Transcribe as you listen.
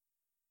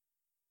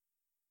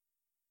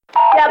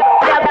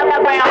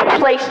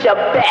place your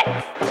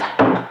bets.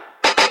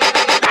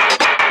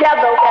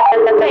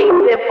 Yellow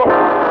baby.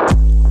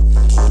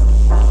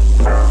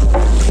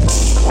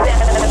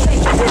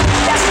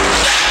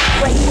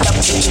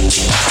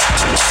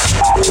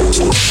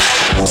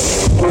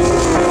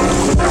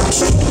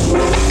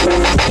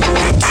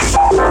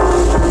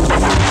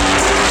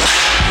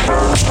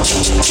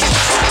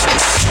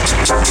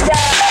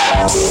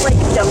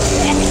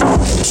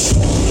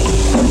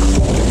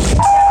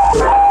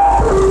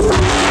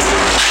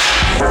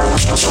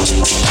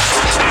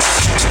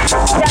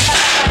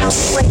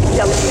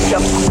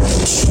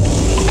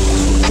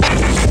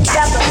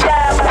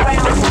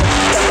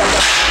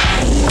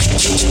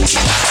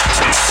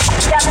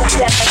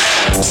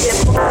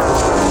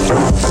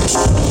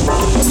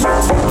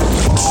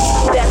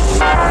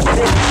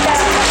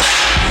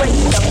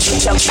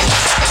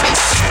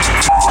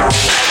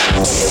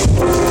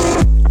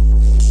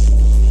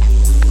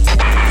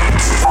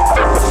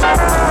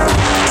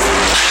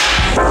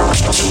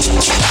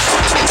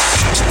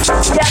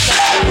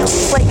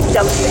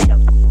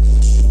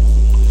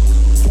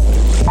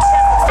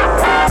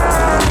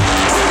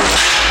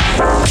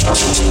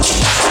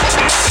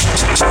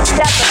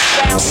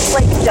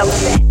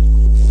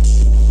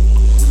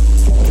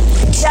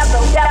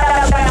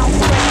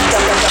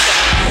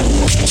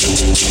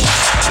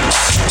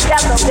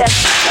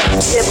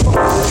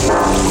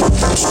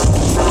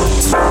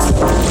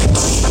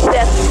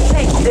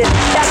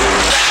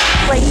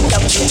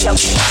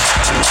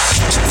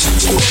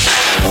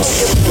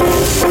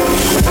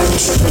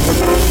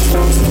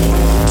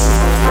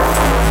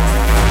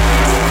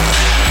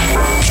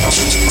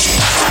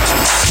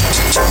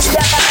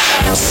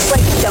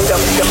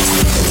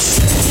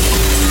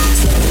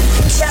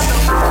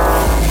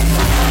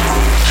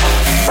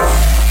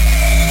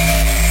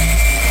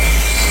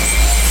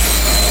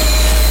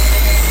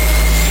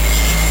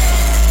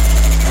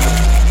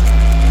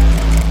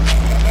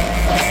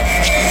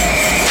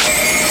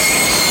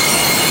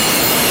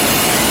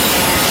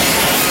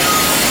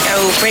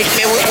 Freak,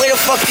 man, where the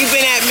fuck you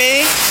been at,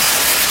 man?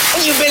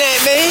 Where you been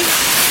at, man?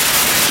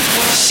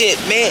 Shit,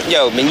 man.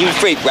 Yo, man, you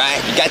freak,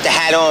 right? You got the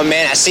hat on,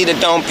 man. I see the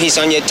dome piece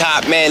on your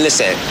top, man.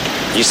 Listen,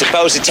 you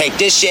supposed to take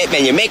this shit,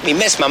 man. You make me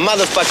miss my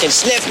motherfucking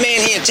sniff,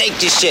 man. Here, take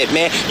this shit,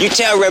 man. You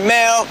tell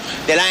Ramel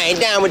that I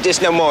ain't down with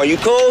this no more. You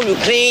cool? You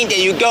clean? There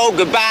you go.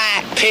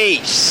 Goodbye.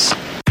 Peace.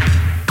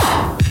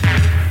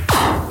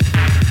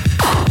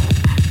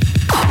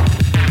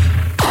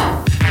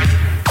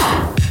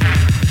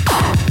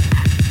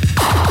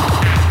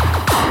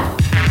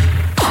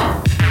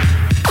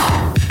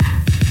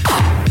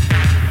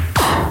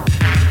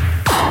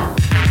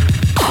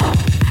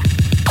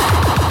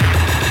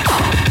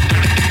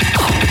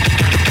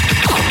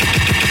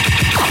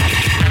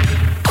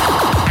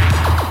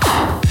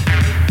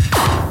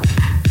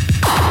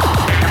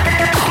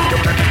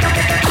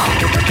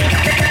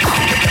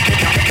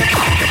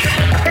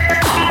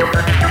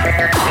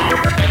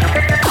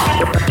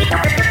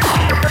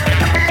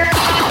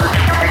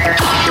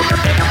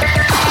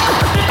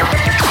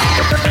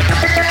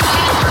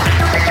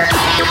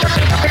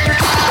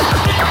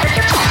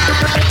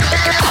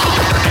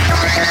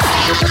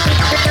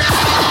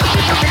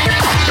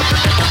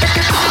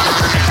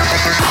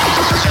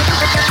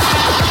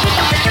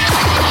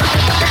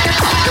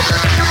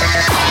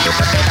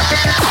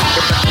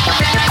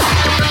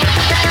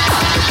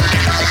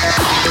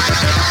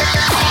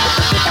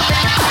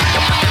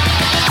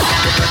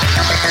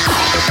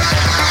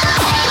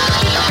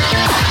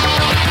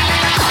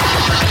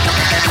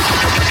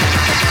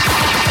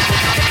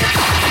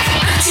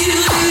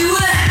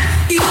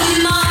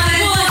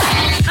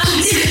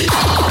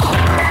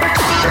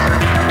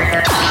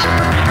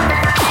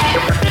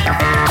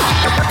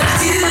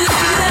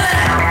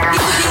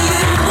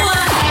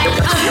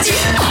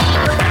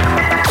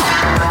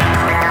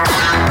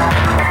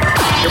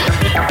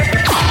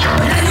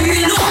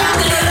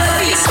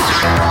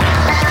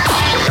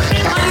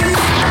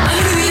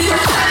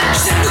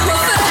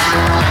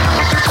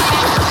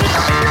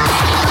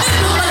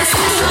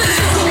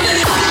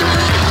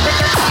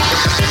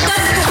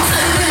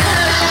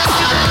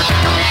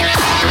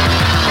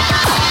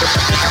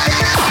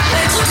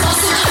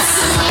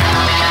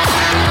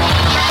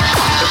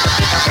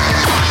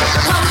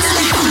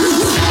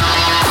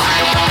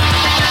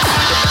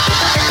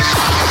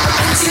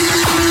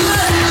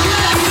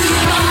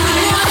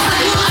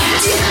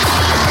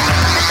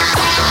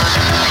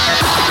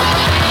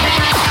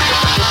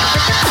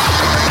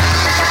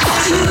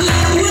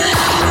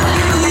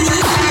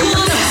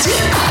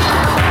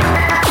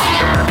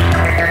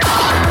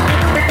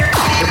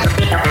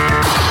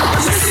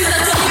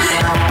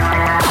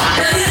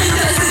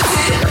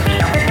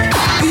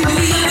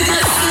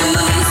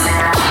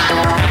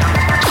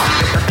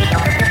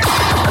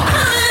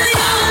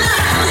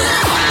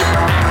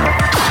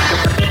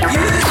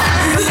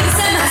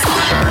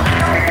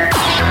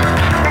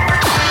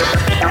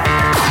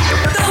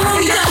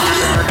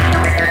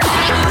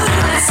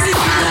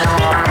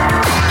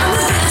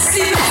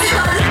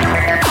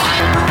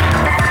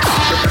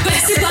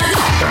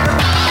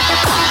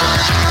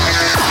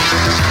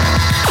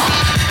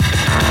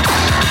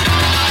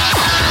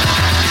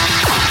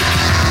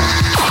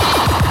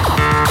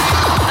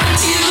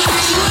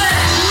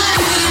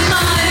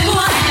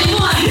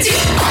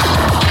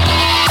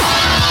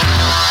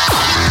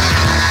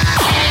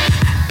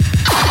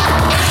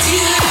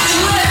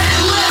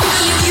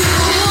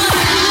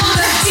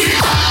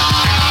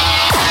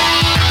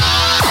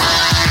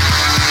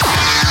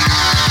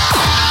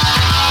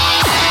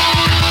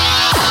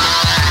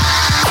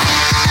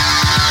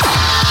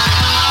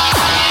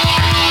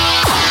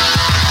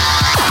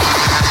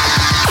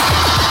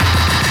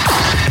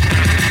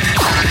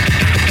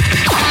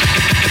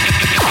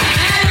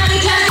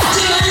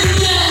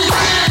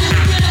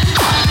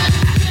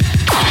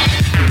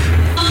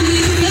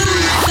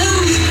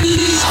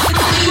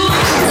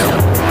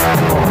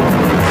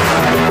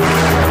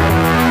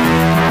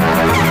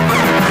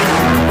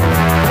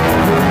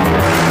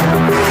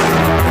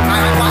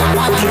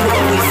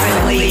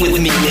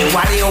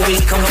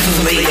 so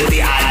late with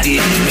the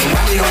ideas, man?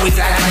 Why they always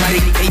act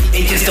like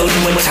they just don't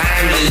know what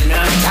time it is, man?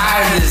 I'm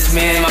tired of this,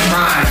 man. My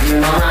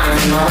rhyme, man.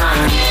 My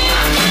rhyme.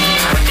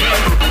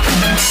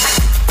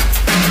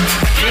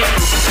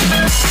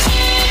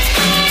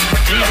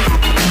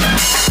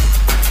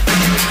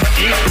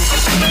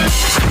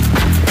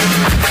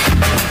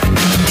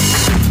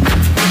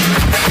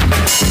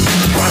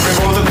 Rock and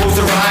roller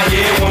coaster ride,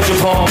 yeah, won't you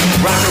pump?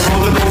 Rock and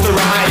roller coaster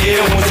ride,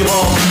 yeah, won't you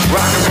pump?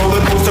 Rock and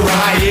roller coaster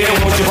ride, yeah,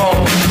 won't you pump?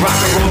 Rock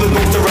and roller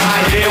coaster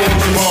ride, yeah,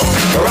 won't you pump?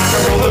 Rock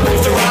and roller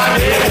coaster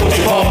ride, yeah, won't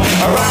you pump?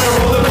 Rock and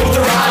roller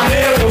coaster ride,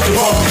 yeah, won't you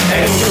pump?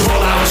 And won't you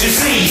roll out your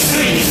sleeves?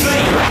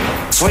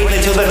 Swing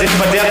it to the dip,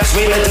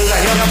 swing it to the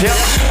hip.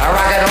 I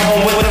rock it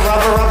on with the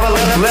rubber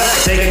lip.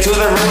 Take it to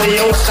the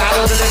rodeo,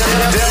 style to the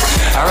dip.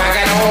 I rock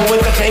it on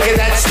with the finger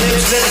that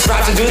slips.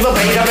 Drop to do the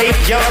beta,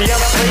 yup, please.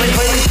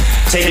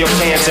 Take your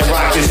chance and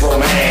rock this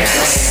romance.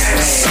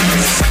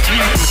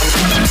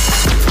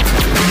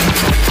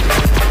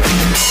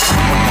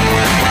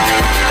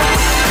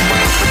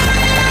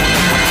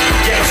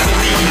 Gangsta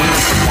lead.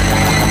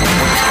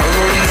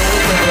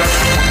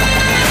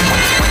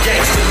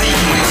 Gangsta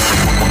lead.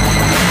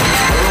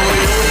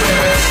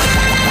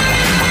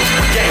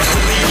 Gangsta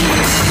lead.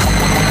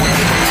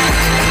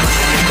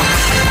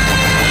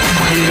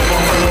 In the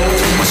buffalo.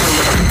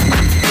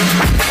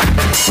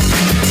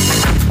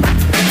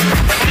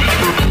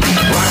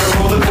 Rock and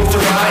roller coaster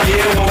ride,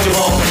 yeah, won't you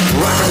bump?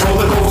 Rock and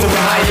roller coaster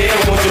ride, yeah,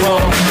 won't you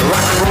bump?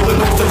 Rock and roller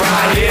coaster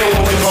ride, yeah,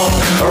 won't you bump?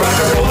 Rock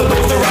and roller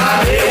coaster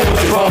ride, yeah, won't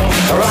you bump?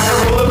 Rock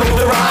and roller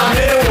coaster ride,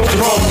 yeah, won't you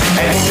bump?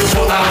 And won't you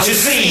pull out your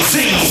Z.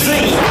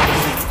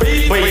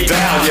 Way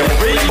down, yeah,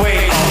 way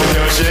up, and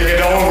you're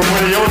shaking on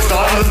rodeo,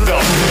 starting to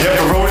dump. Yeah,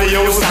 the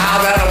rodeo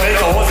style that'll make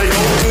a horse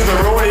go to the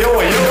rodeo,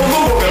 and you'll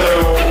move over the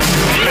road.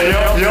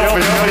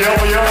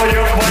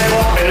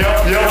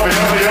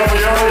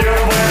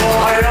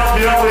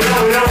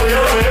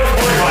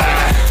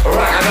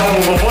 Rockin'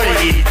 on the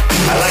way,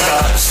 I like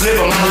a slip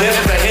of my lip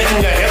to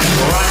hitting your hip.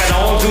 Rockin'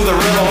 on to the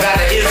rhythm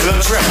that is the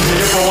trip.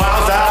 You go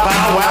wild, style,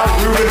 pow, wow,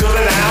 grooving to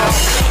the now.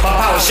 My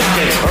power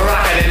shocking,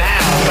 rockin' it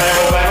out.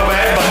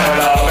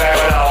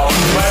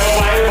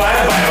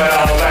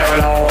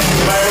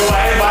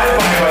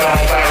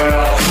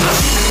 I'm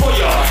shooting for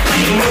ya,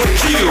 even with the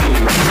cue.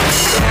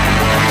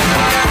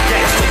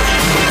 Gangsta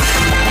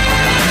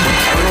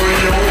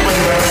rodeo,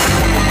 baby.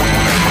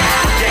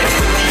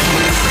 Gangsta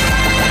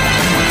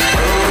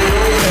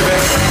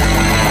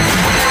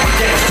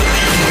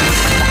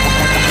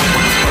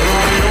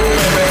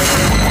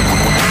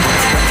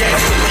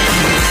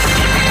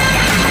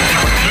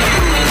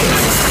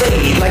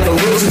like a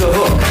root to the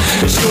hook.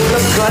 Shoot the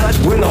cut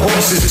when the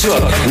horse is took.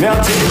 Now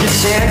take your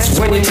chance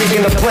when you're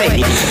taking the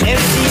play.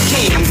 MC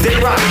Kings, they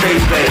rock,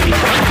 baby.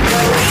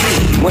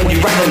 When you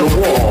rock on the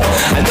wall,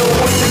 I know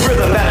it's the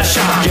rhythm that'll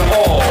shock you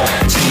all.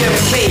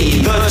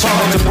 TMK, the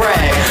talking to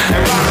brag,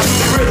 and rock to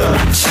the rhythm.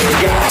 Shit,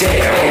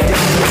 goddamn.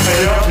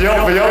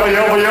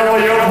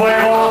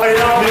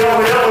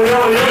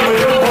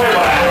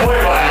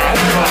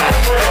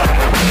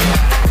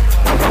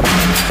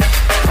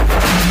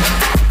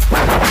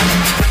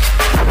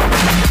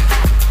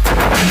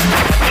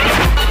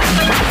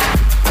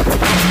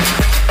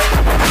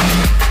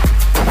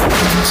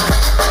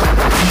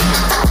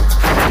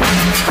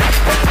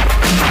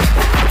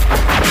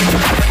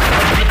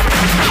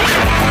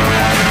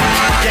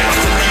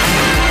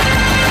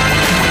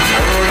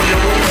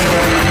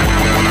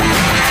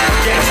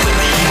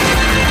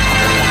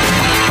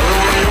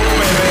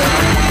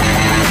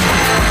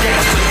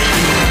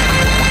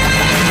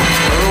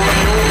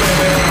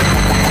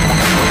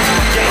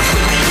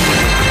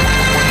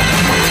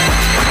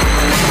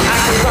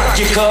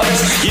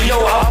 Cause you know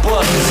I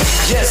buzz.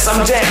 Yes,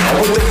 I'm down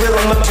with the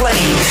rhythm of play.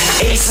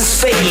 Ace of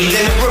spades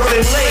and the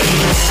Brooklyn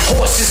lane.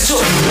 Horses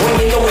took when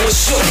you know it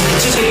shook.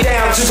 Took it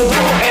down to the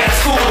brook and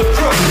school the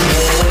crook.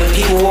 When the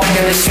people walk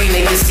down the street,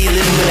 they can see a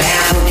little bit of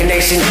Afro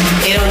connection.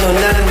 They don't know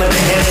nothing but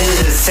the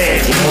heavens of the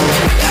sand, you know.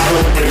 I don't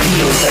know what the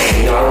real thing,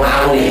 you know.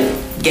 I only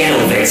get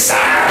on that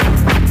side.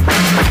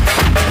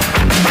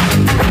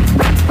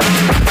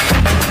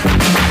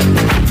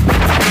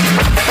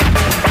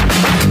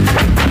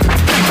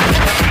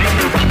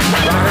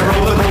 Rock and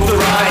roller coaster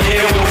ride,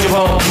 yeah, won't you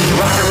bump?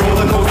 Rock and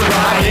roller coaster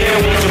ride, yeah,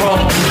 won't you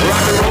bump?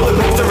 Rock and roller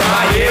coaster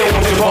ride, yeah,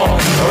 won't you bump?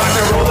 Rock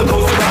and roller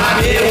coaster ride,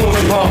 yeah, won't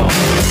you bump?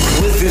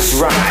 With this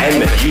rhyme,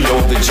 you know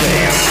the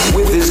jam.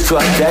 With this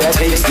cut that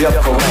takes the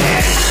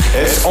command.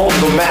 It's on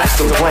the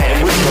master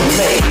plan with the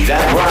maid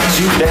that rocks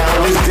you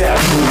down with Death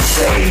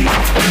Crusade.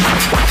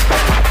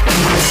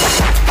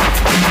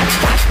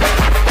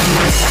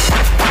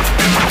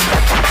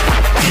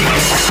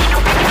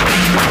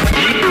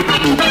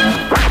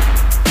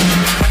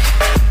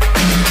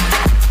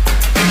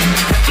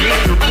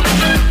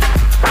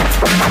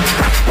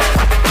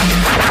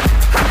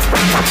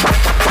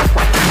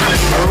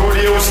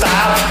 Rodeo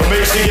style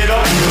makes you get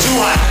up too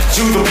hot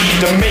to the beat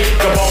to make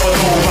the bumper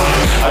go rock.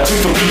 To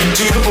the beat,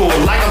 to the bull,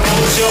 like a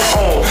vulture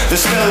on the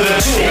smell of the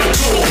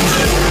tool.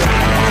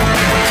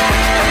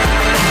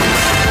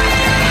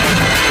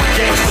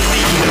 Gangsta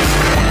lead.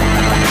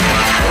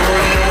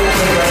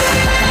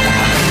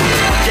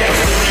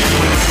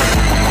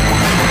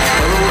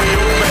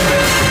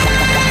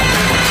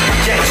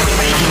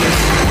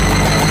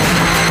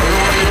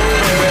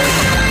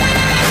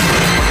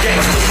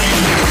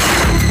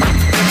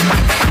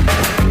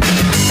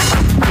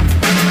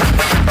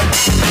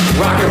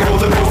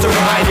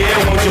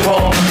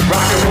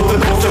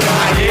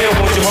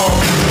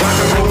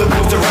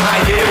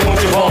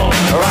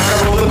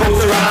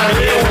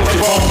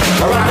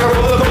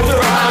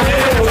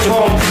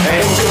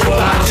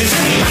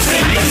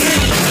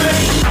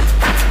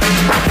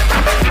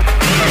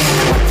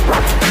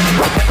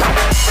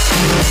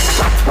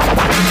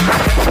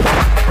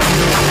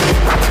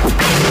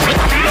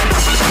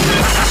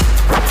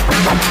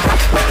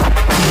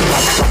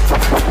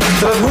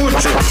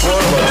 Здравствуйте,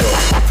 Gorbachev.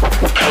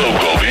 Hello,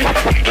 Gobi.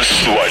 This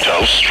is the White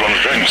House.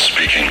 Ronald Reagan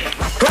speaking.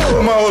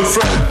 Hello, my old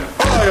friend.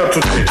 How are you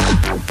today?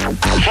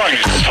 Fine,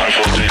 it's time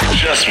for the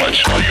chess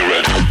match. Are you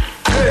ready?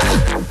 Yes.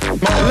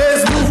 My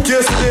last move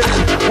yesterday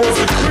was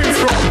a queen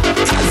from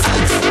G6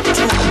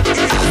 to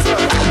G7.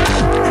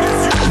 It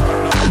is you.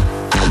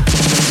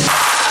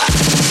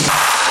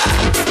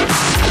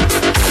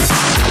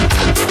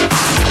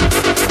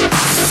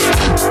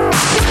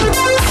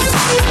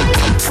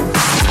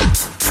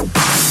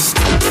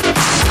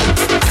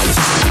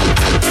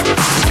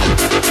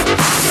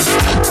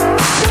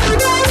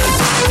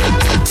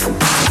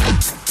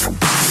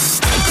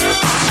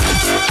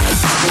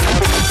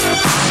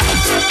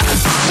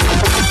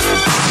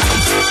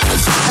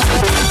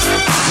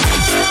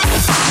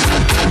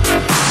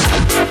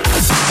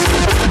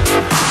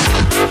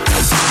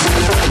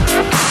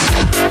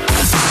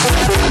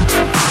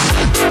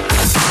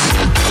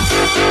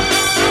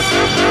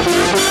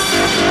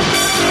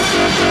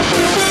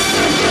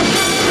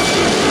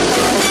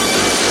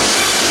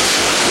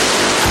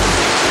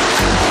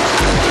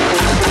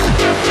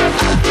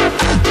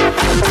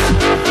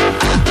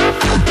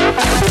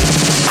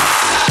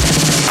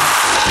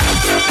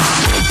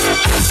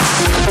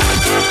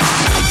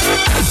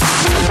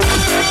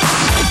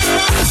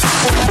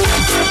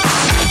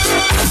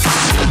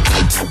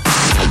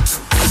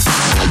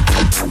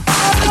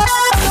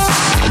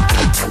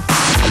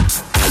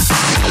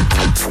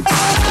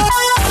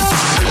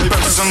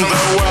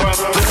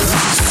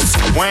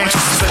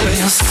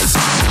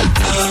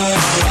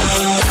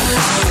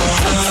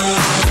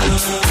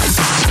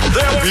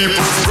 There are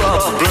people's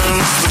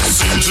problems that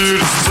seem to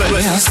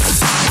displace.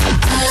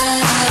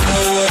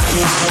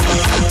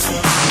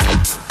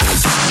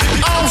 The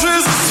arms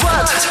are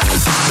flat,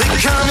 they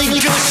can't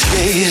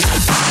negotiate.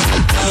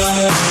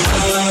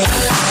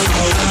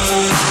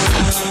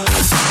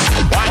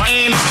 Why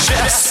ain't the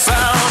chess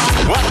found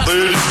what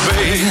they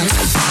debate?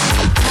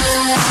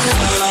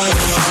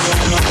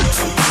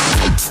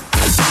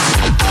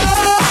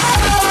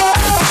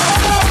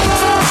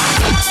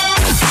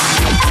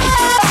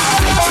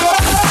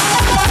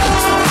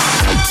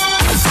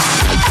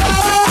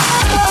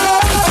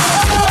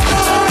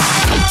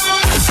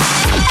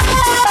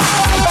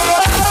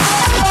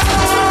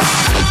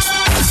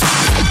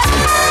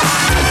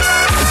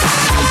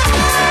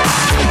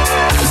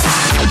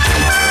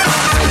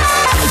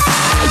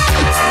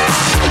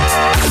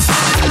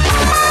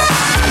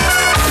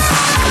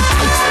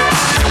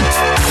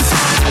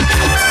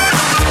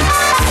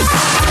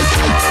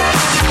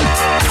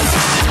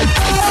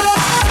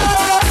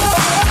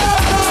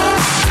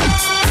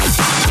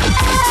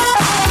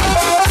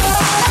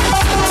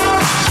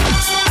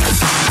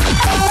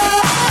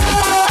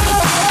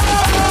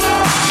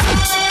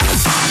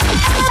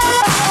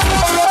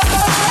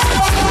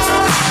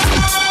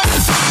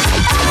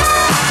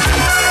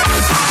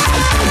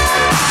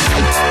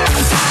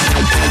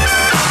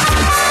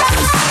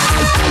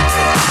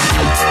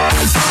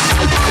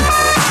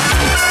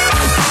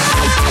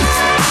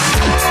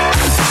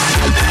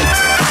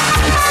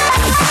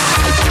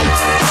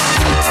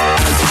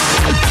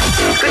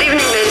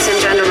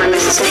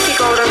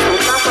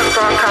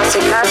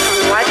 Live from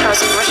the White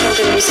House in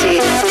Washington, D.C.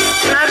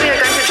 Tonight we are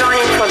going to join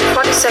in for the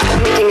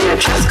 42nd meeting in a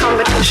chess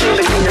competition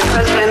between the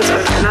presidents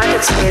of the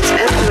United States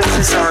and the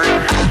USSR.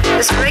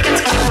 Mr.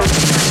 Reagan's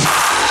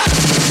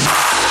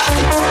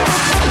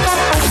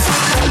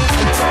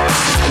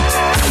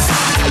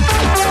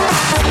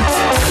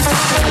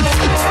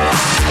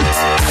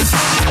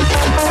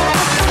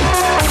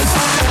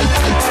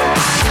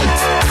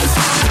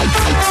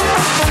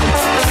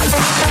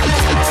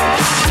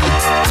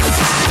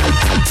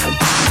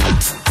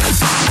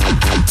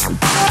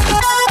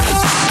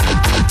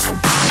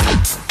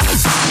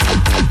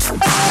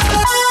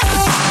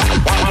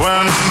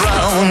Went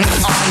round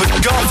on the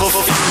Gulf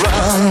of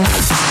Iran.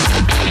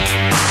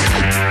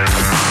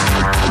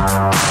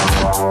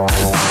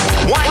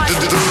 Why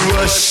did the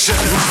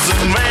Russians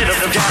invade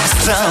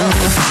Afghanistan?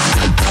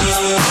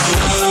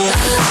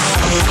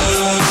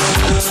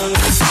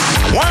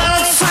 Why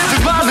not save the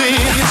money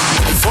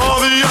for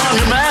the young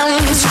man?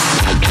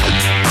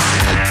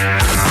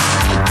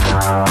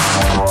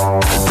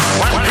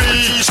 Why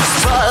be just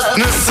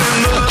partners in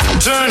the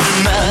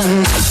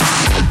tournament?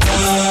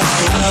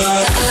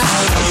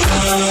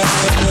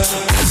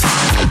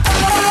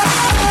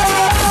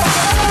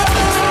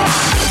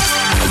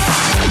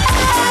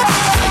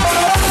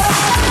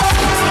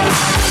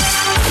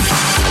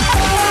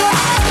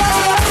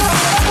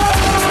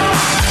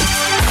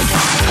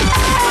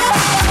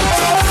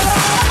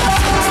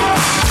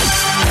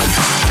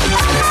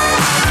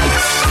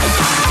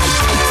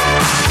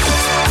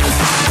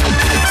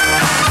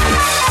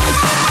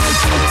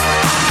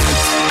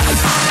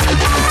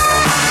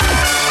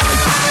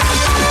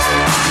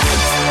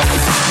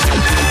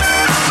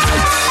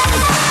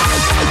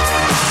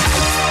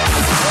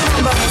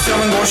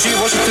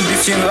 워싱턴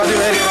DC는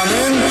라디오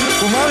에리와는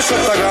구마르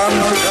쇼타간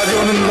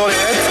라디오는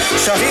노래에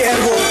샤히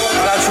에르고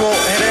아라추오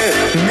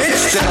헤레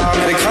미치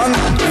아메리칸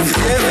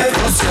예베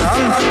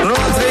로시안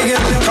로나드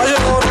레이겐 가져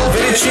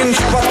chin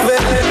kapat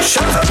ve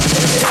şat.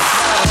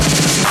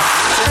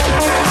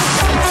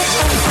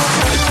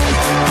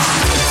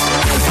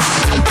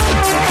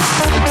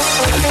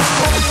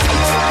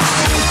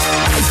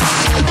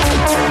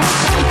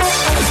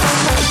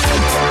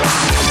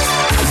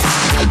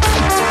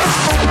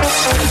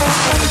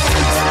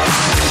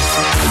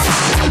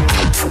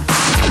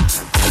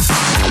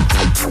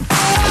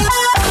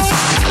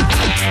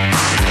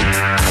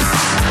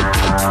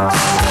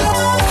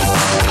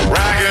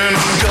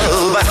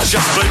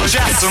 Just play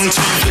jazz on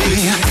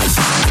TV.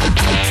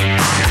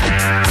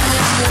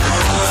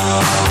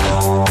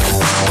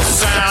 The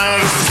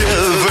sound is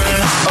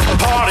giving a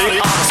party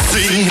on the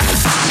sea.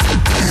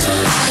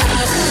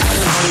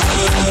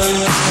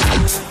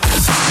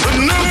 The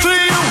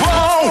nuclear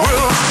war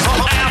will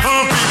forever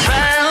be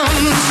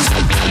banned.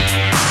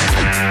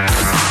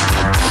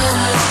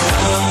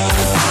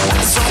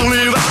 It's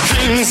only the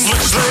kings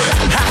which they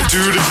have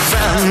to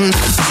defend.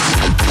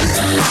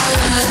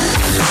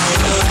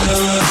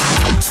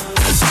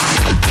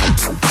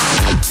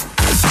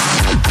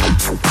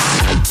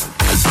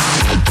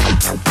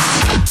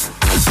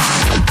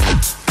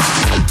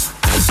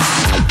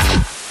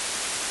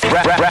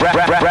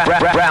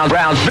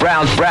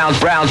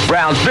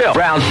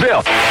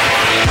 Brownsville.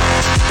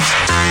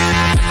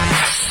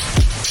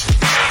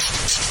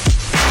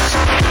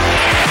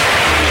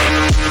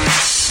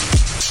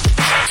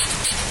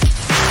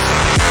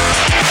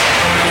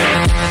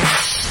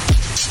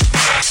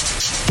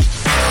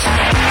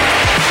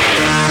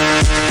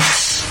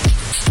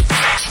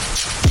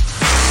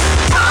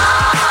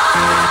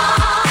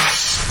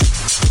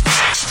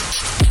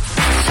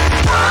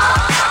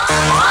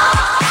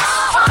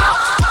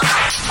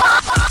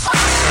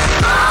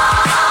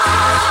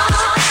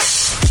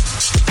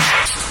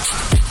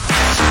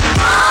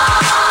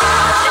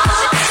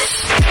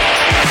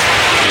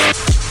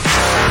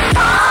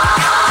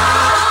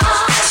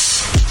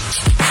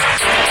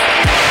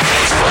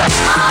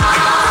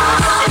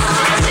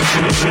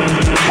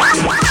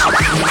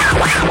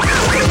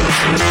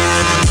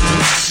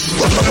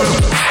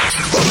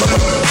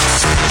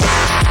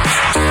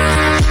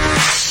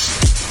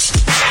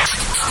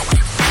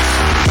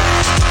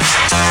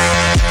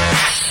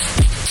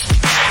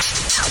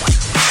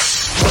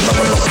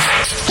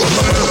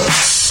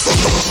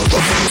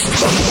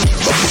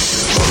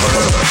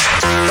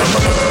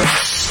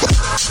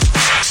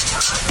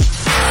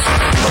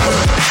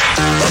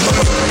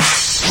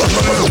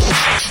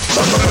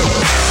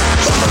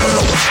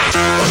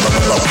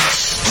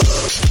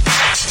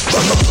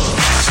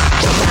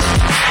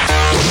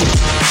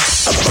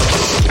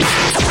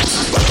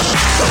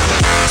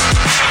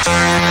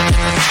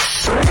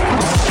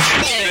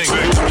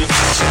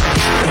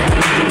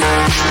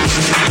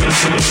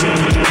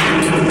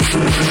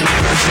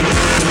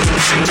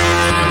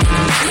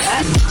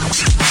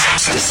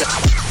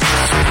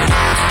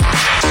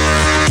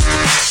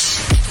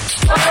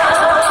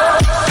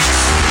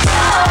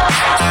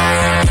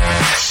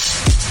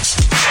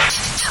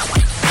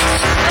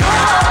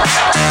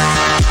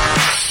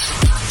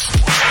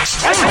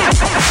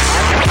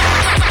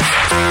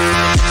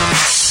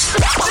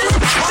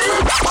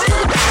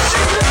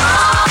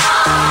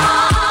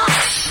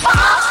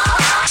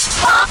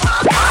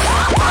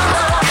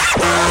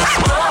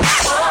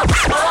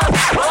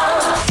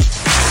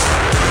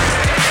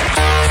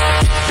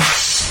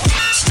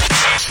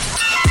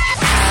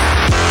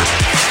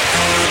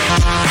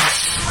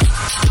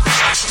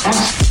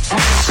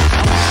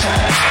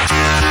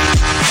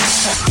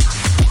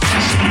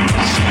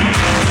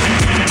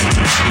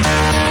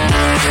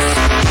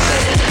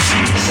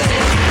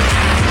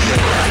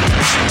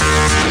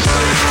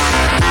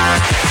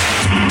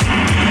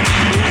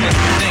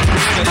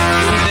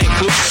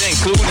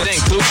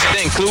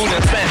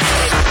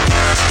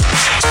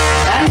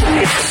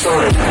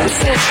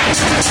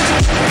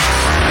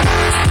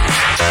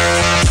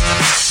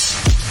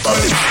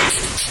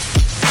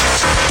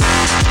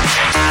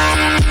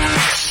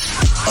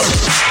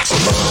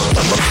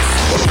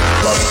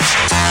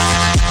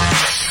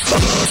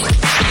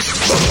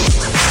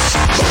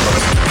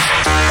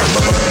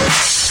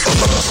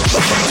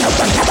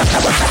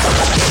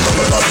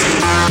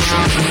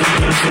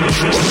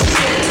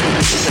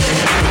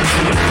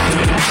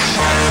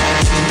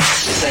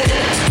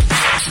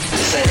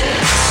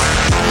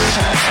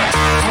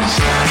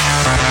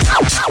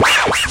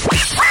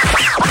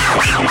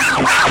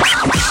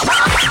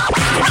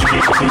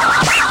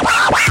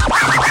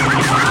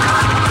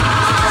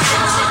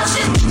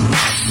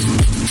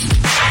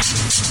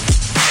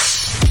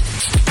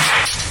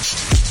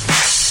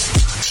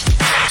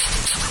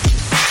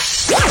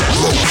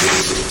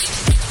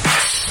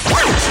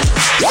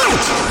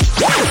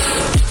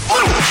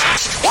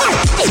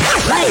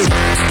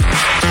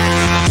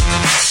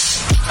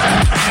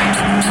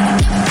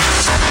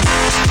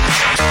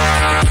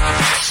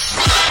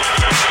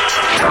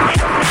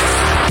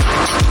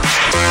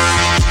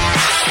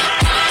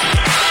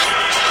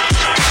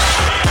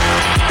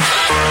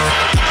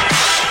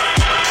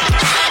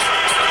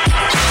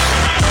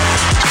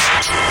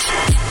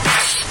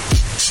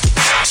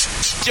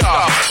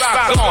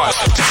 gone.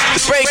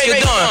 The break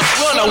is done.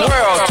 We're on a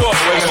world tour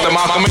with Mr.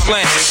 Malcolm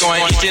McLean. We're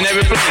going each and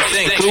every place,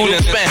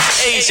 including Spain,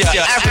 Asia,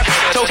 Africa,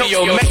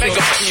 Tokyo,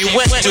 Mexico. You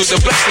went to the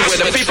places where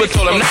the people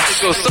told him not to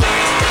go. So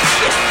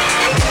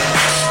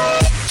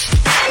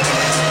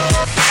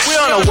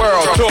we're on a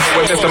world tour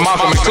with Mr.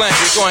 Malcolm McLean.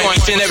 We're going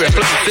each and every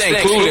place,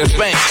 including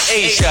Spain,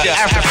 Asia,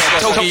 Africa,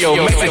 Tokyo,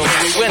 Mexico.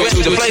 We went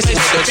to the places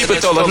where the people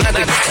told us not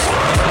to go.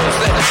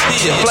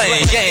 He's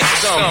playing games.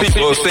 Some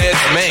people said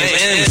the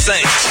man's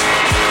insane.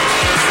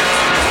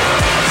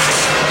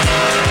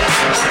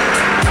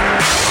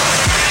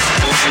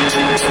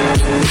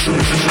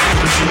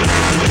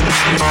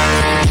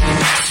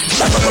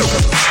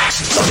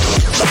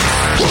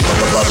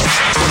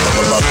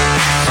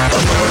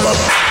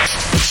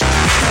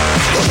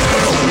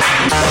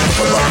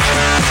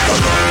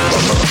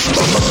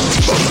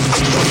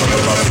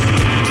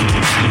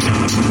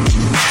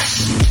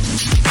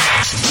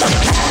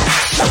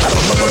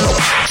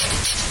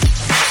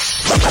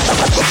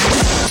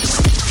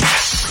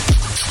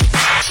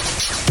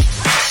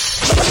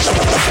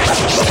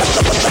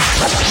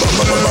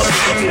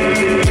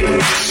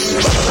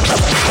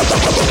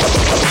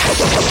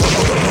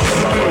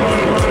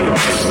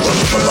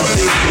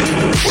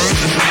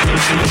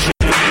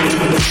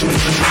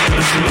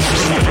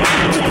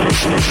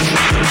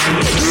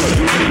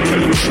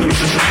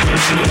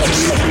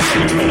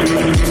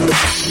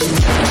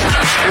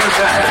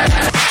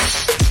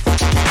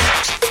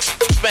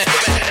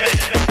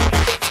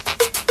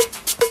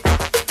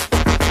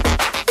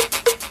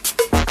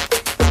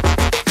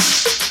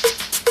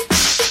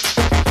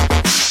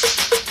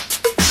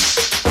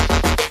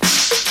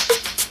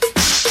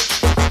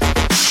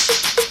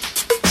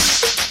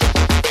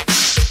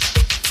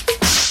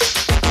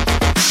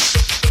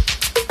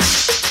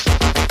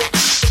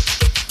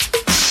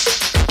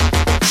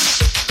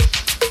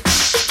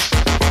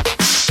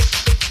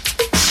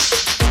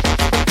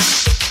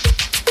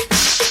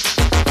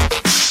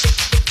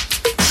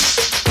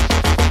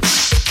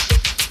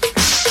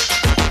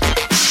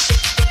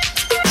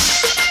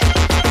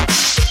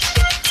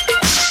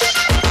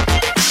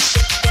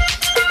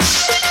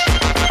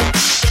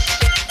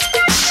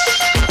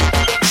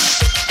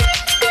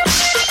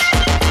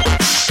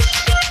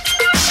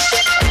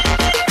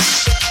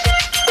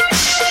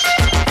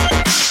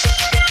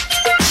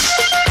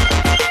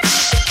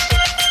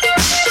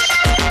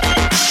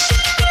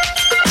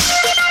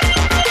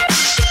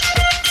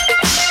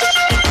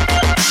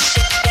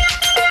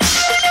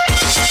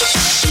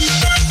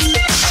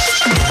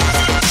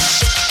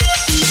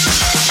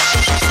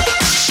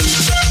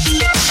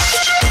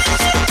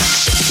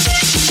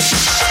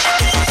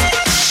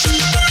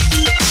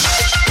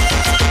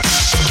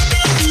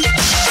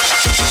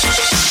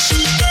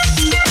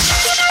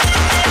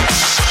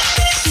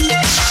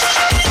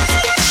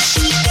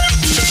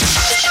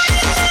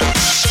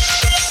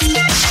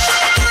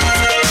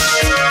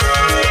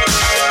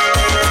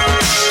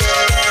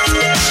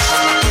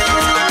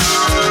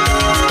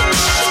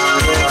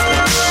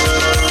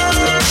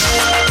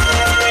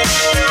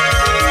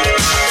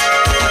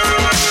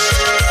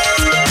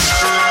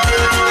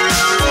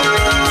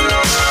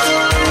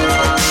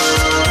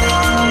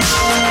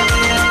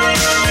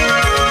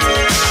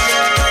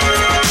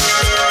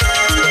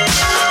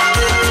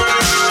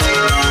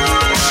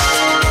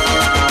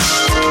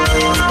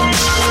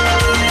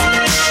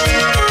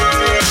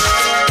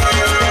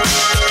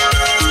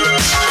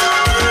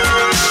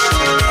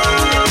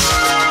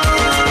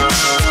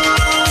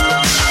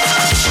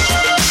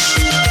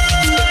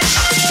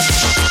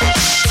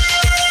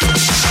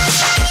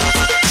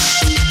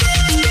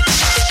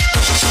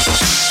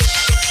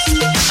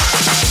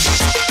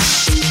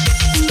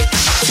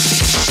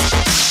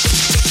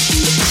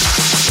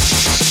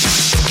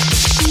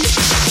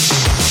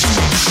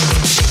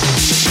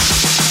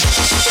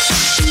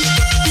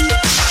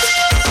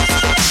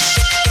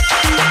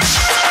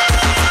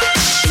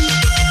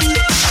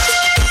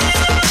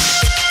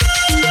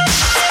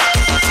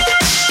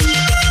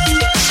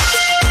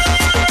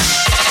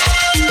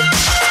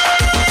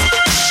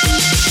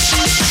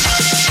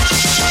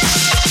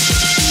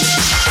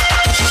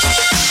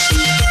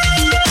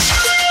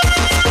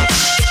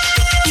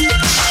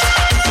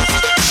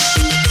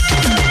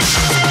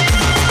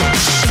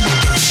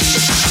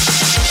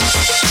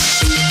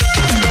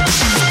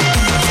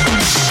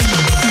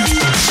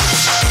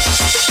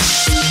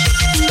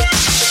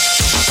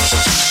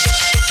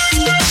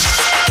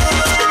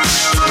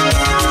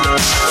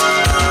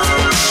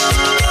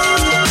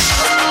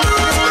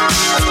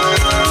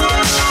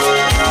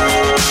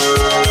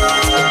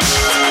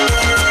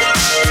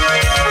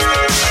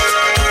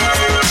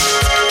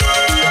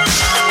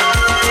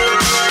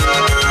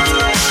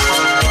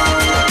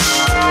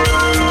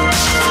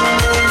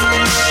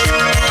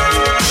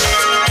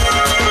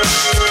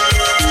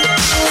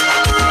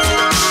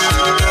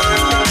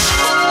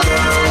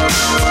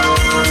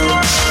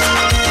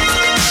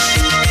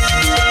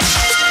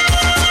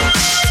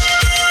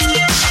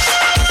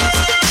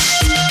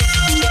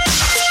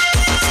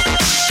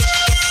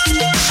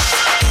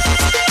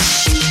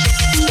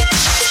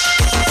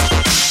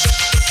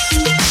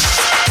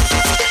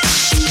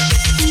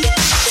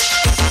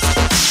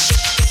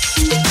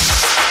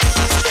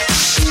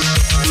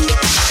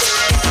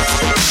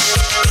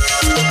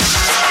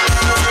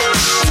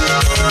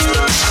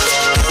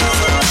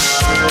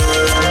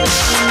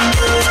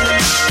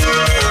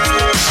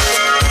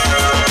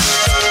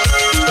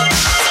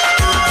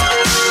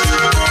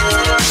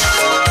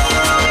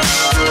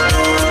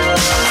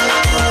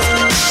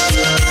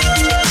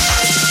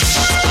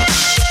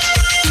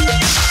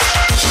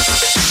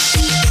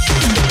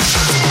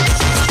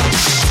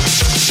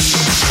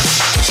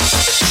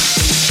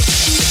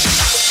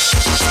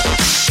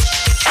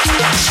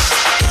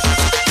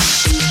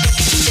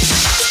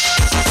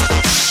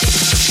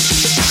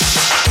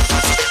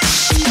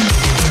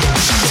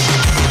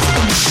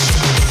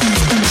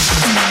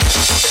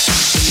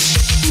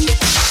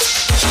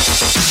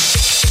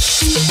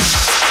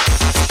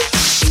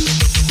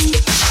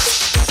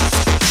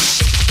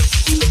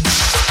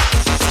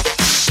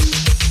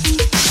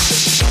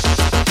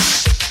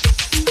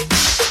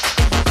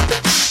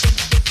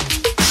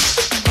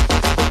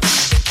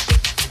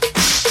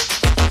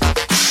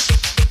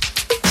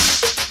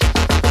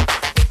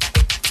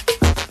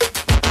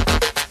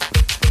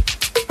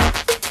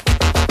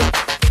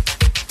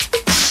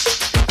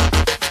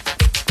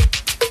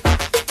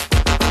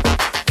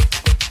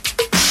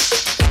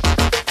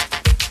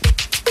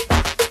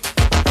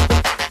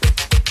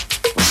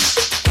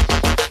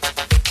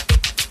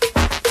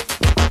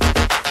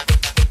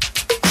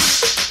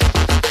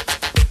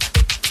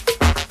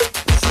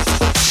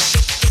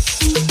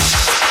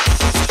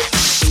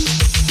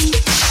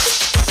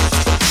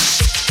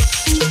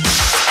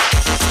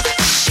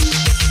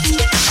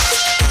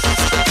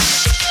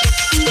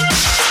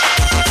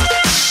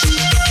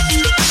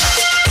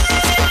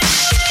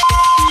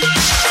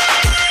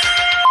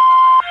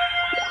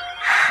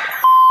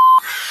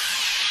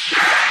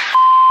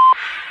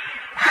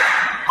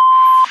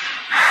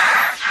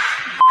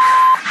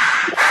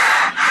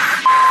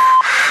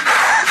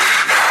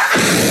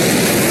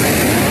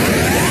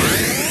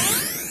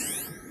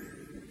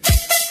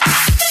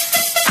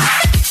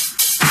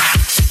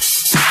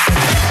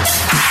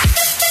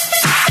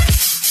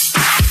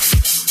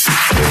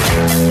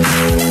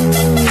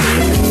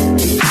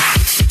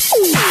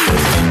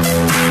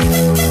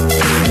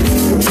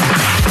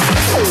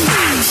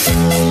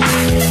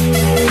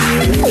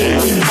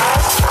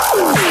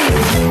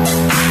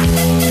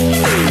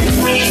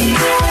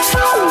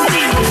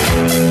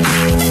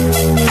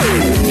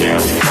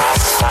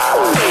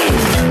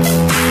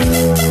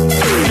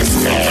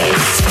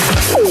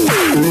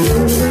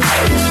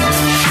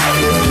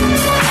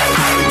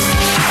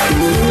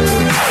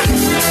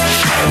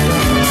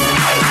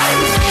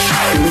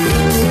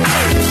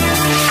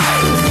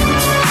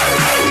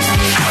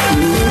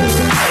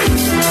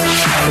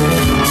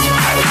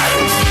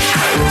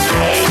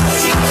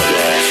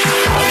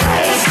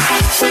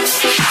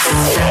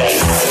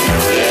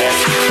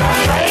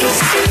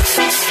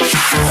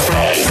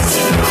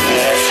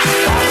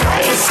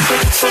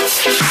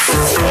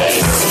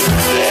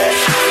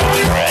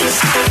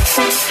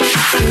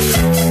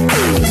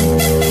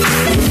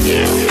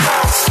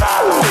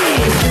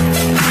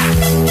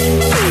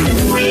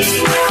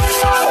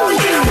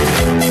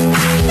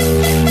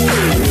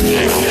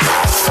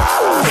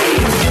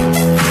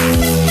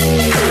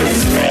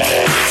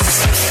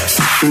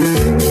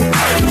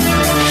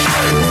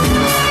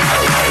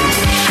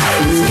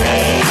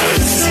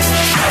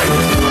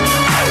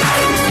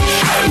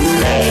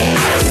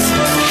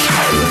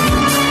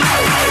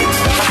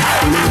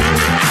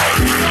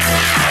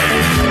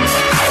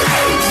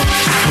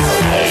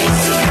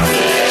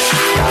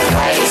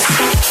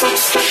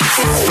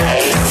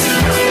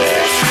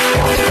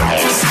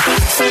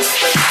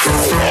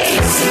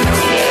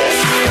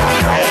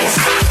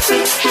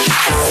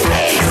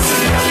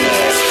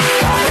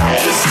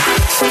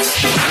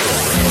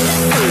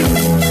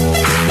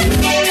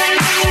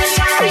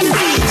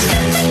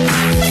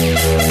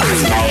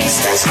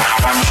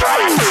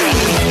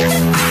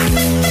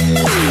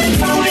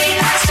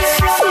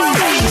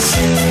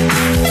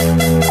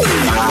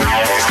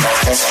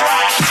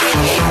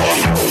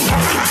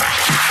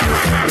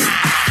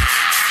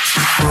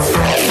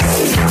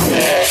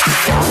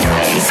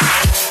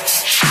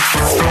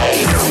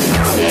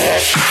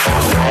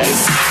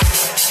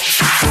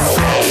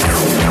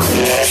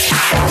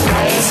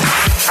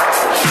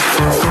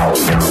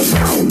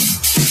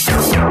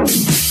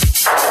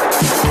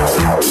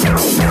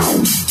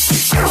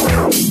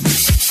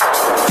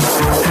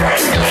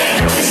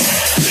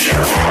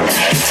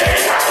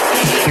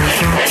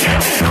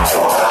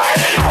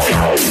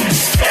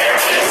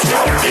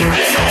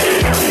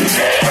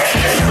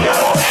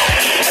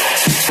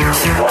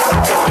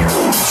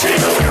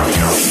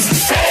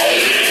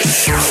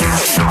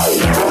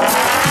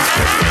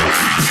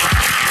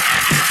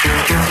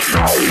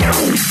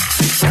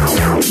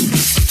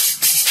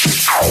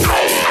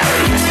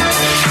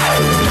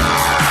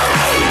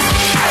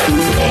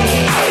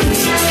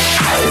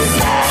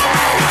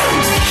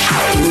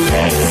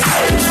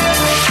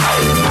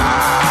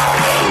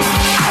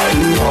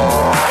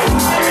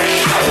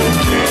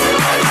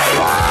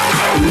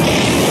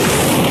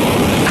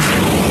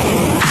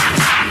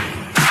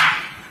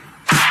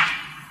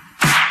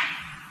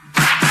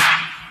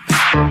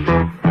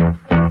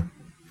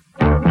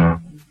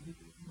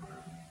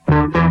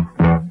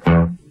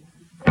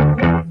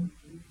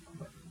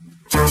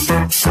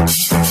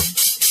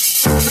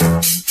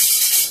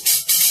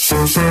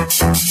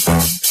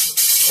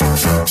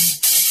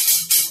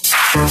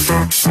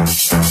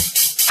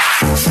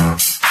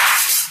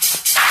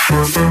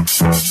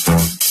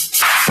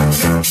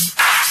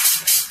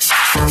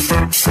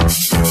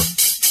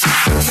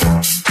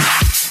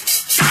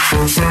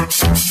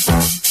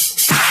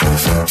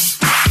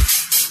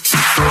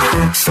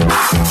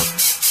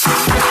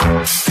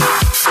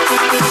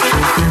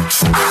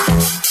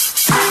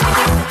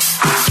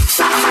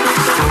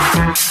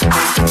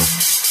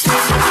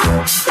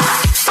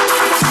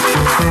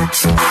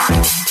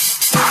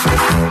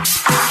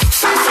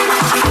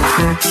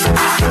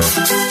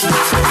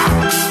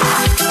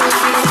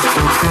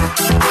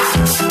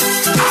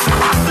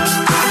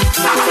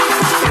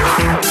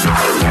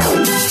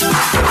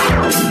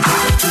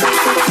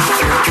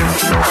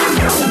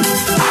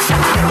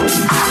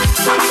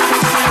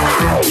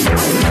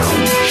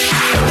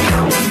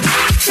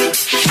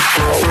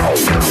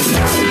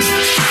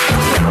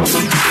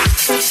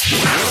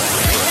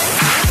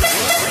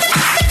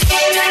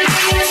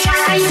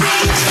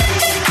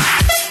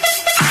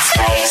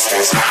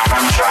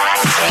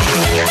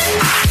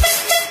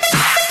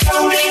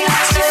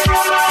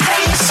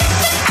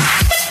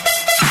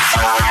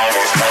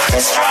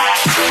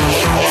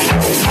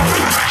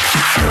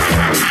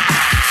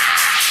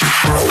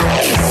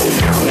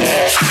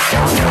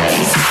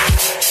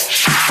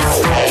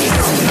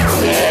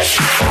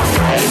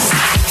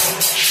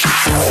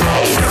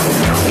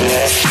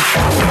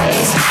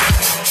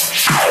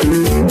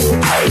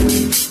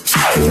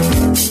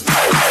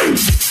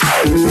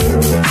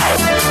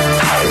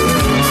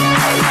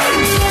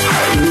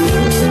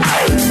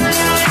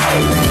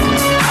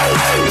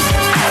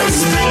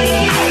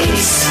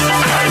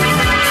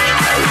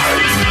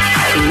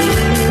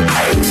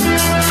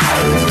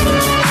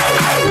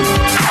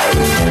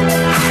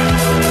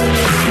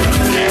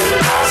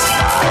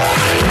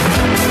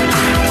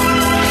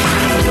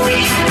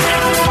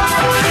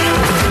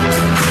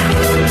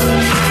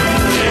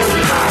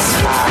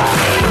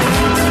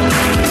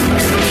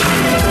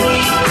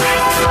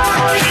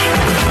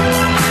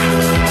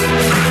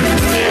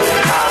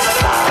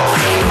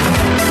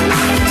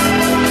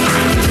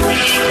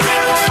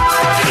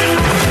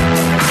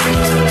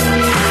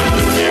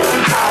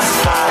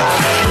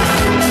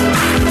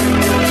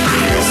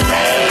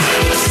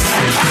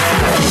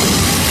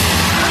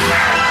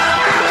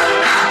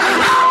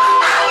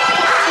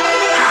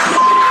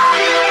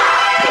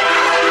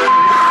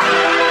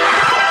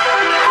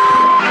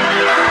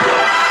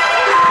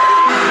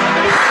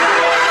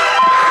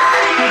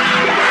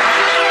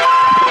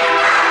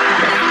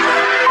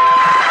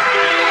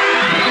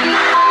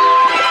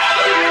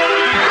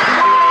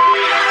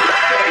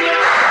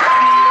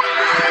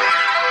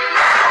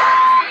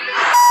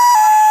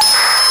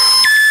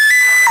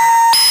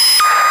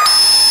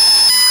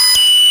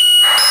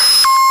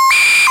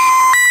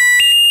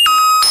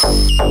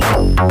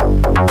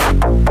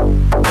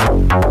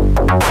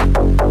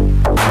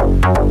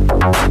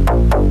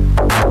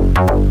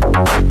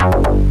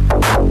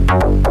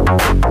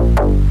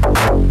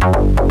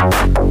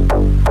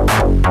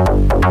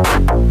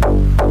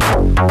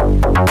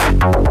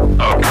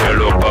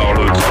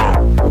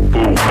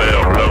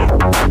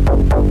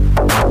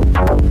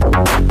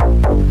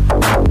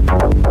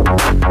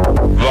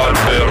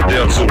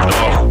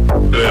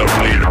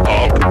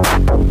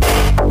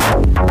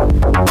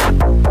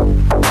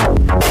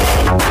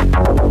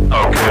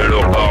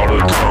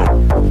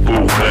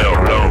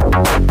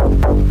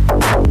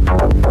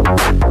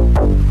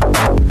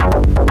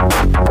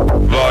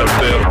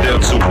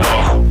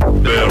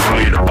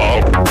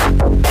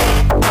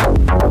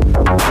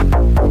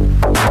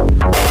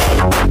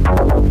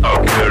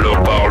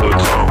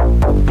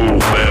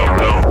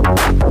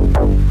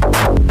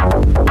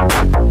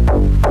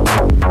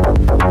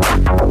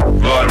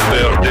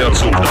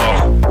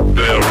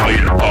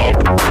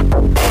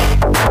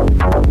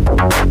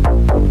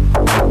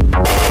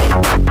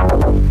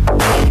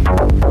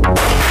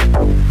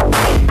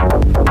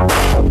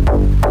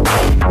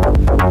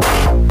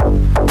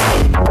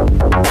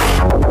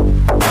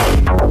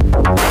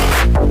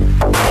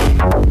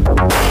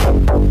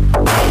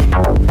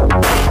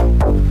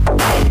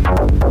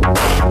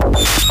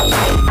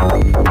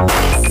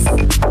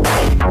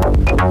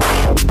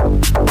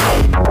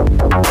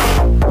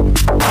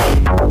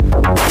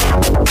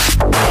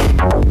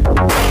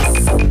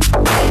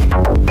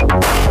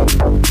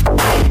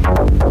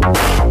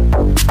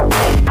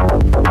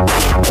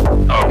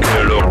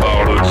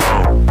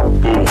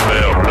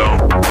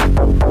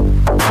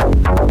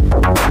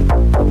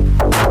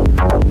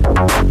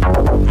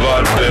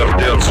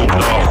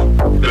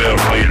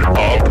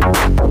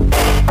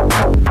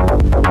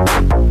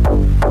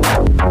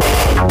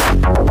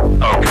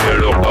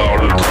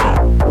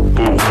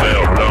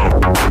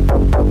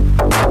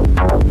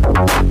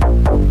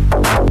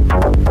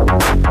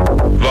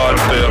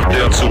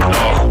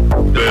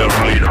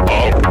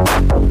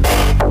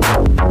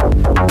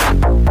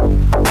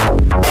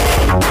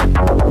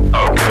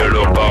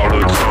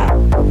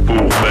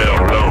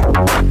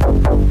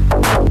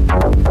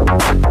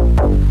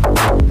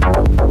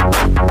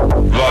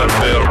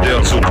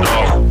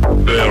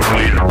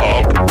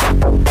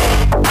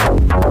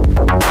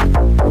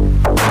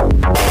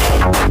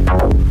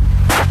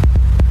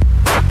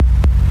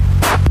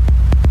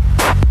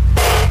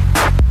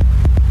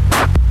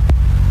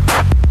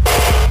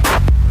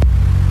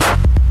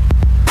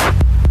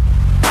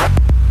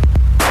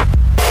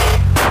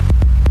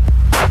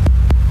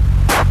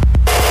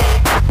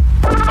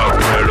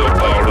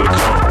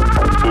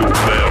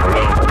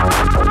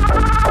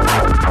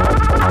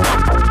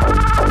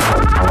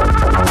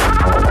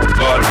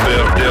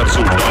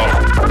 zoekt nog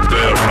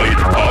weer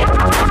niet op.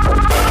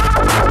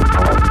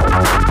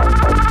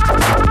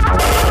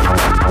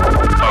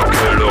 À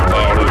quelle heure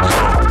part le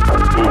temps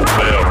pour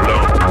faire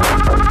l'un?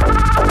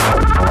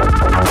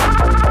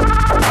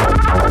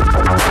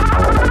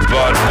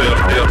 Wat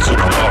der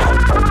zoekt nog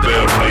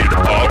weer niet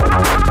op.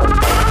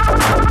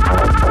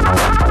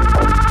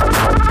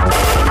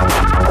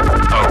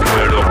 À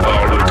quelle heure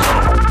part le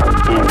temps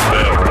pour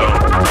faire l'un?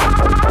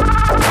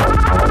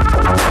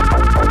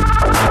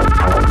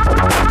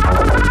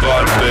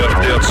 Wat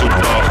der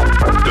zoekt nog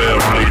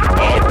weer niet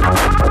op.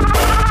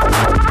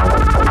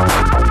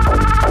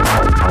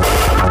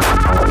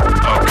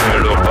 À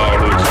quelle heure part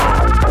le temps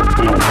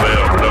pour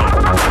faire l'un?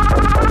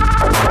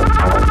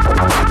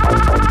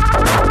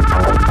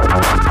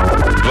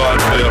 Wat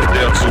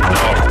der zoekt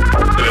nog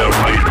weer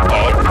niet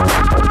op.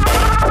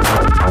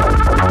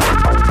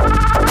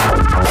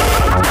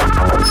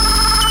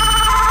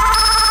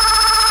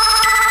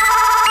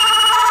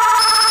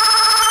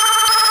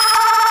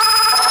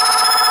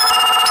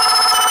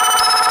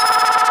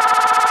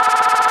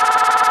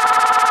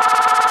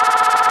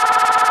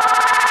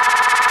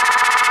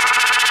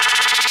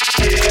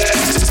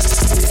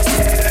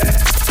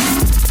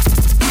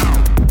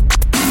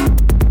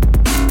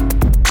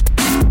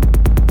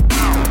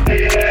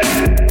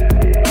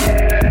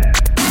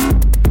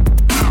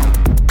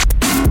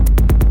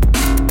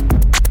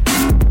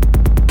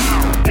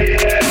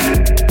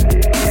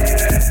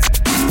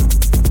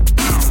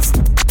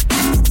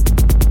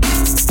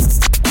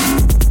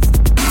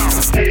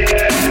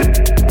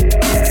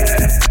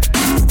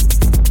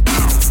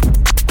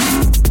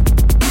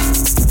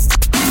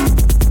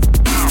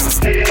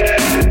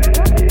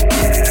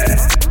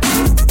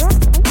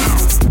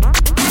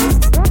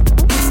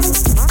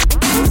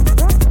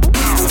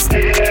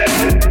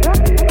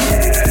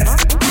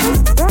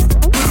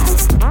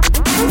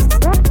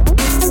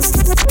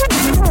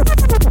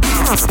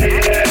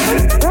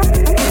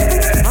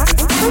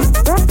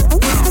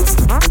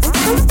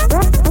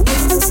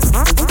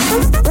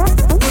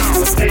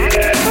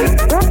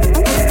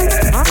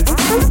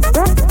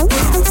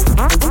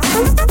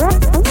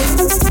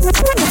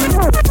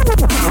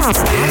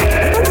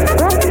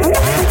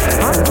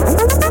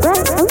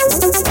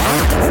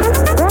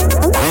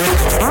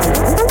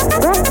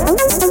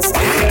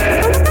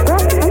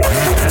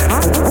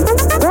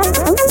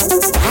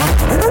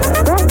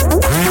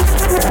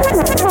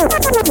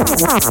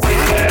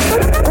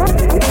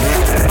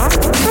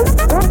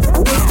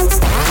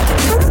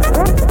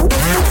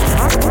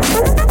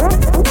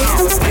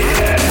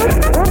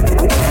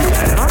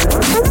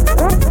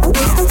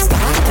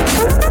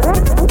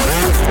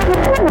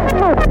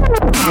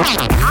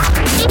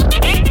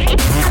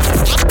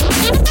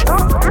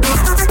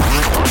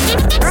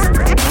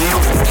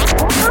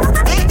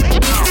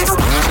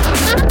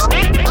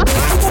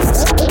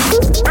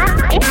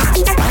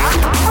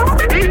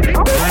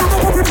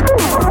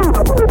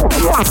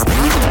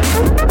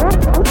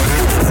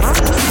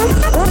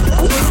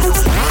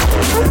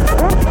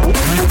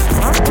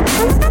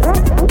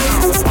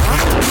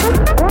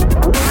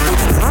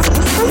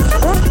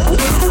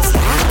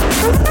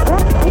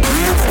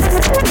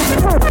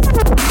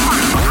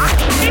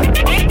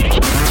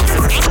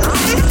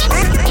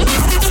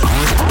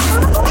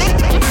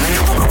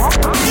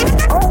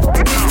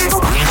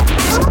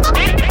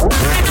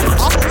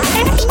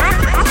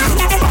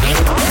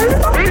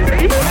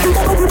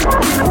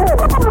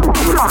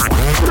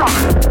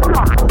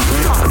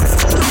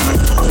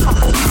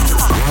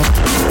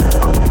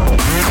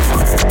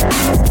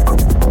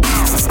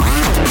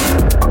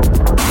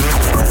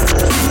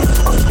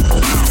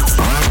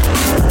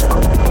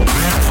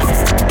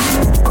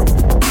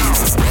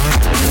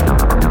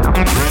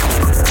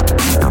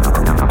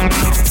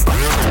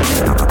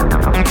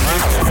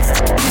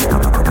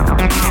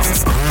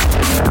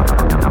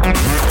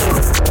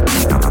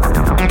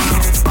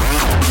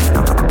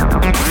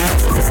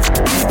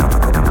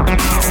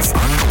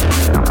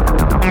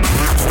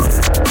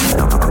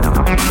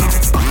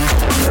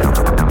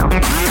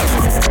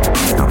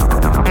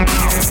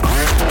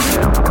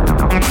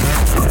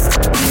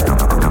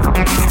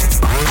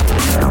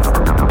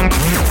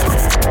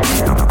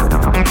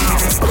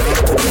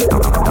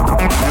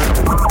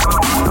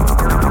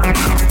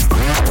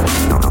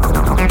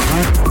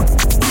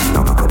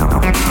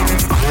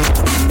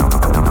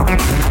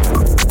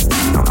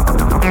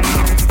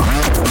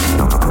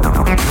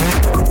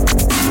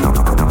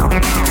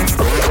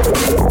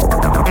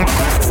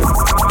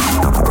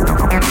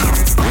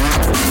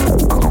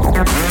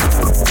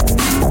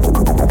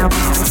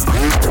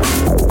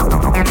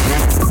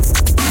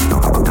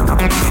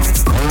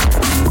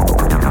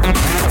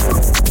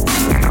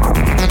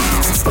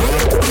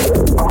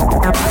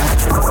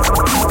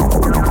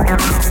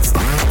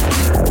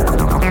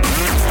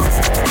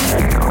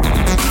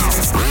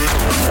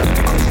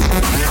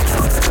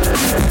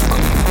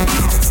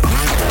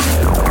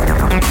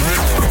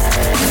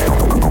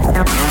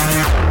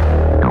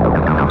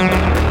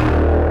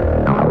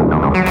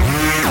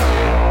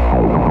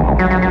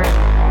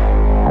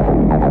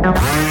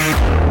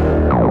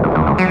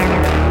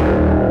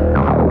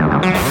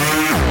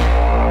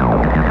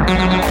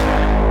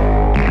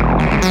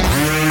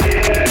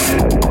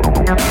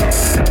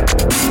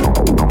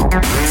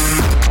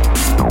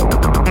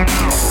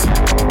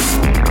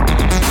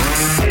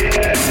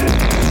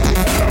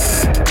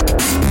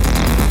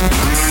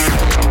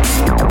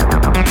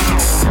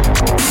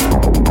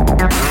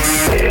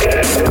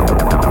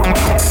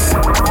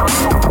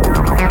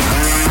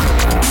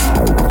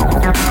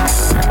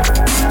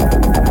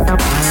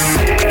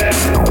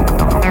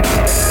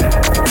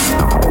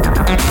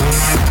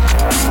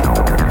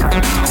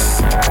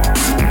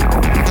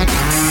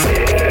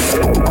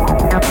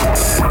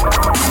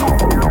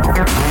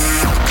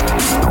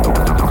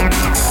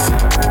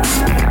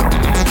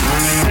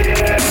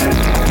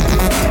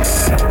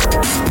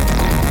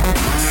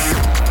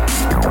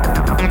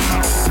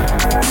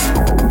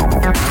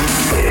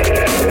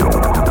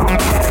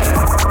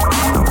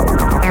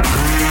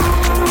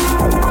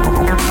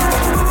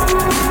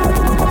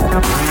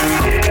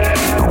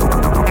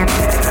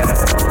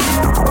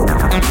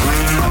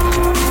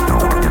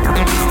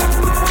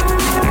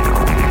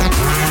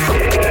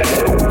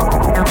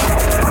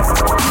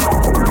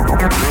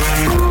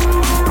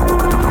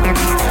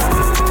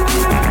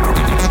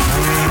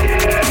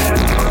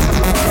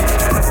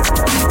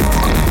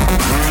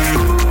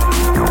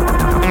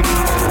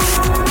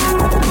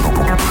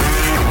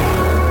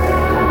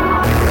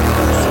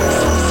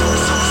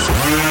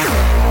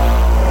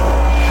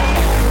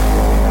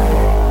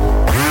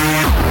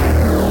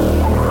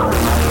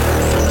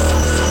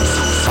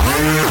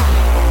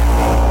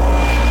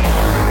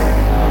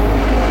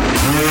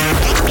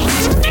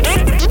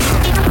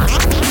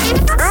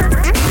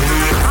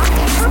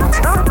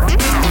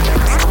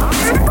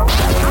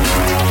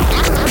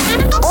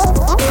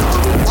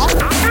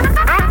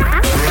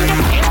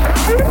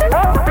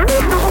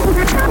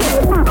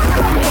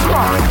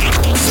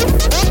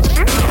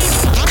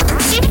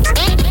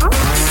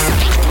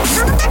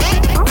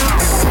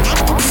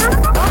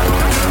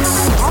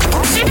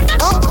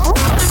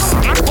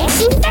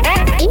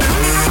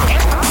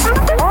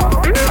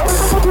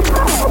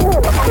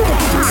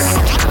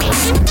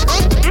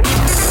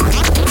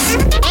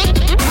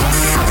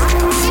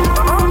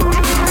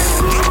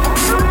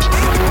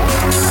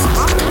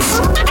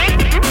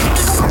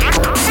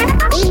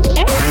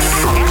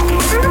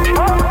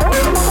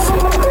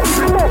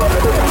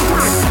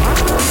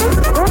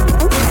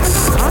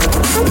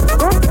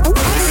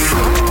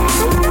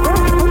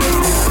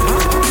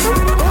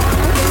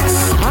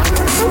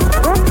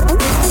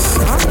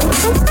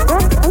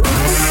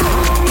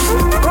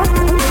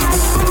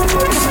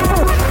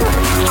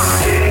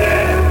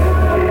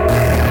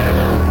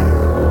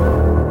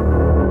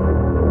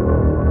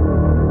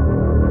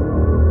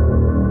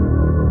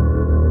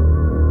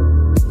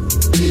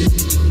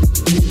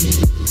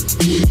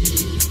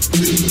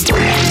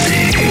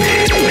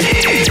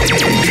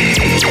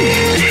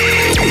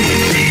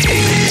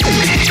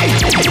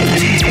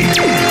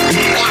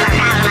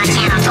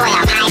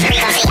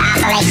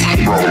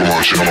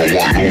 channel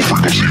 1, low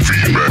frequency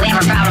feedback. We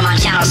have a problem on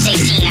channel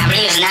 16. I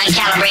believe it's an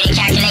uncalibrated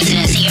calculation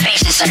and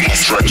syncopation circuit.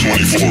 Track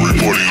 24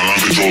 reporting an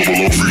uncontrollable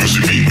low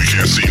frequency beat. We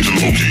can't seem to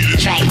locate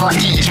it. Track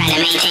 14 trying to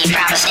maintain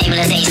proper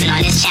stabilization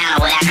on this channel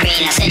without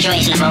creating a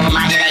situation of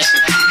overmodulation.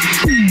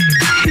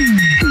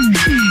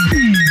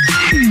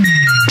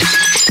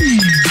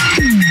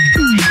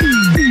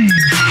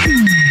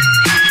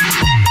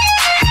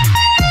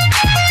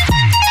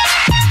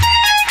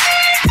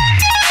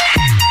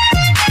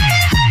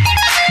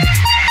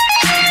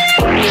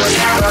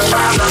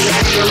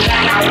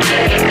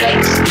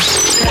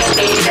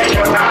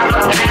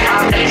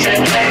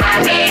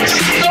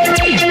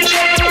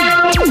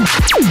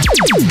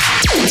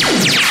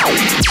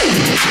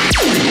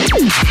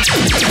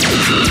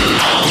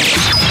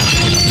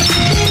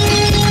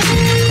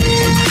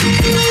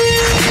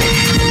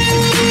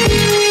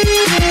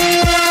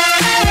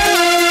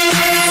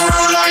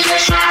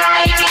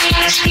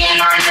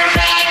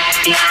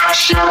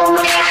 Show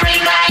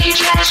everybody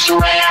just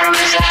where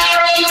is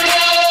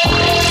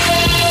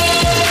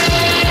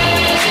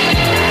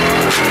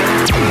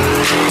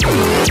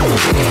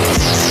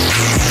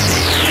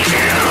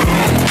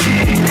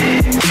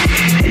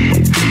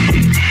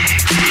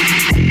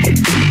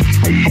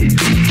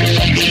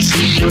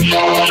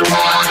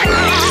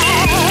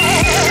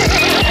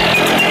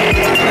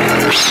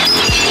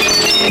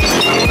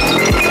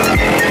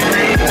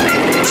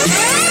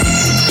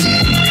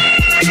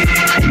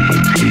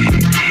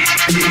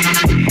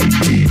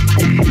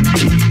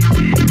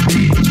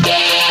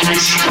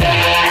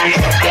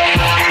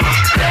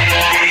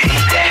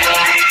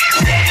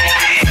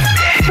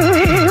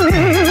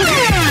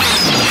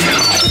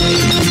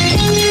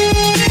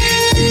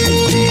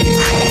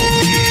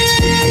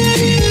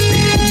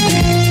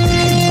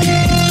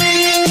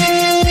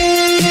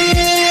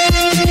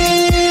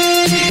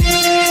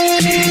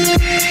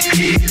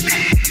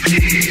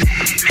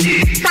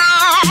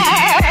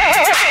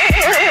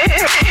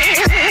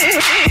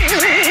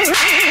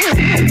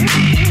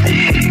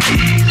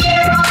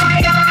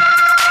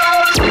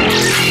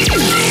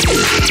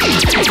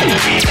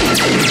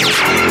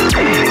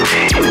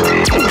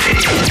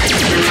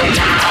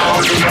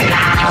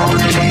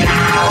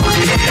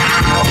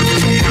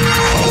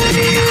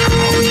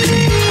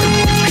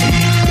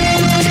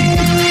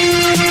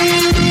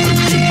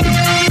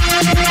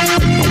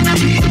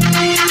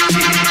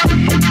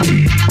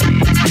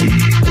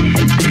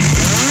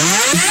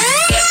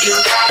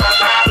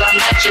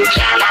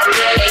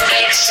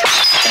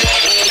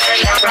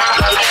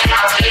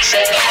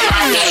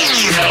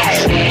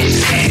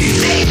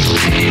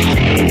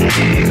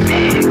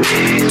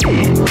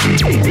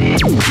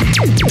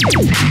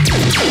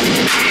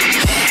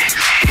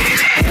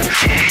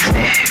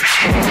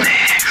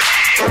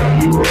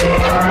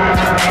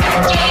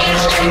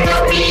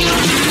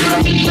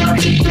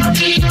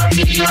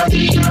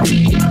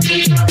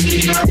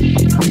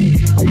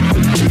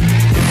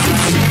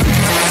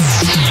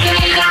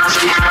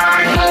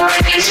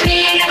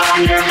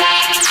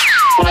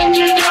when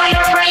you're done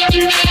afraid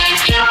you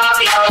can't give up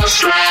your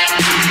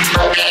strength.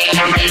 Okay,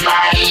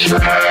 everybody, you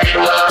heard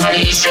what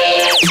he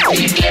said.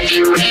 If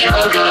you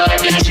real good,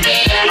 then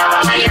spin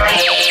on your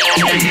head.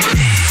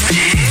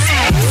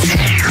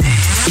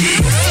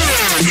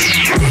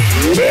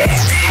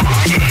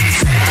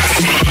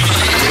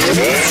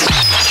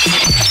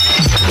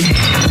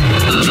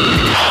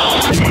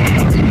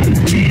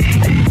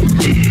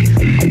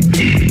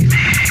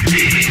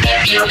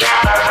 If you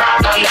got a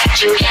problem that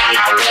you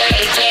cannot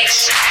really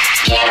fix,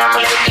 get on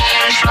the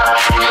dance floor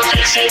and we'll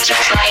fix it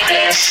just like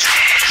this.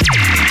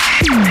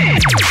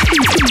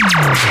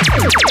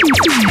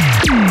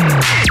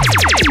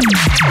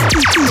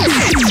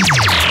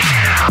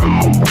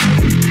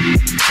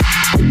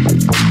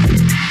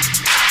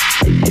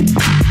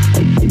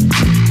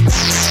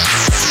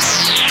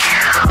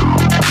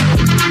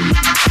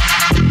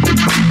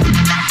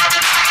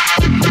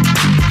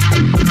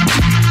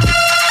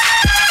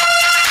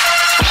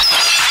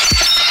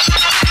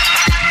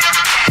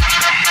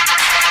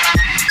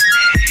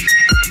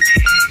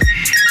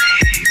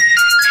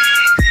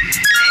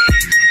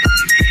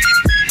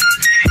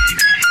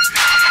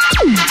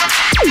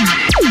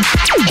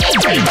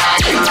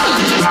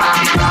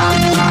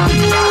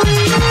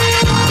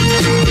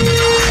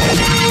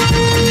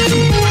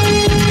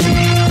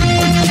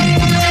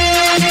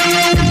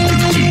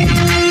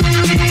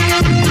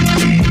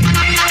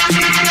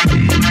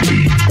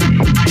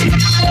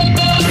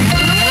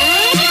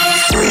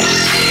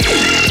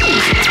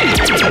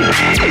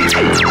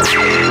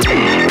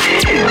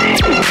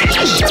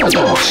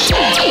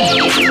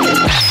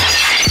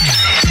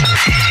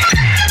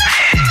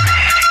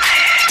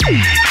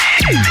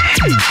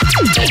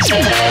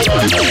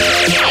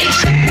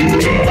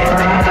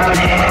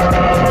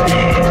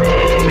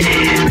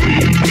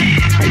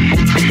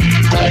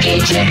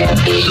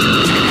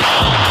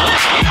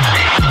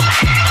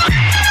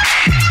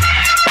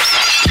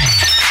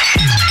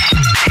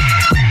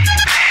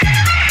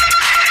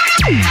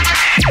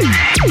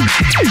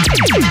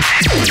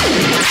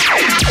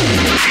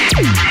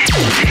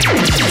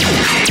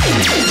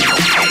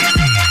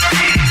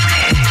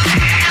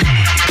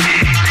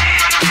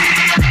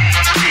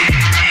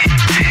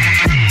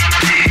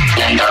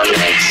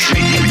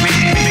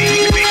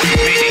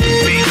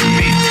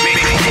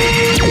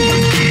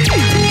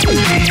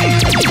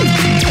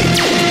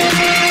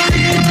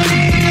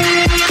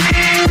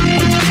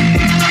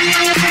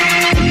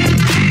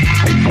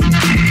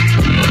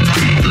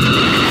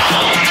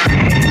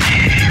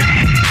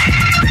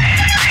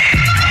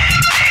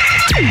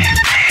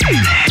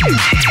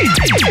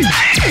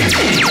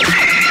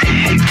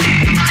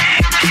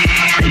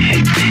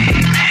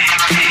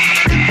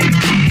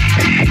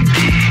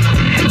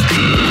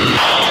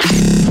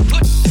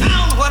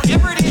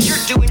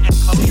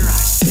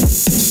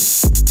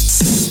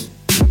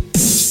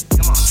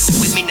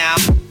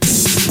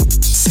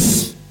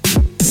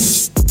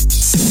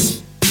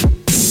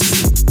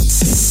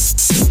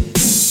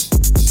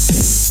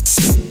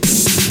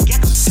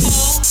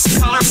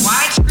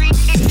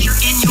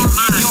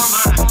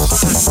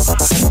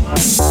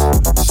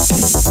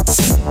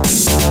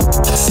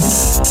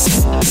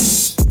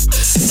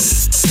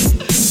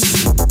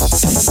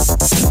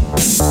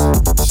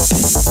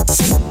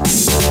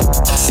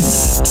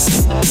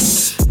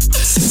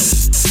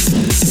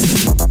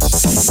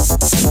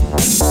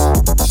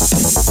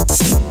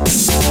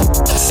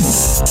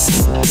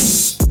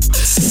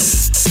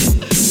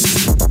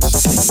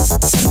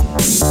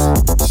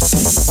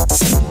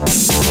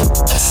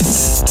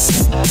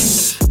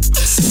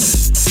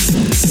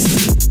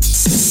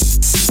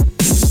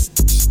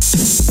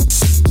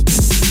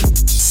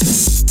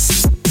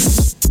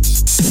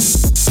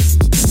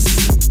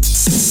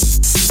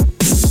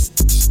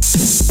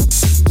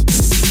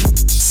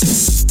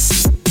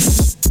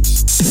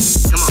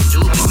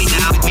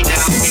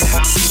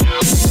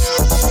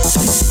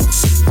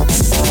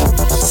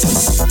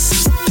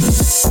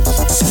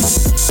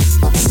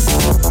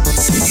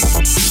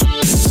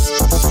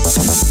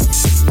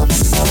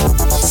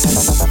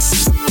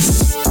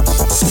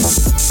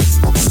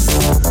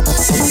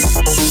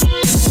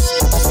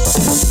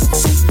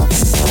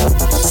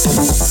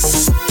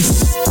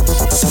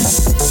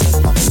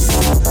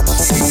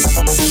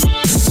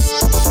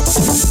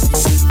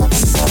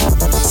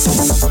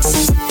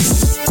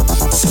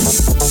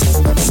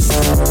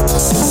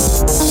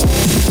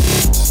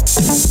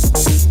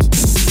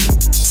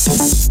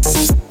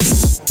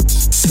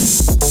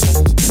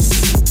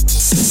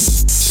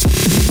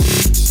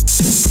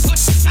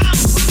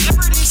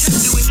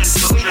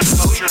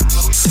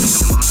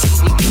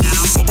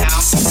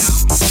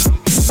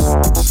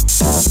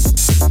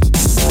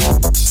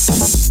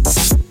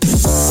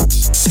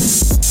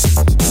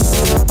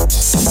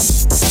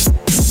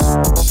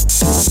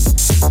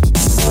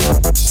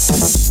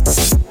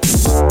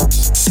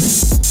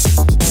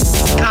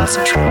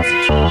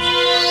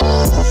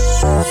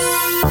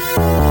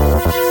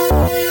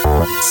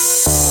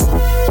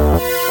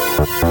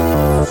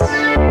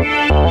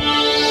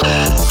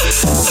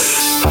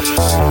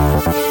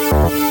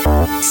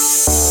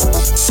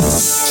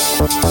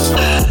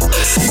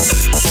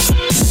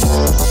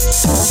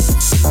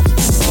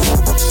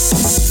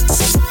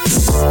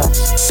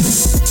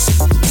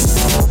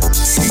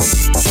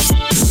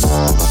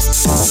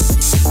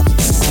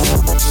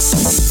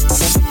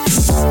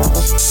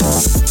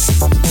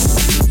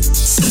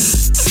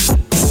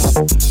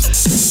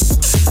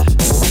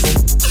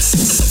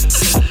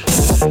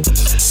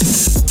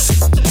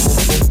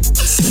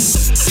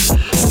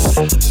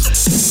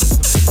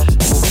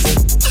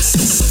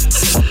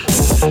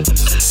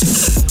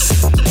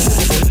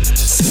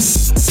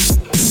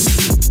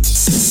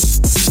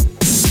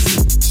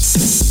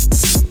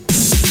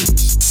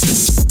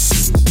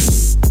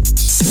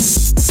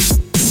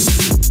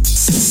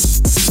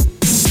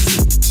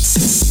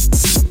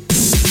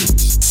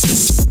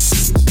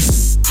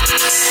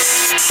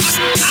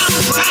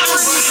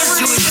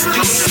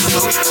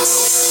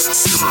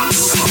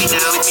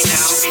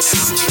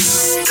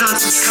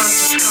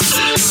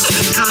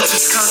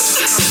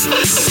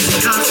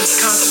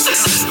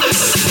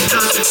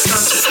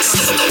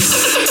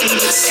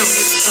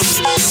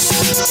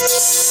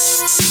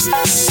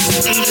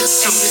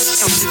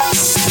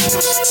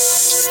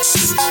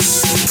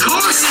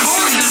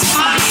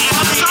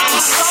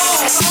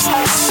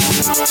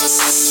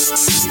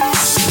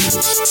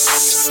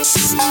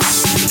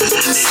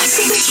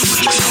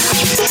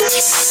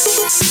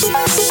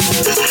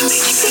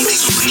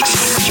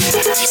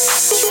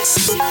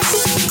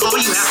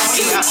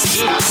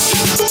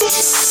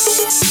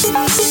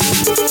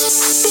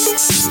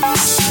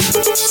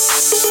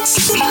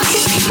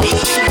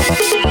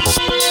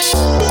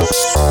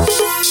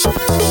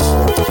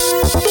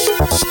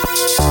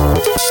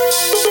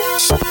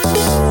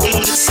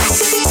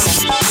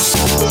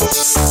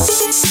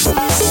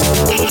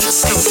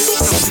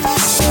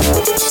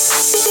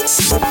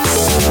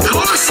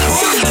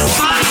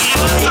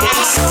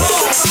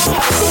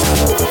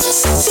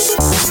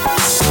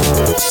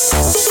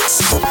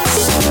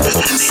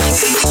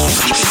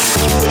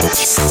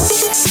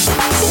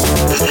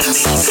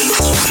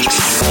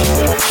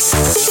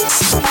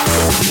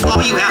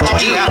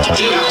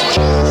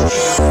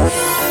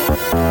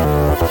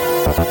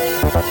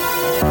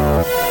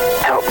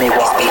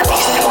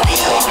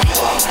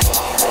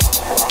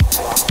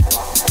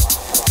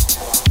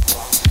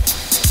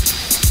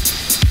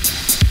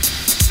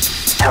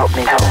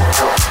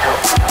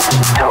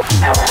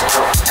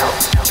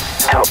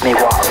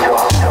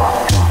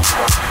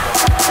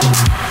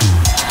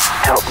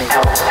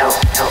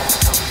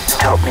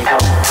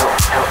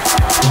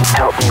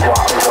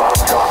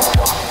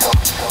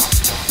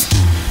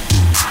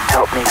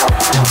 Come on.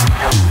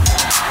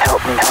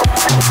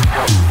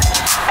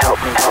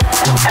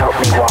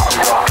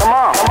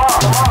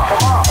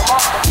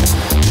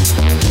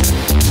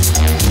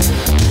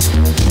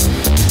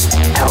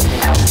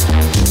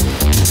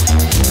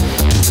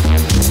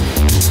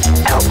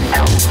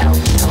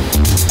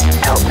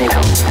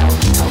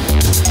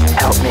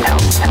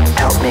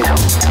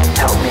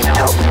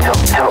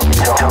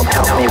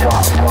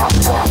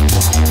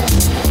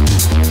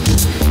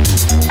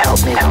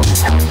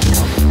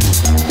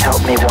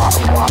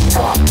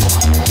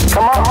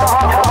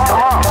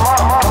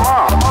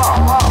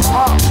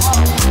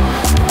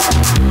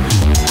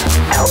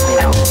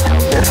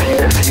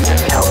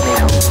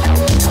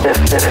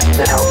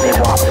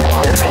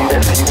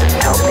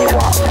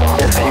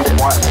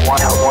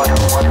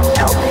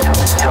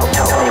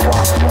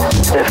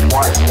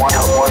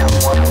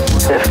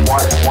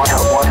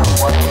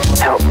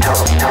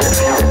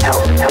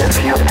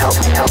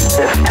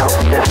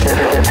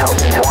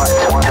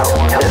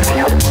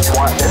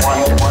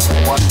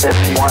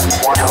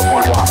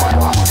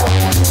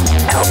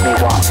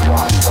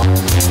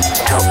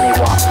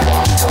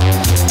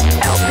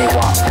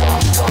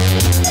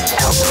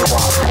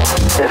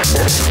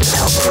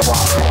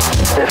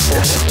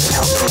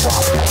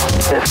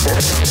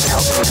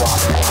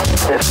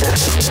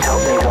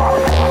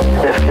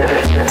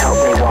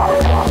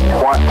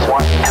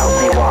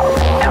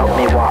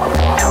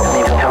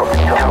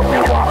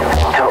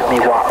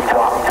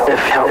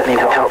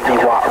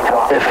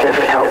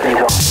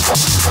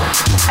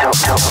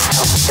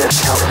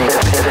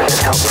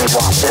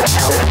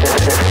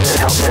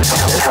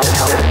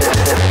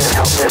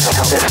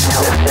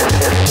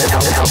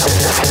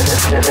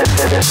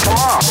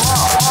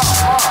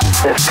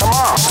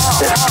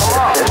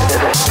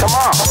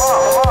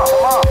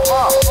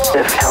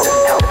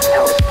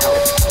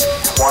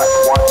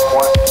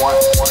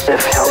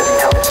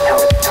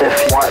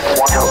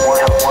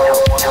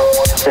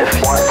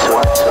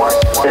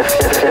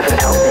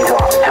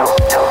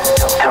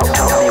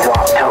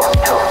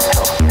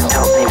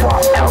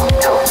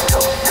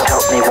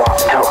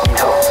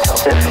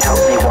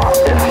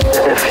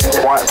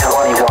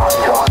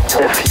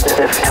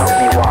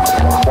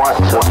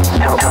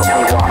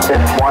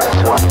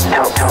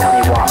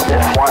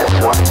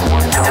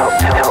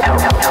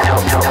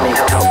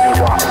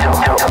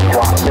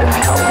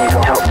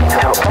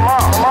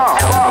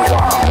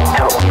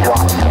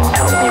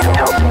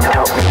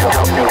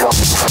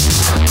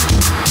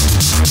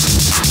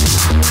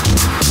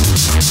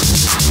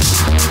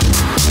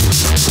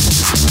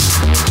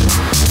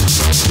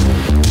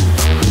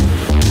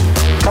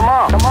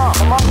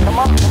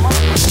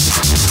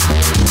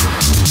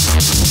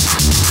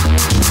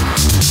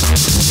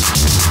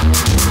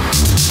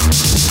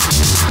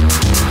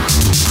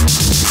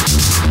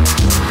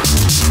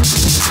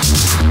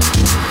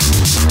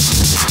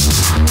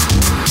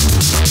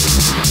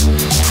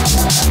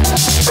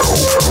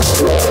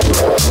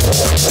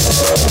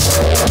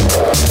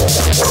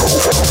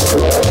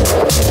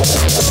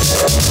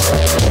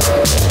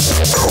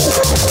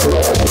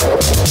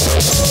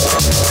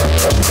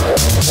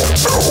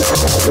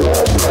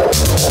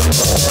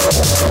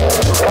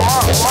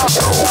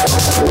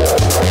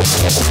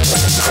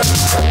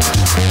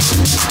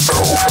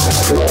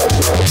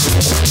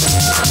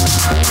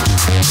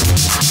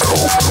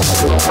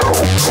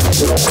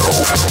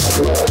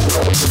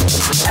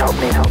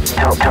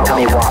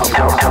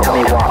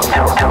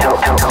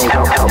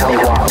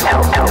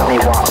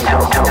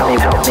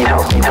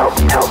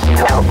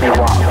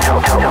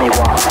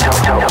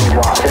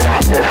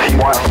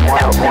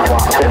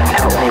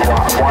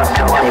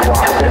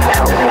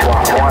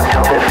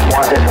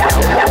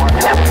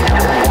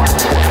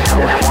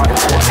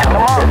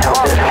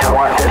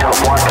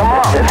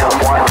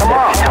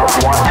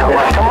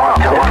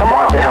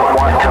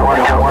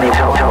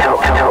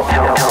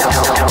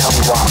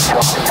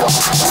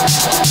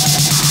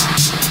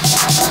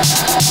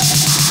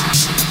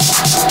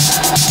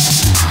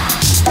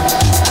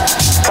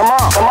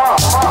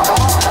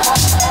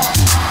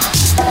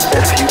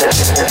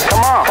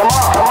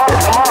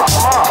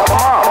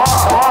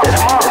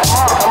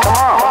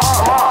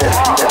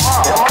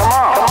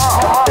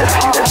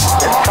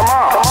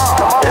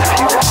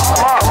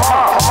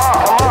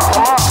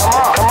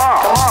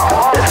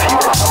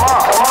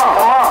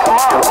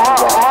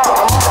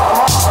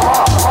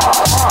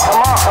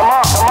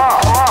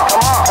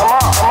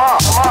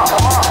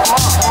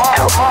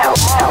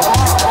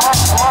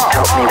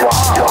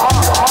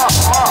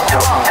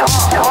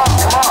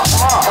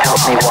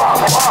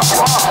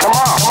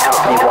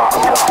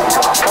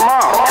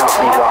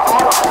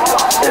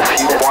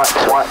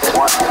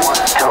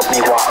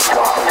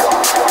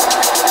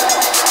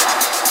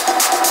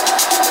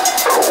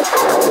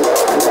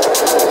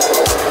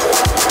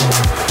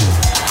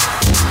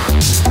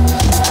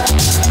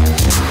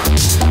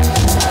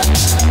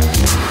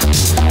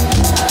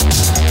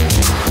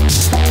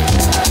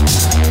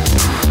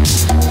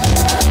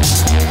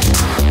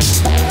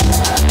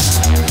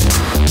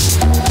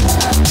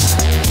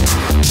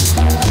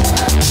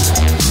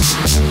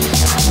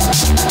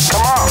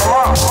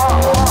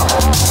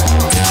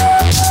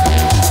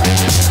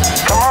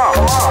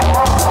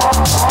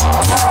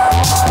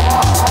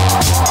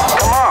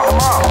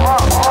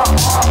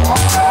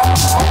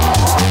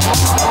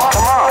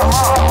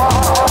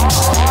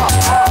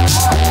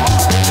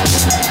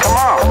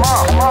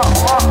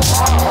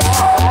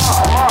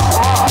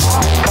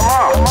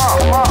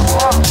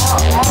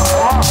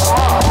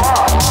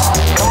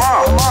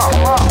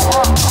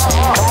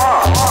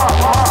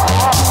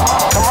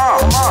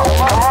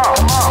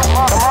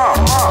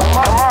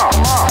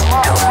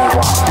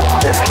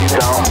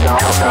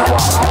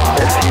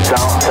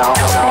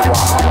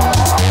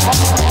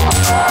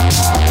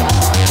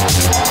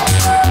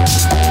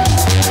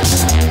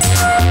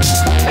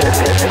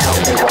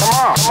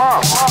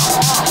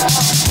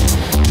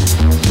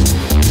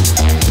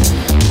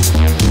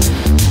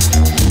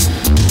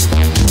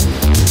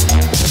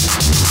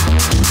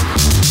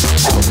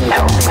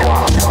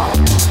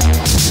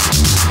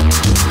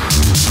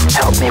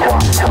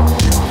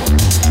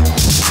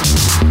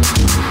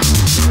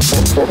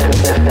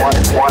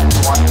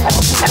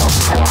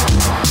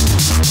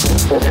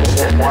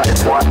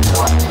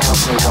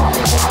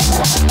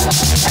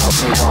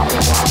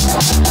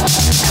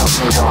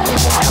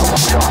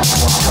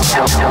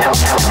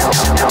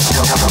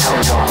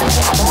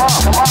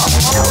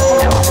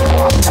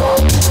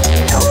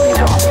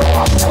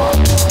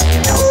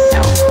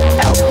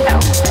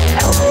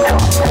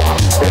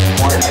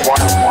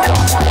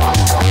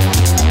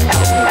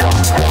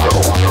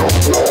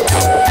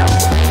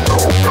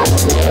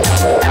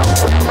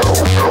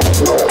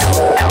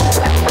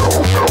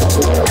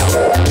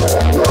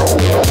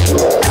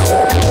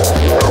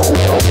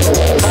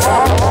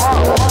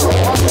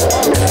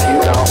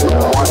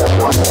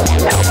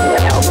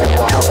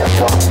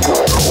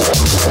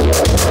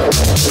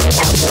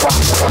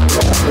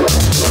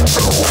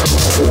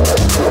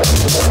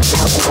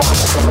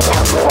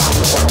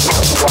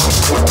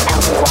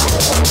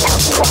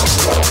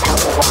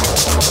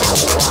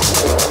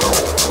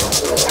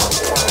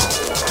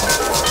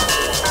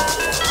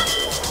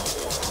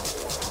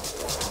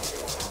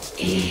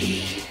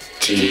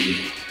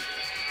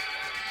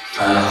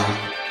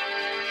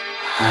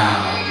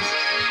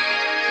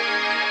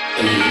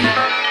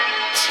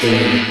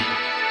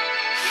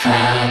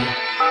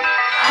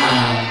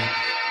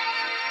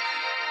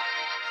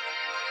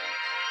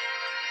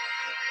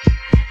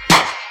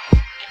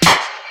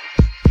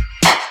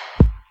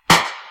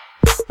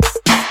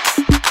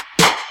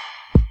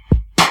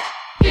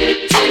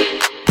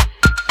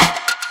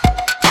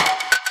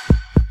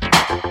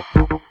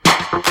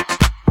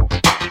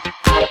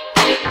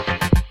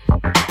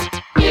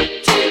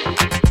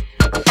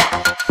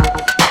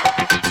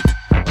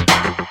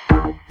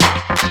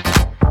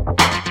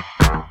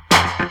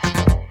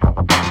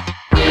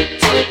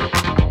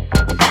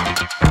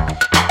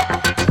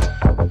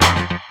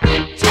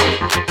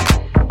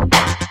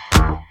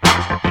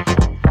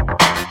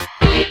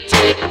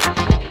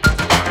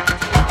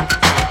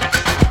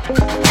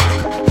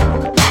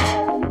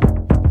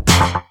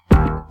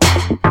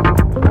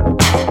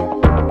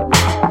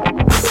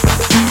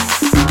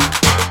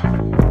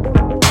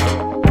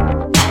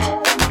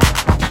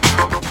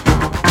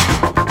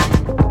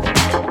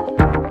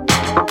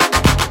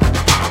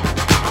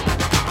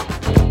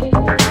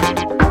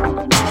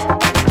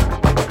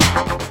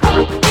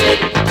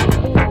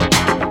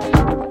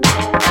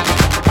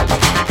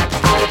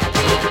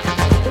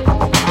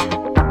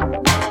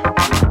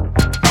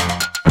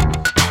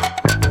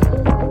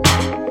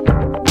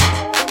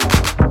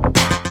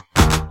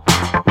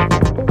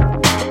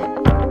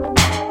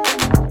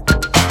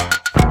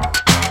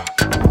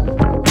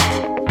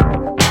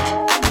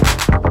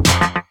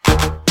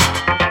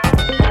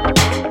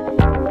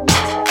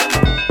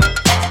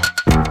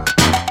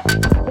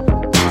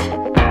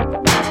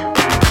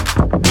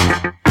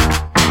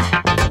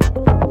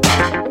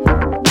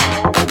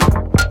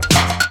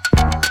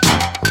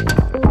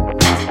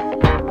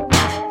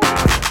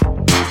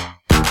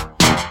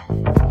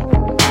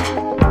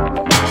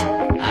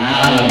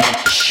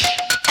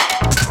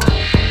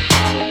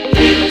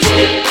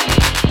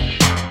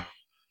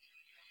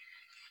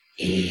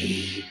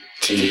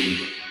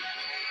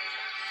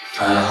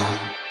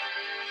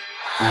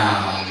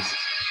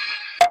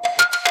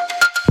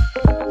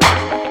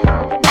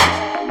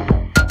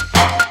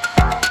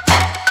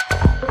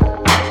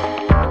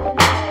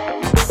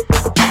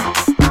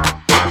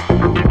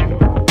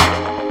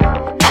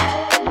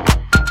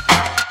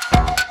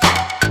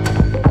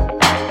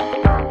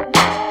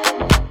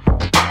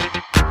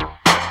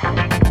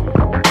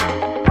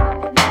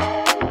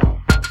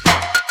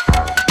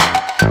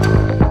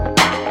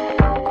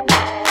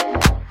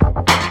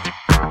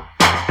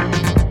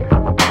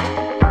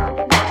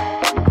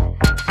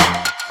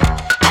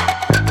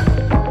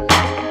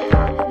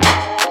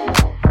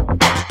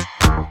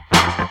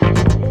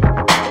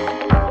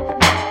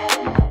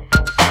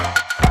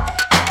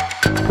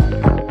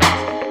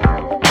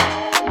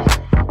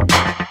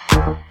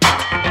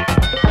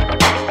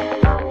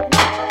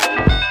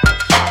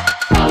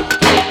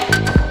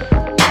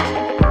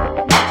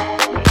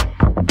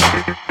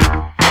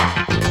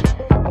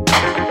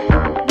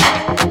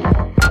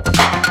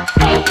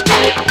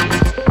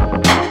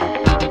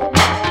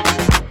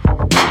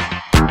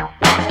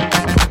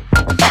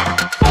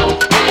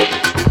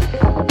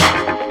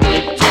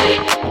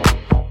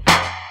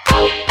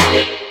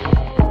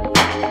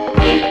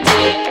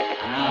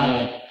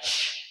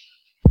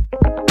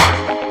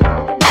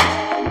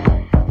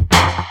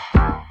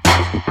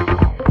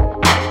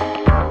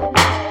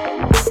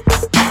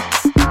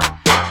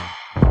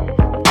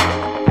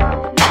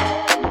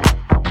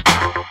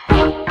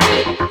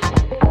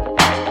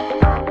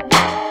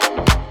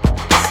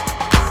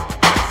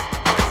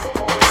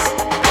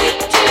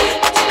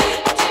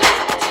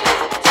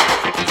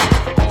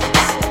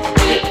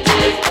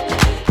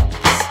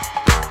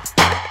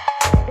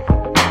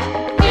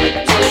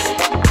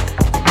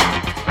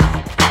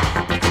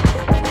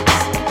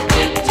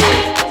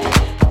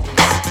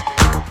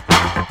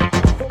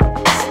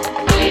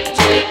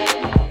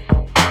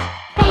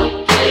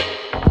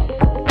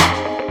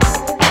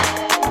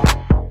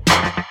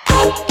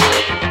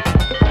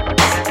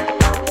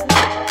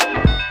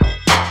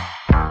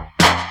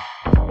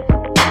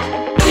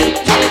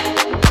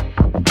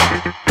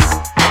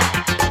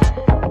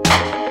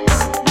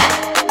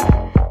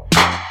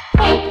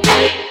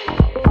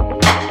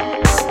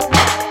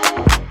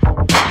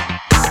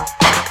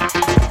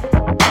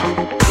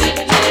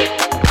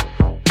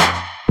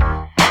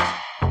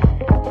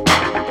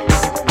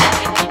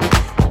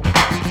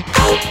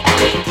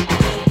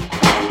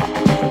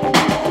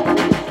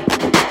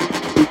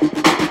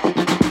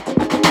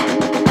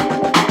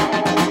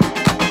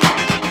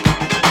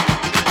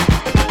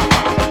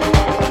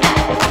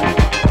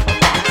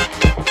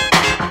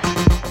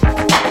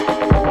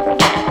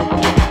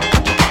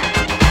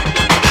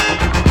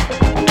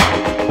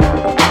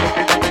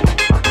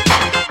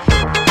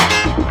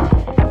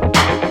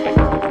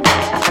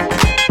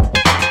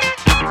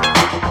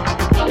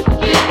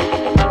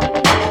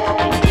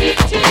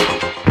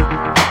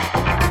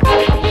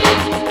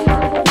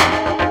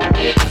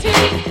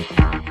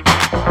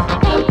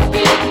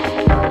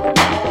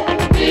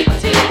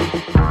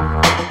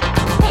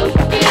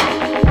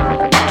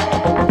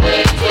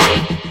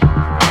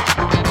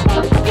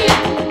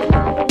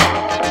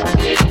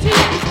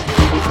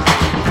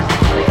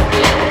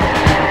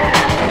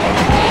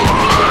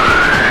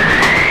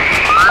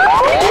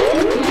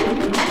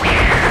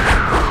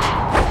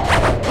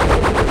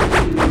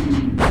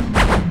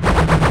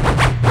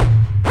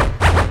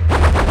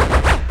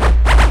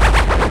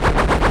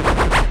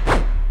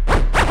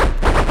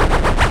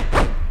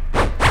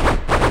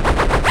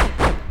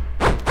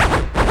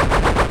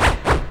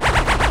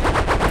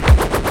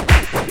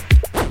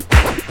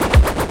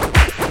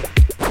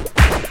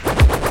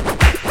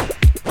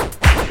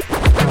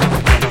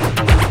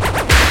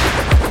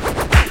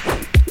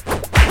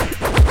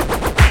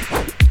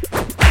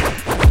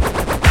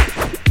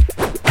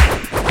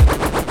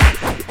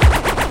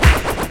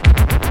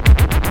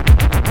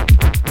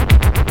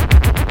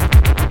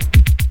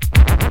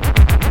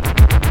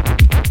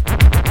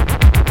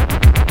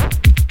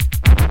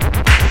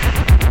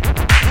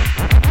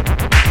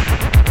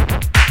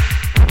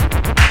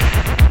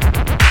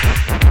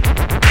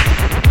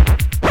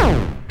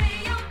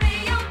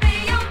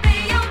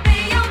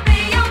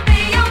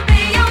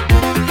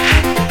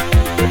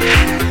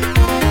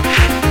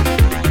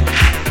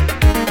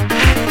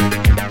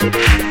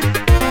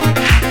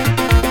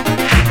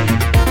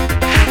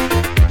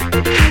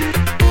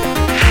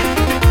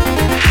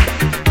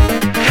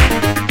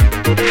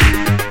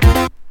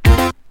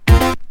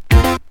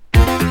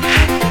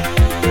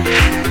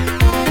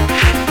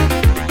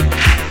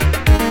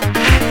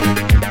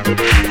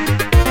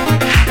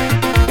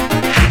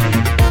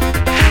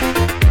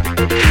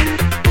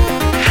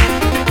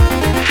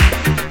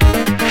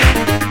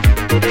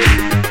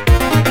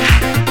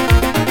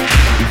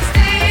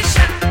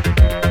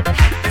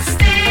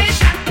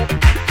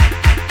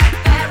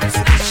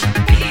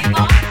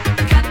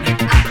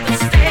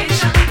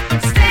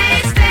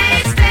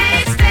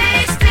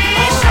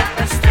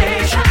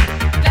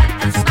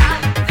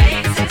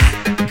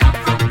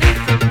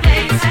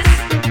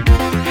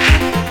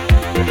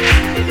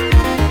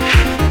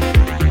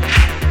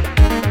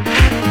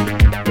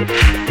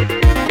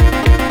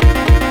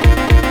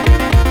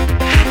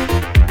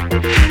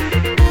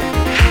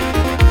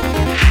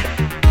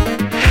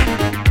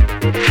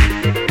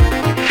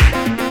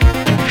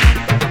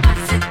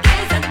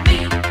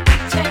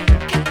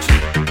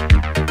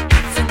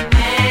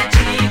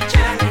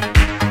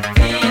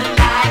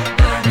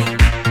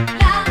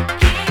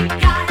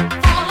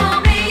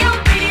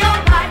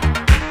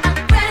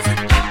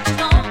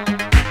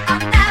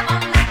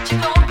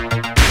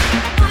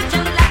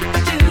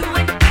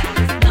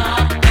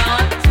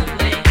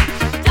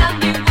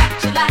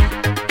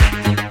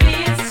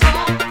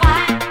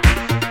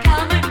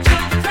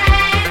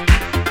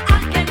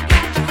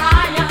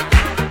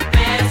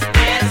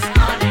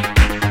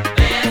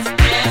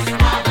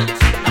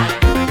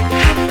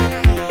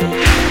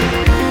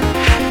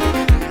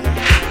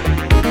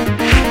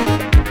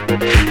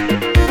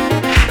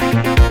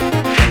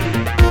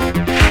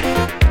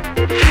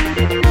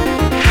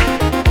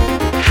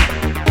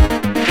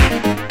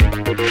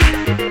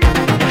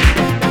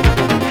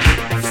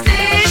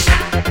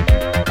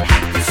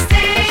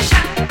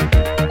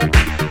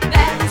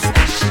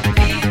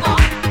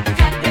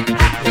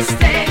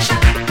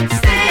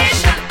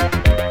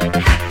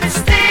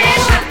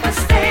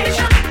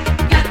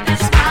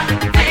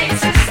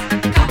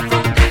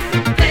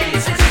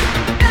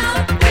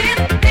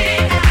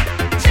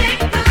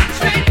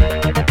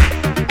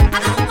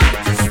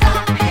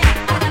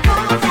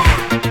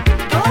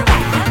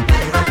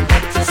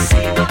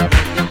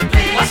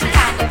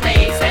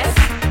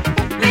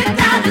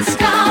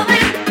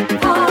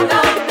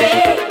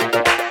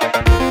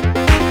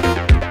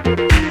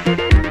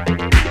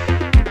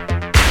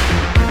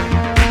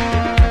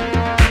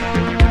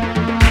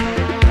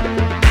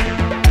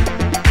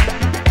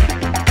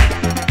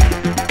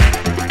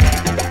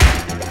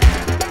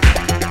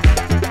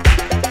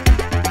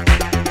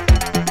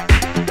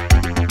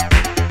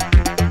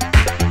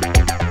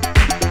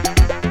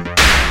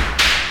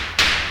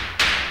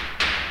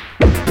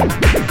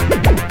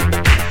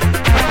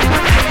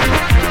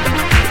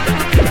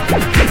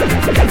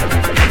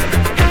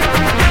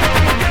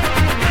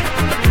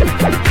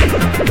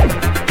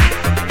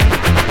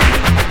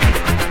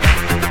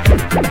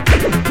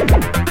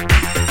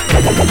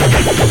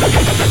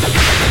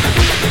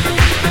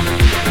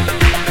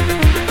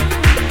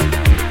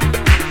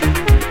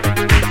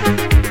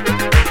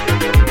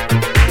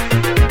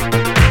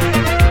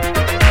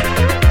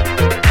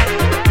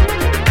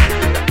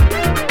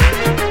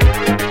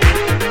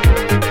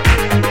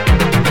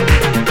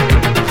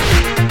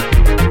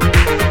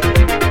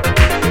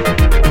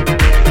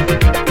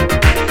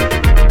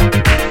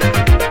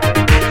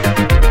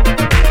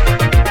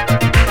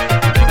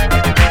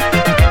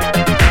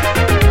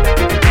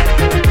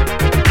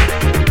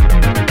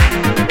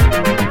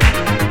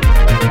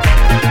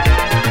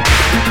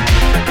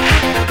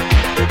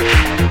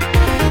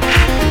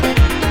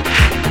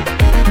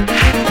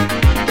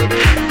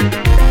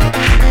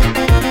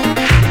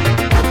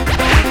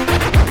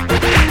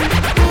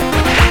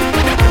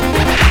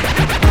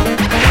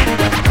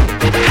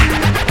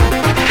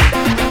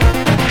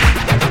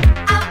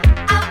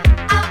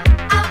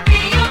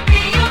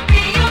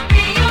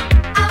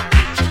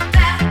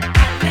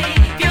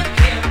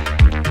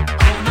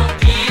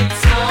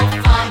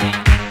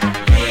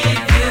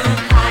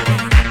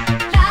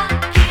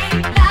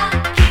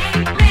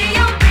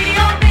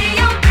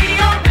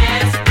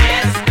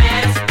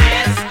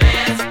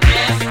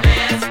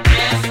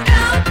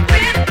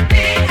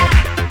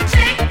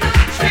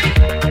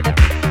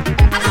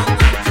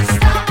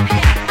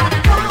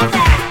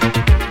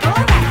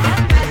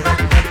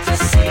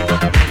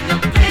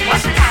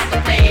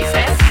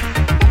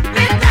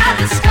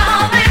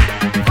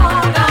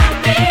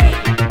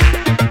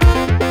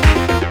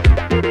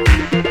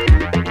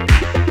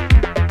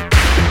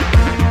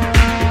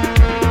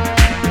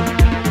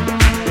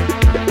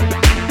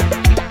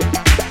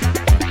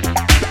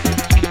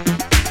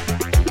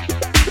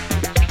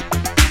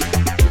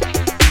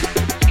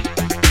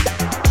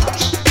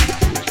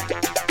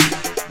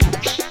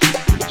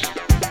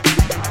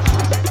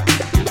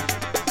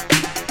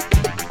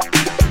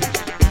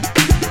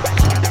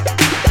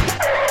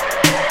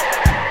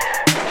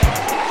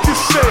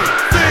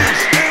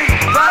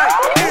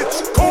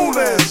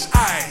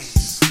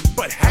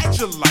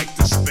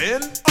 to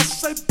spend a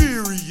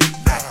Siberian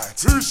night.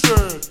 He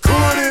said,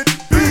 could it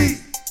be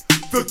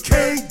the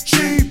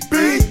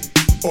KGB?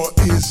 Or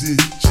is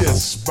it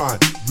just my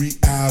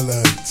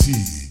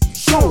reality?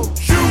 So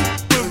you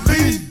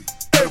believe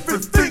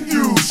everything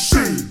you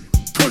see,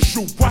 'cause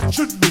you're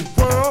watching the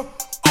world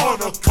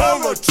on a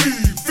color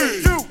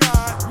TV. You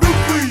got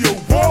nuclear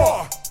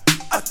war,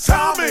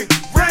 atomic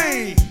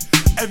rain,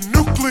 and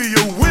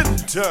nuclear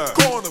winter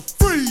gonna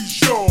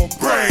freeze your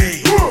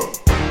brain.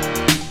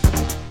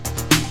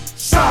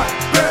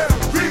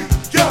 Siberian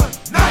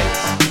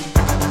nights.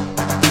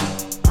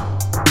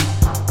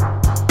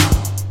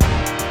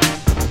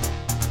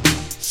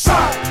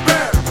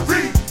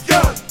 Siberian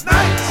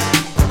nights.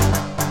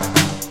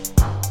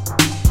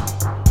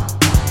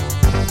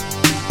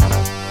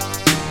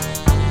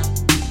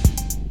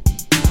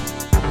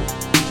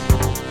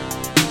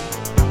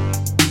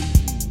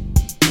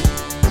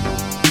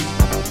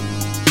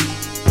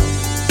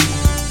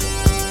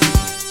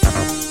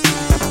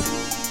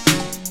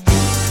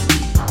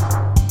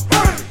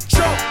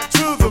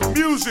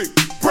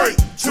 Break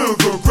to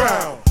the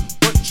ground,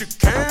 but you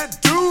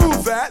can't do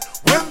that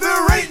when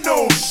there ain't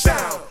no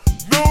sound,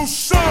 no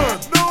sun,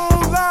 no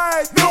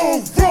light,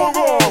 no wrong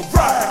or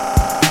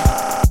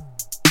right.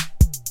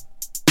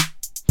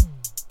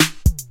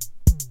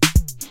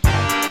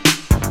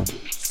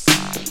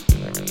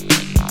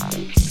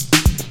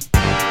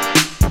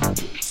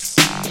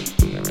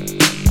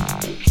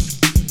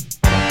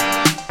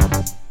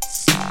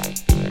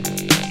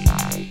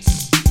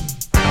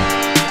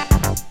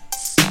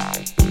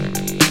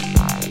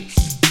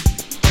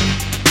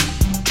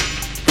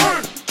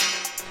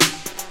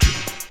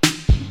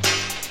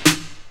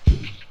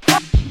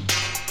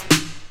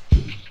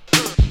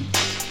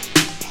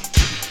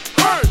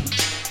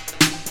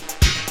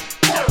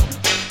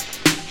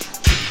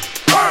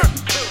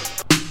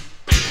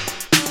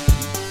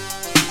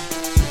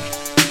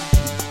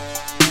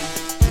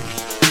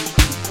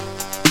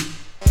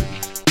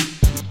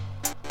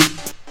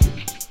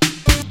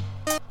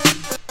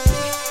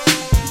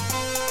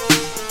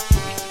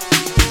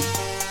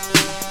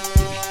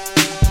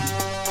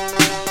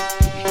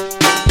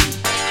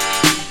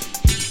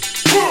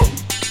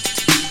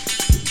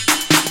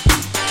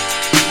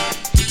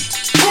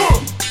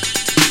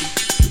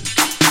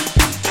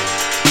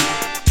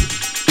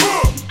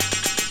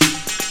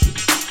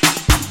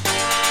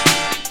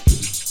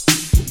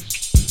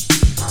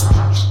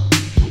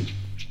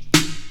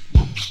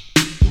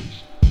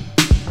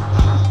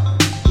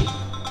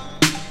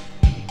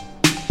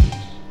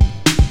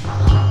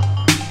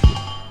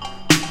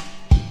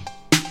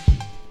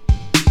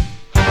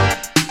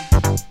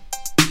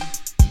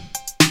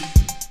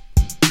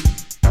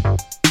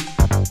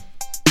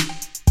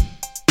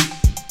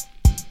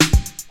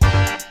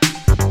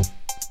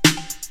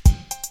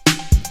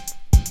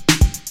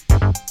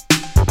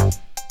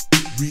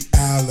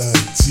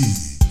 Reality.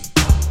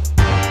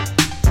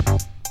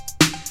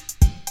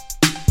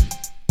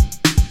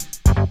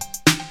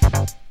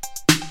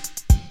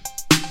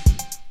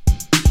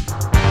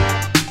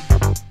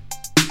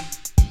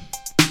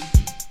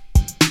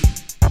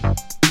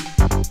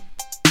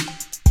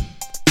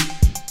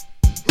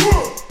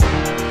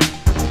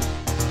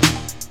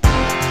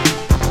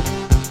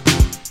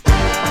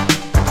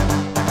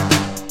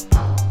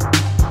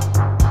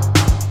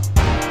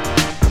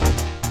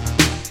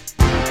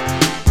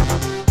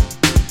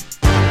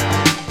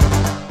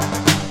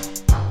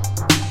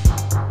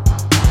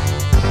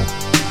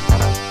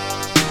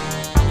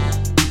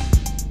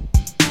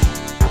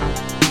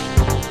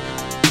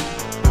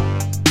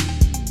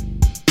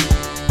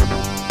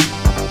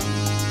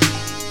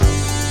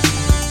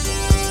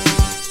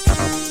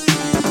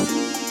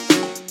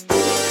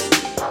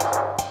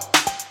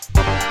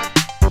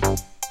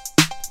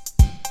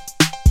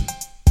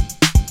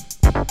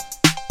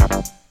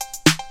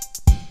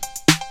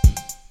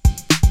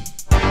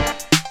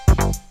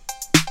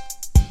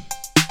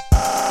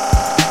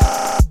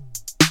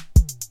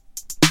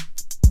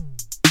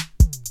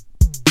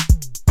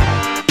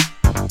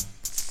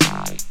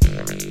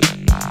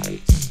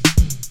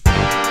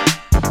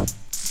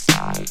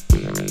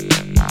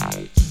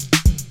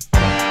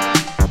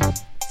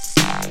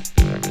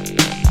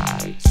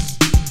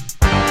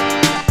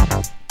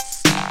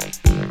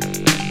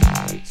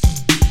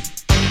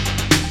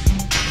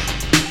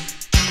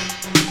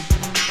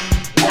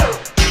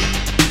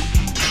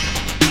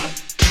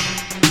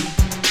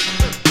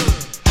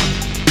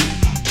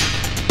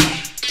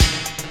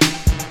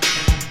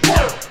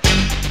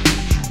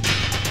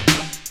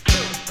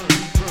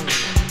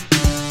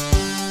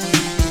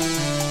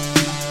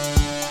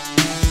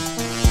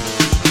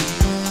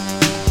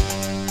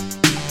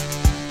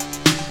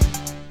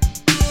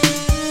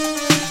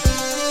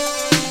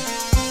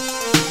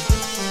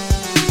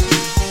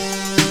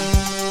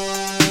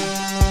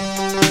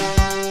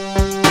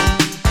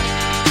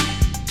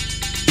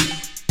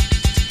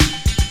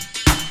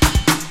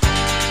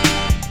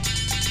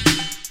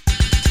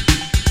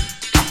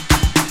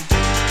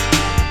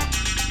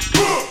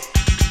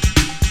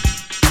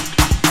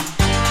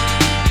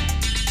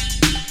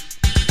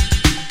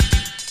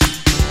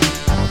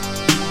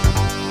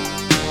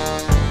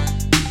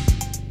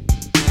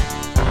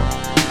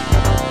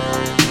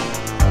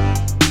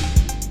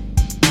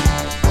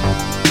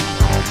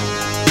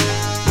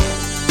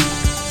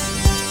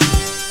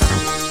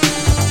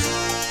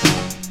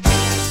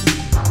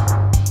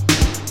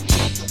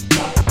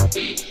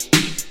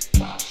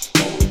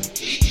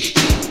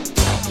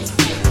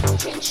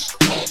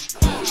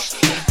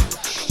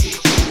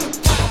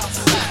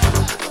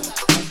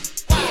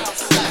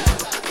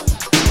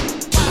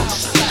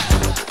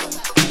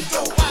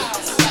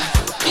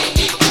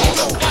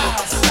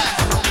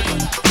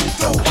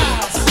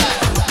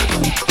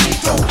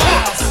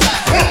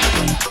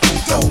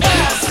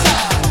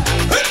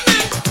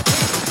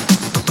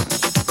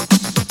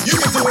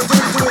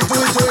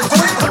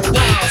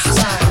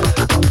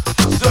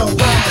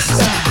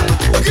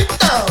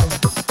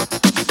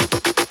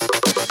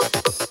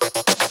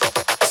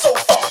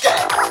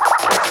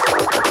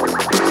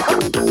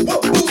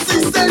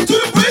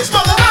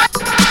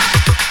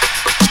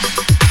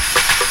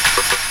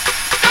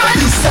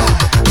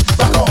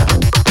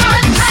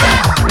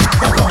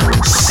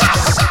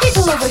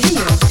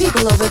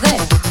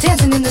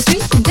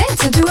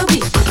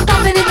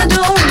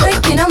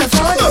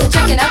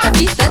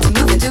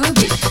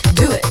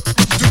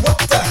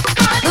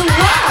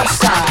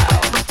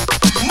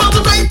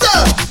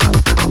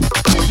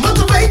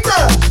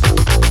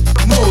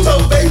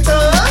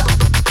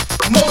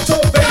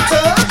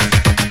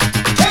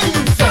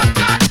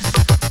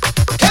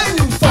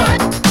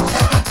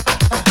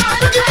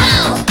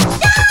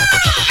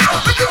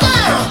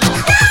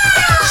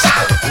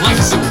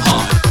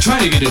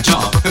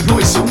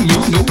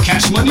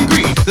 cash money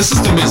green. The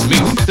system is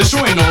mean,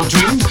 destroying all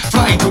dreams.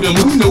 Flying to the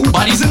moon,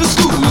 nobody's in the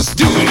schools.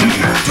 Do it.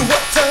 To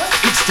what time?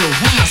 It's the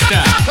wild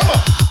style. Come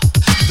on.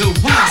 The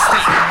wild style.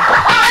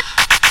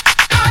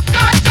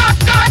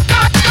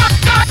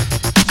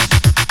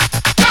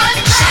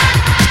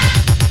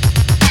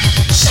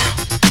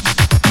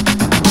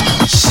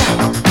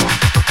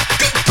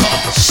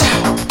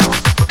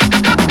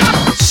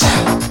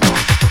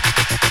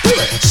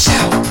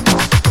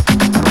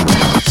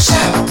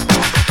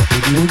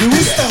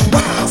 It's the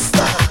wild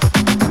style.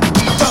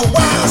 The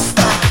wild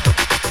style.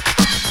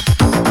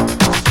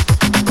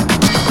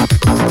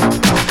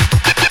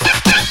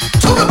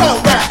 Talk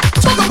about rap.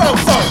 Talk about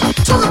funk.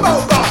 Talk about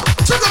rock.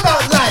 Talk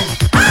about life.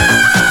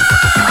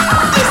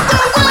 It's the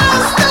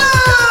wild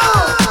style.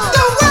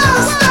 The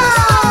wild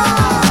style.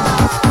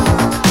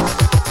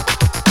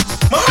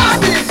 My heart's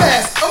beating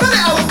fast. I'm in the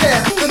hour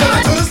fast. The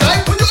number two is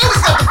like when you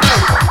always got the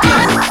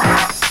fight.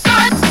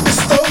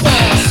 It's the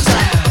wild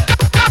style.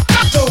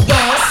 The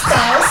wild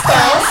style,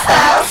 style,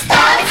 style,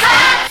 style.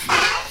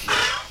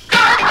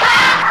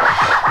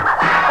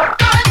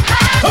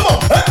 Come on,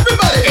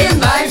 everybody. In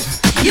life,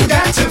 you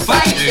got to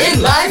fight.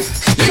 In life,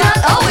 you're not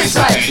always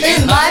right.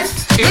 In life,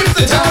 if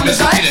the time is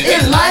right.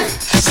 In life,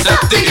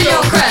 stop thinking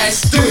you'll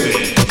crash. Do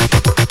it.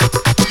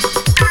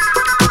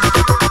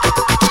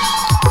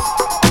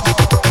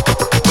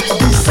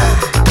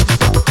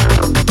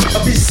 A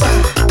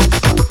B-side.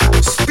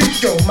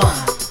 Speak your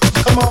mind.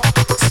 Come on,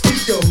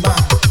 speak your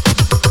mind.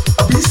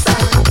 A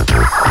B-side.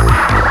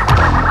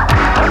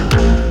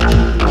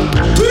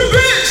 To the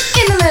beach.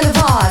 In the land of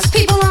Oz,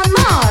 people on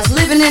Mars,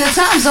 living in a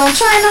time zone,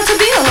 trying not to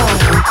be alone.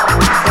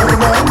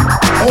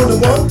 On the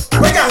one,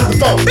 break out the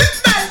phone.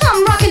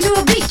 I'm rocking to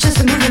a beat,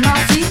 just moving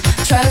my feet,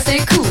 trying to stay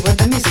cool with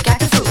the music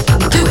act a fool.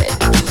 Do it.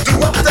 Do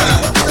what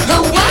style? The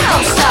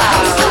wild style.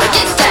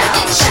 Get down.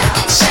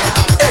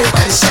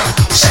 Everybody shout,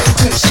 shout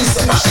to the sheets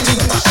of my shoes.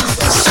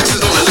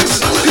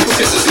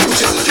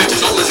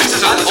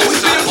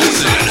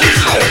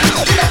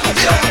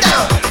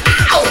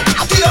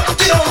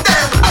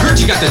 I heard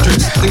you got the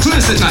drips, the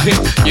clearest that I hit.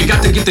 You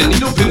got to get the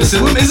needle,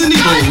 penicillin is an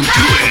evil.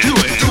 Do it, do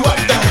it.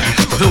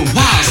 The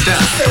wild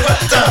style.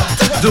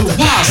 The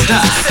wild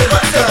style.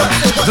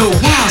 The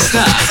wild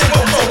style.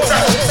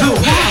 The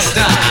wild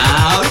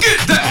style. Get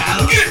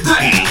down, get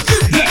down,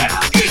 get down,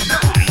 get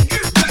down,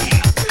 get down.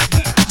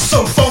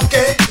 So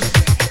funky,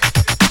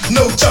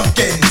 no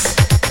junkies.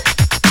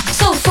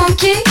 So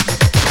funky.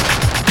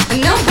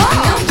 No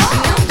bombs.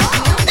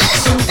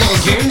 So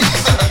funky.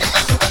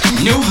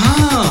 No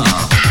harm.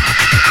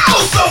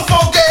 Oh, so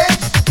funky,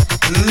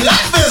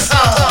 life is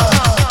hard.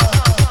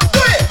 Do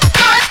it.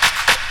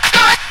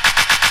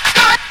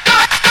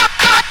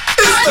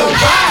 It's the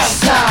wild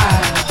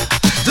style.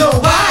 The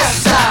wild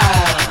style.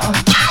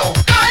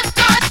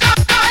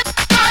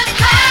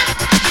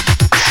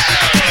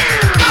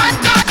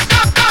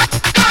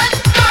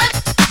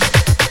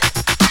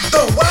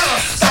 The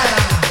wild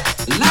style.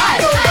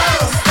 Life. The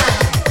wild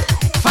style.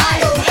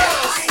 Fire.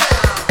 The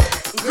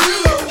wild style. The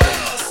wild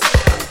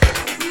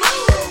style.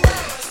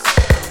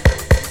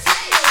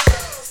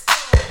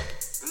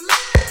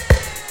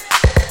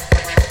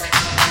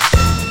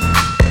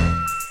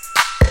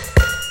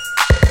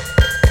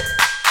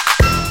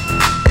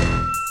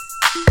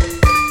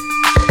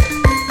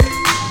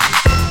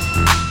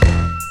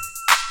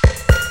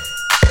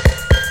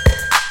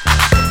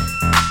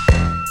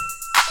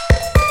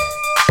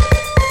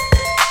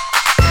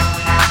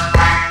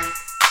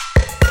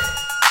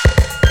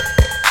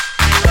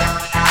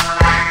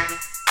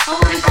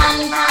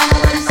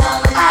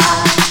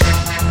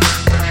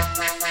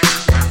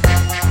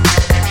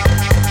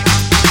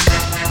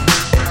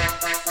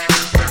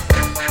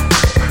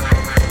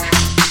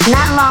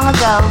 Not long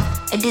ago,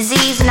 a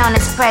disease known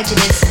as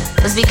prejudice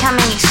was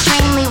becoming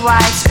extremely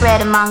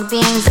widespread among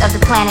beings of the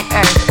planet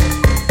Earth,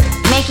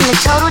 making the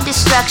total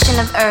destruction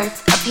of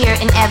Earth appear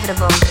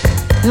inevitable.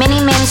 Many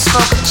men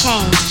spoke of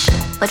change,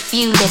 but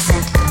few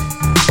listened.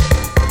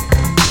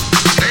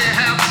 They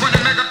have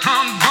 20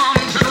 megaton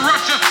bombs in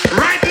Russia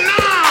right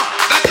now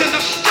that can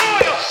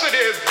destroy a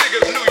city as big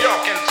as New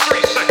York in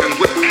 3 seconds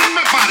with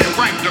everybody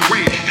wiped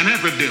away in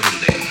every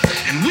building.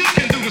 And we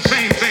can do the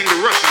same thing to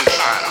Russia and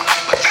China.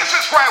 But this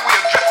is why we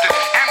are drifting,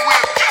 and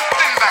we're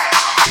drifting back.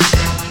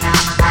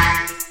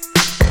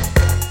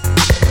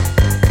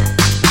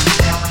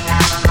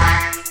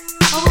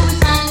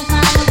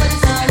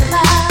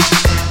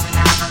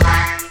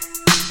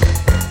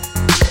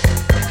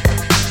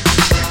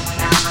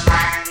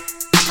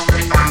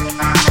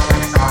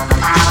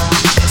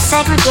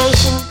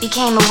 Segregation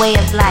became a way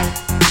of life,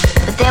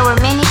 but there were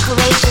many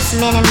courageous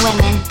men and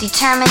women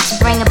determined to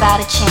bring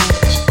about a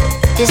change.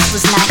 This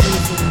was not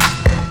easy.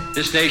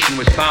 This nation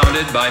was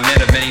founded by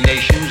men of many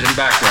nations and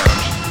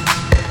backgrounds.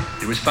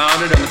 It was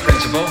founded on the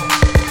principle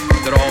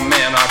that all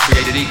men are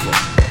created equal,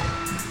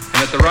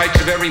 and that the rights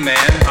of every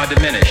man are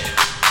diminished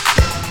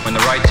when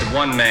the rights of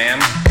one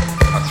man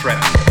are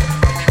threatened.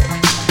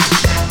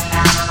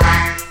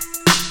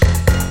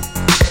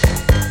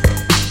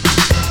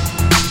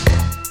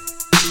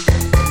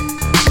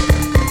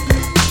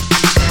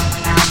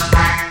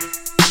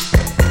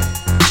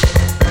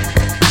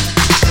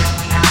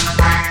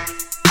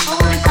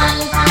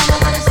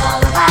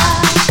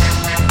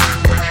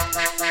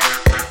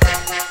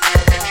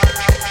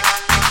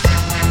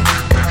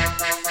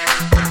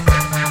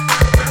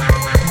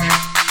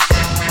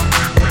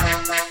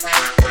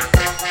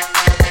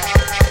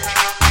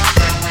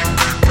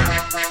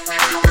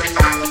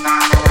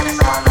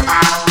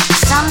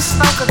 Some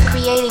spoke of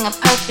creating a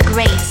perfect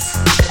race.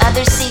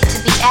 Others seek to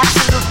be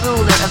absolute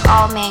ruler of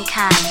all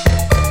mankind.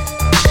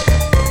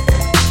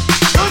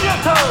 Do your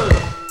turn!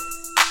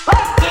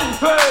 Left in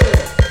three!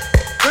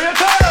 Do your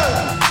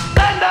turn!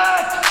 Stand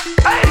at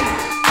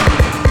 8!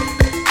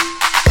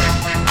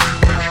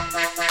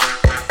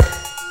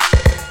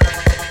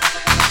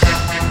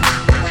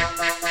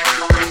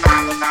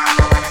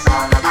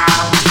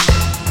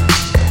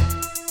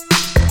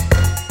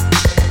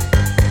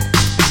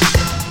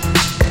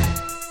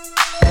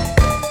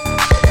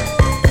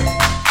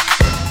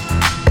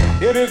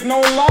 It is no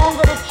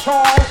longer the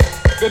choice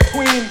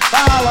between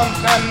violence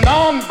and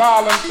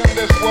non-violence in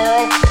this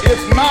world.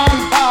 It's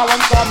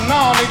non-violence or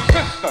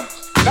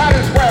non-existence. That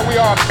is where we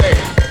are today.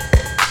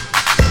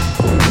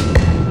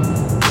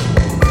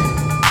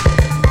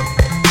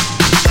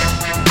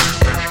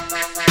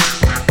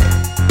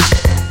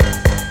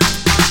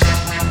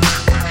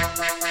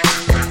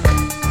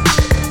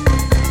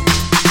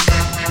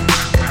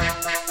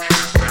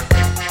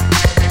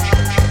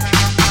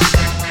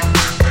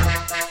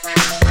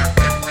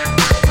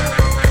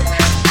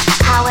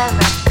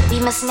 We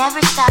must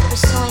never stop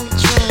pursuing the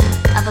dream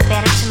of a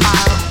better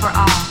tomorrow for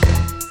all.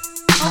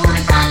 Oh,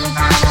 we finally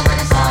find out what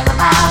it's all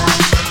about.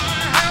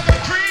 I have a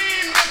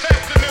dream this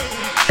afternoon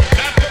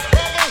that the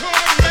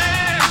brotherhood of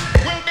man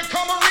will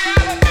become a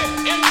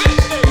reality in this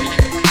stage.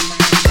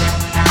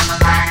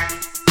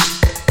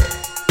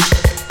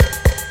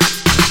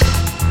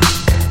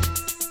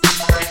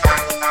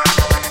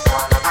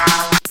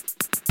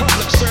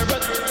 Public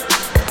servant,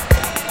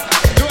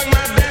 doing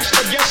my best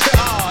against the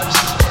odds.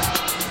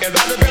 As I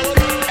develop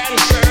and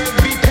serve,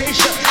 be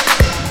patient.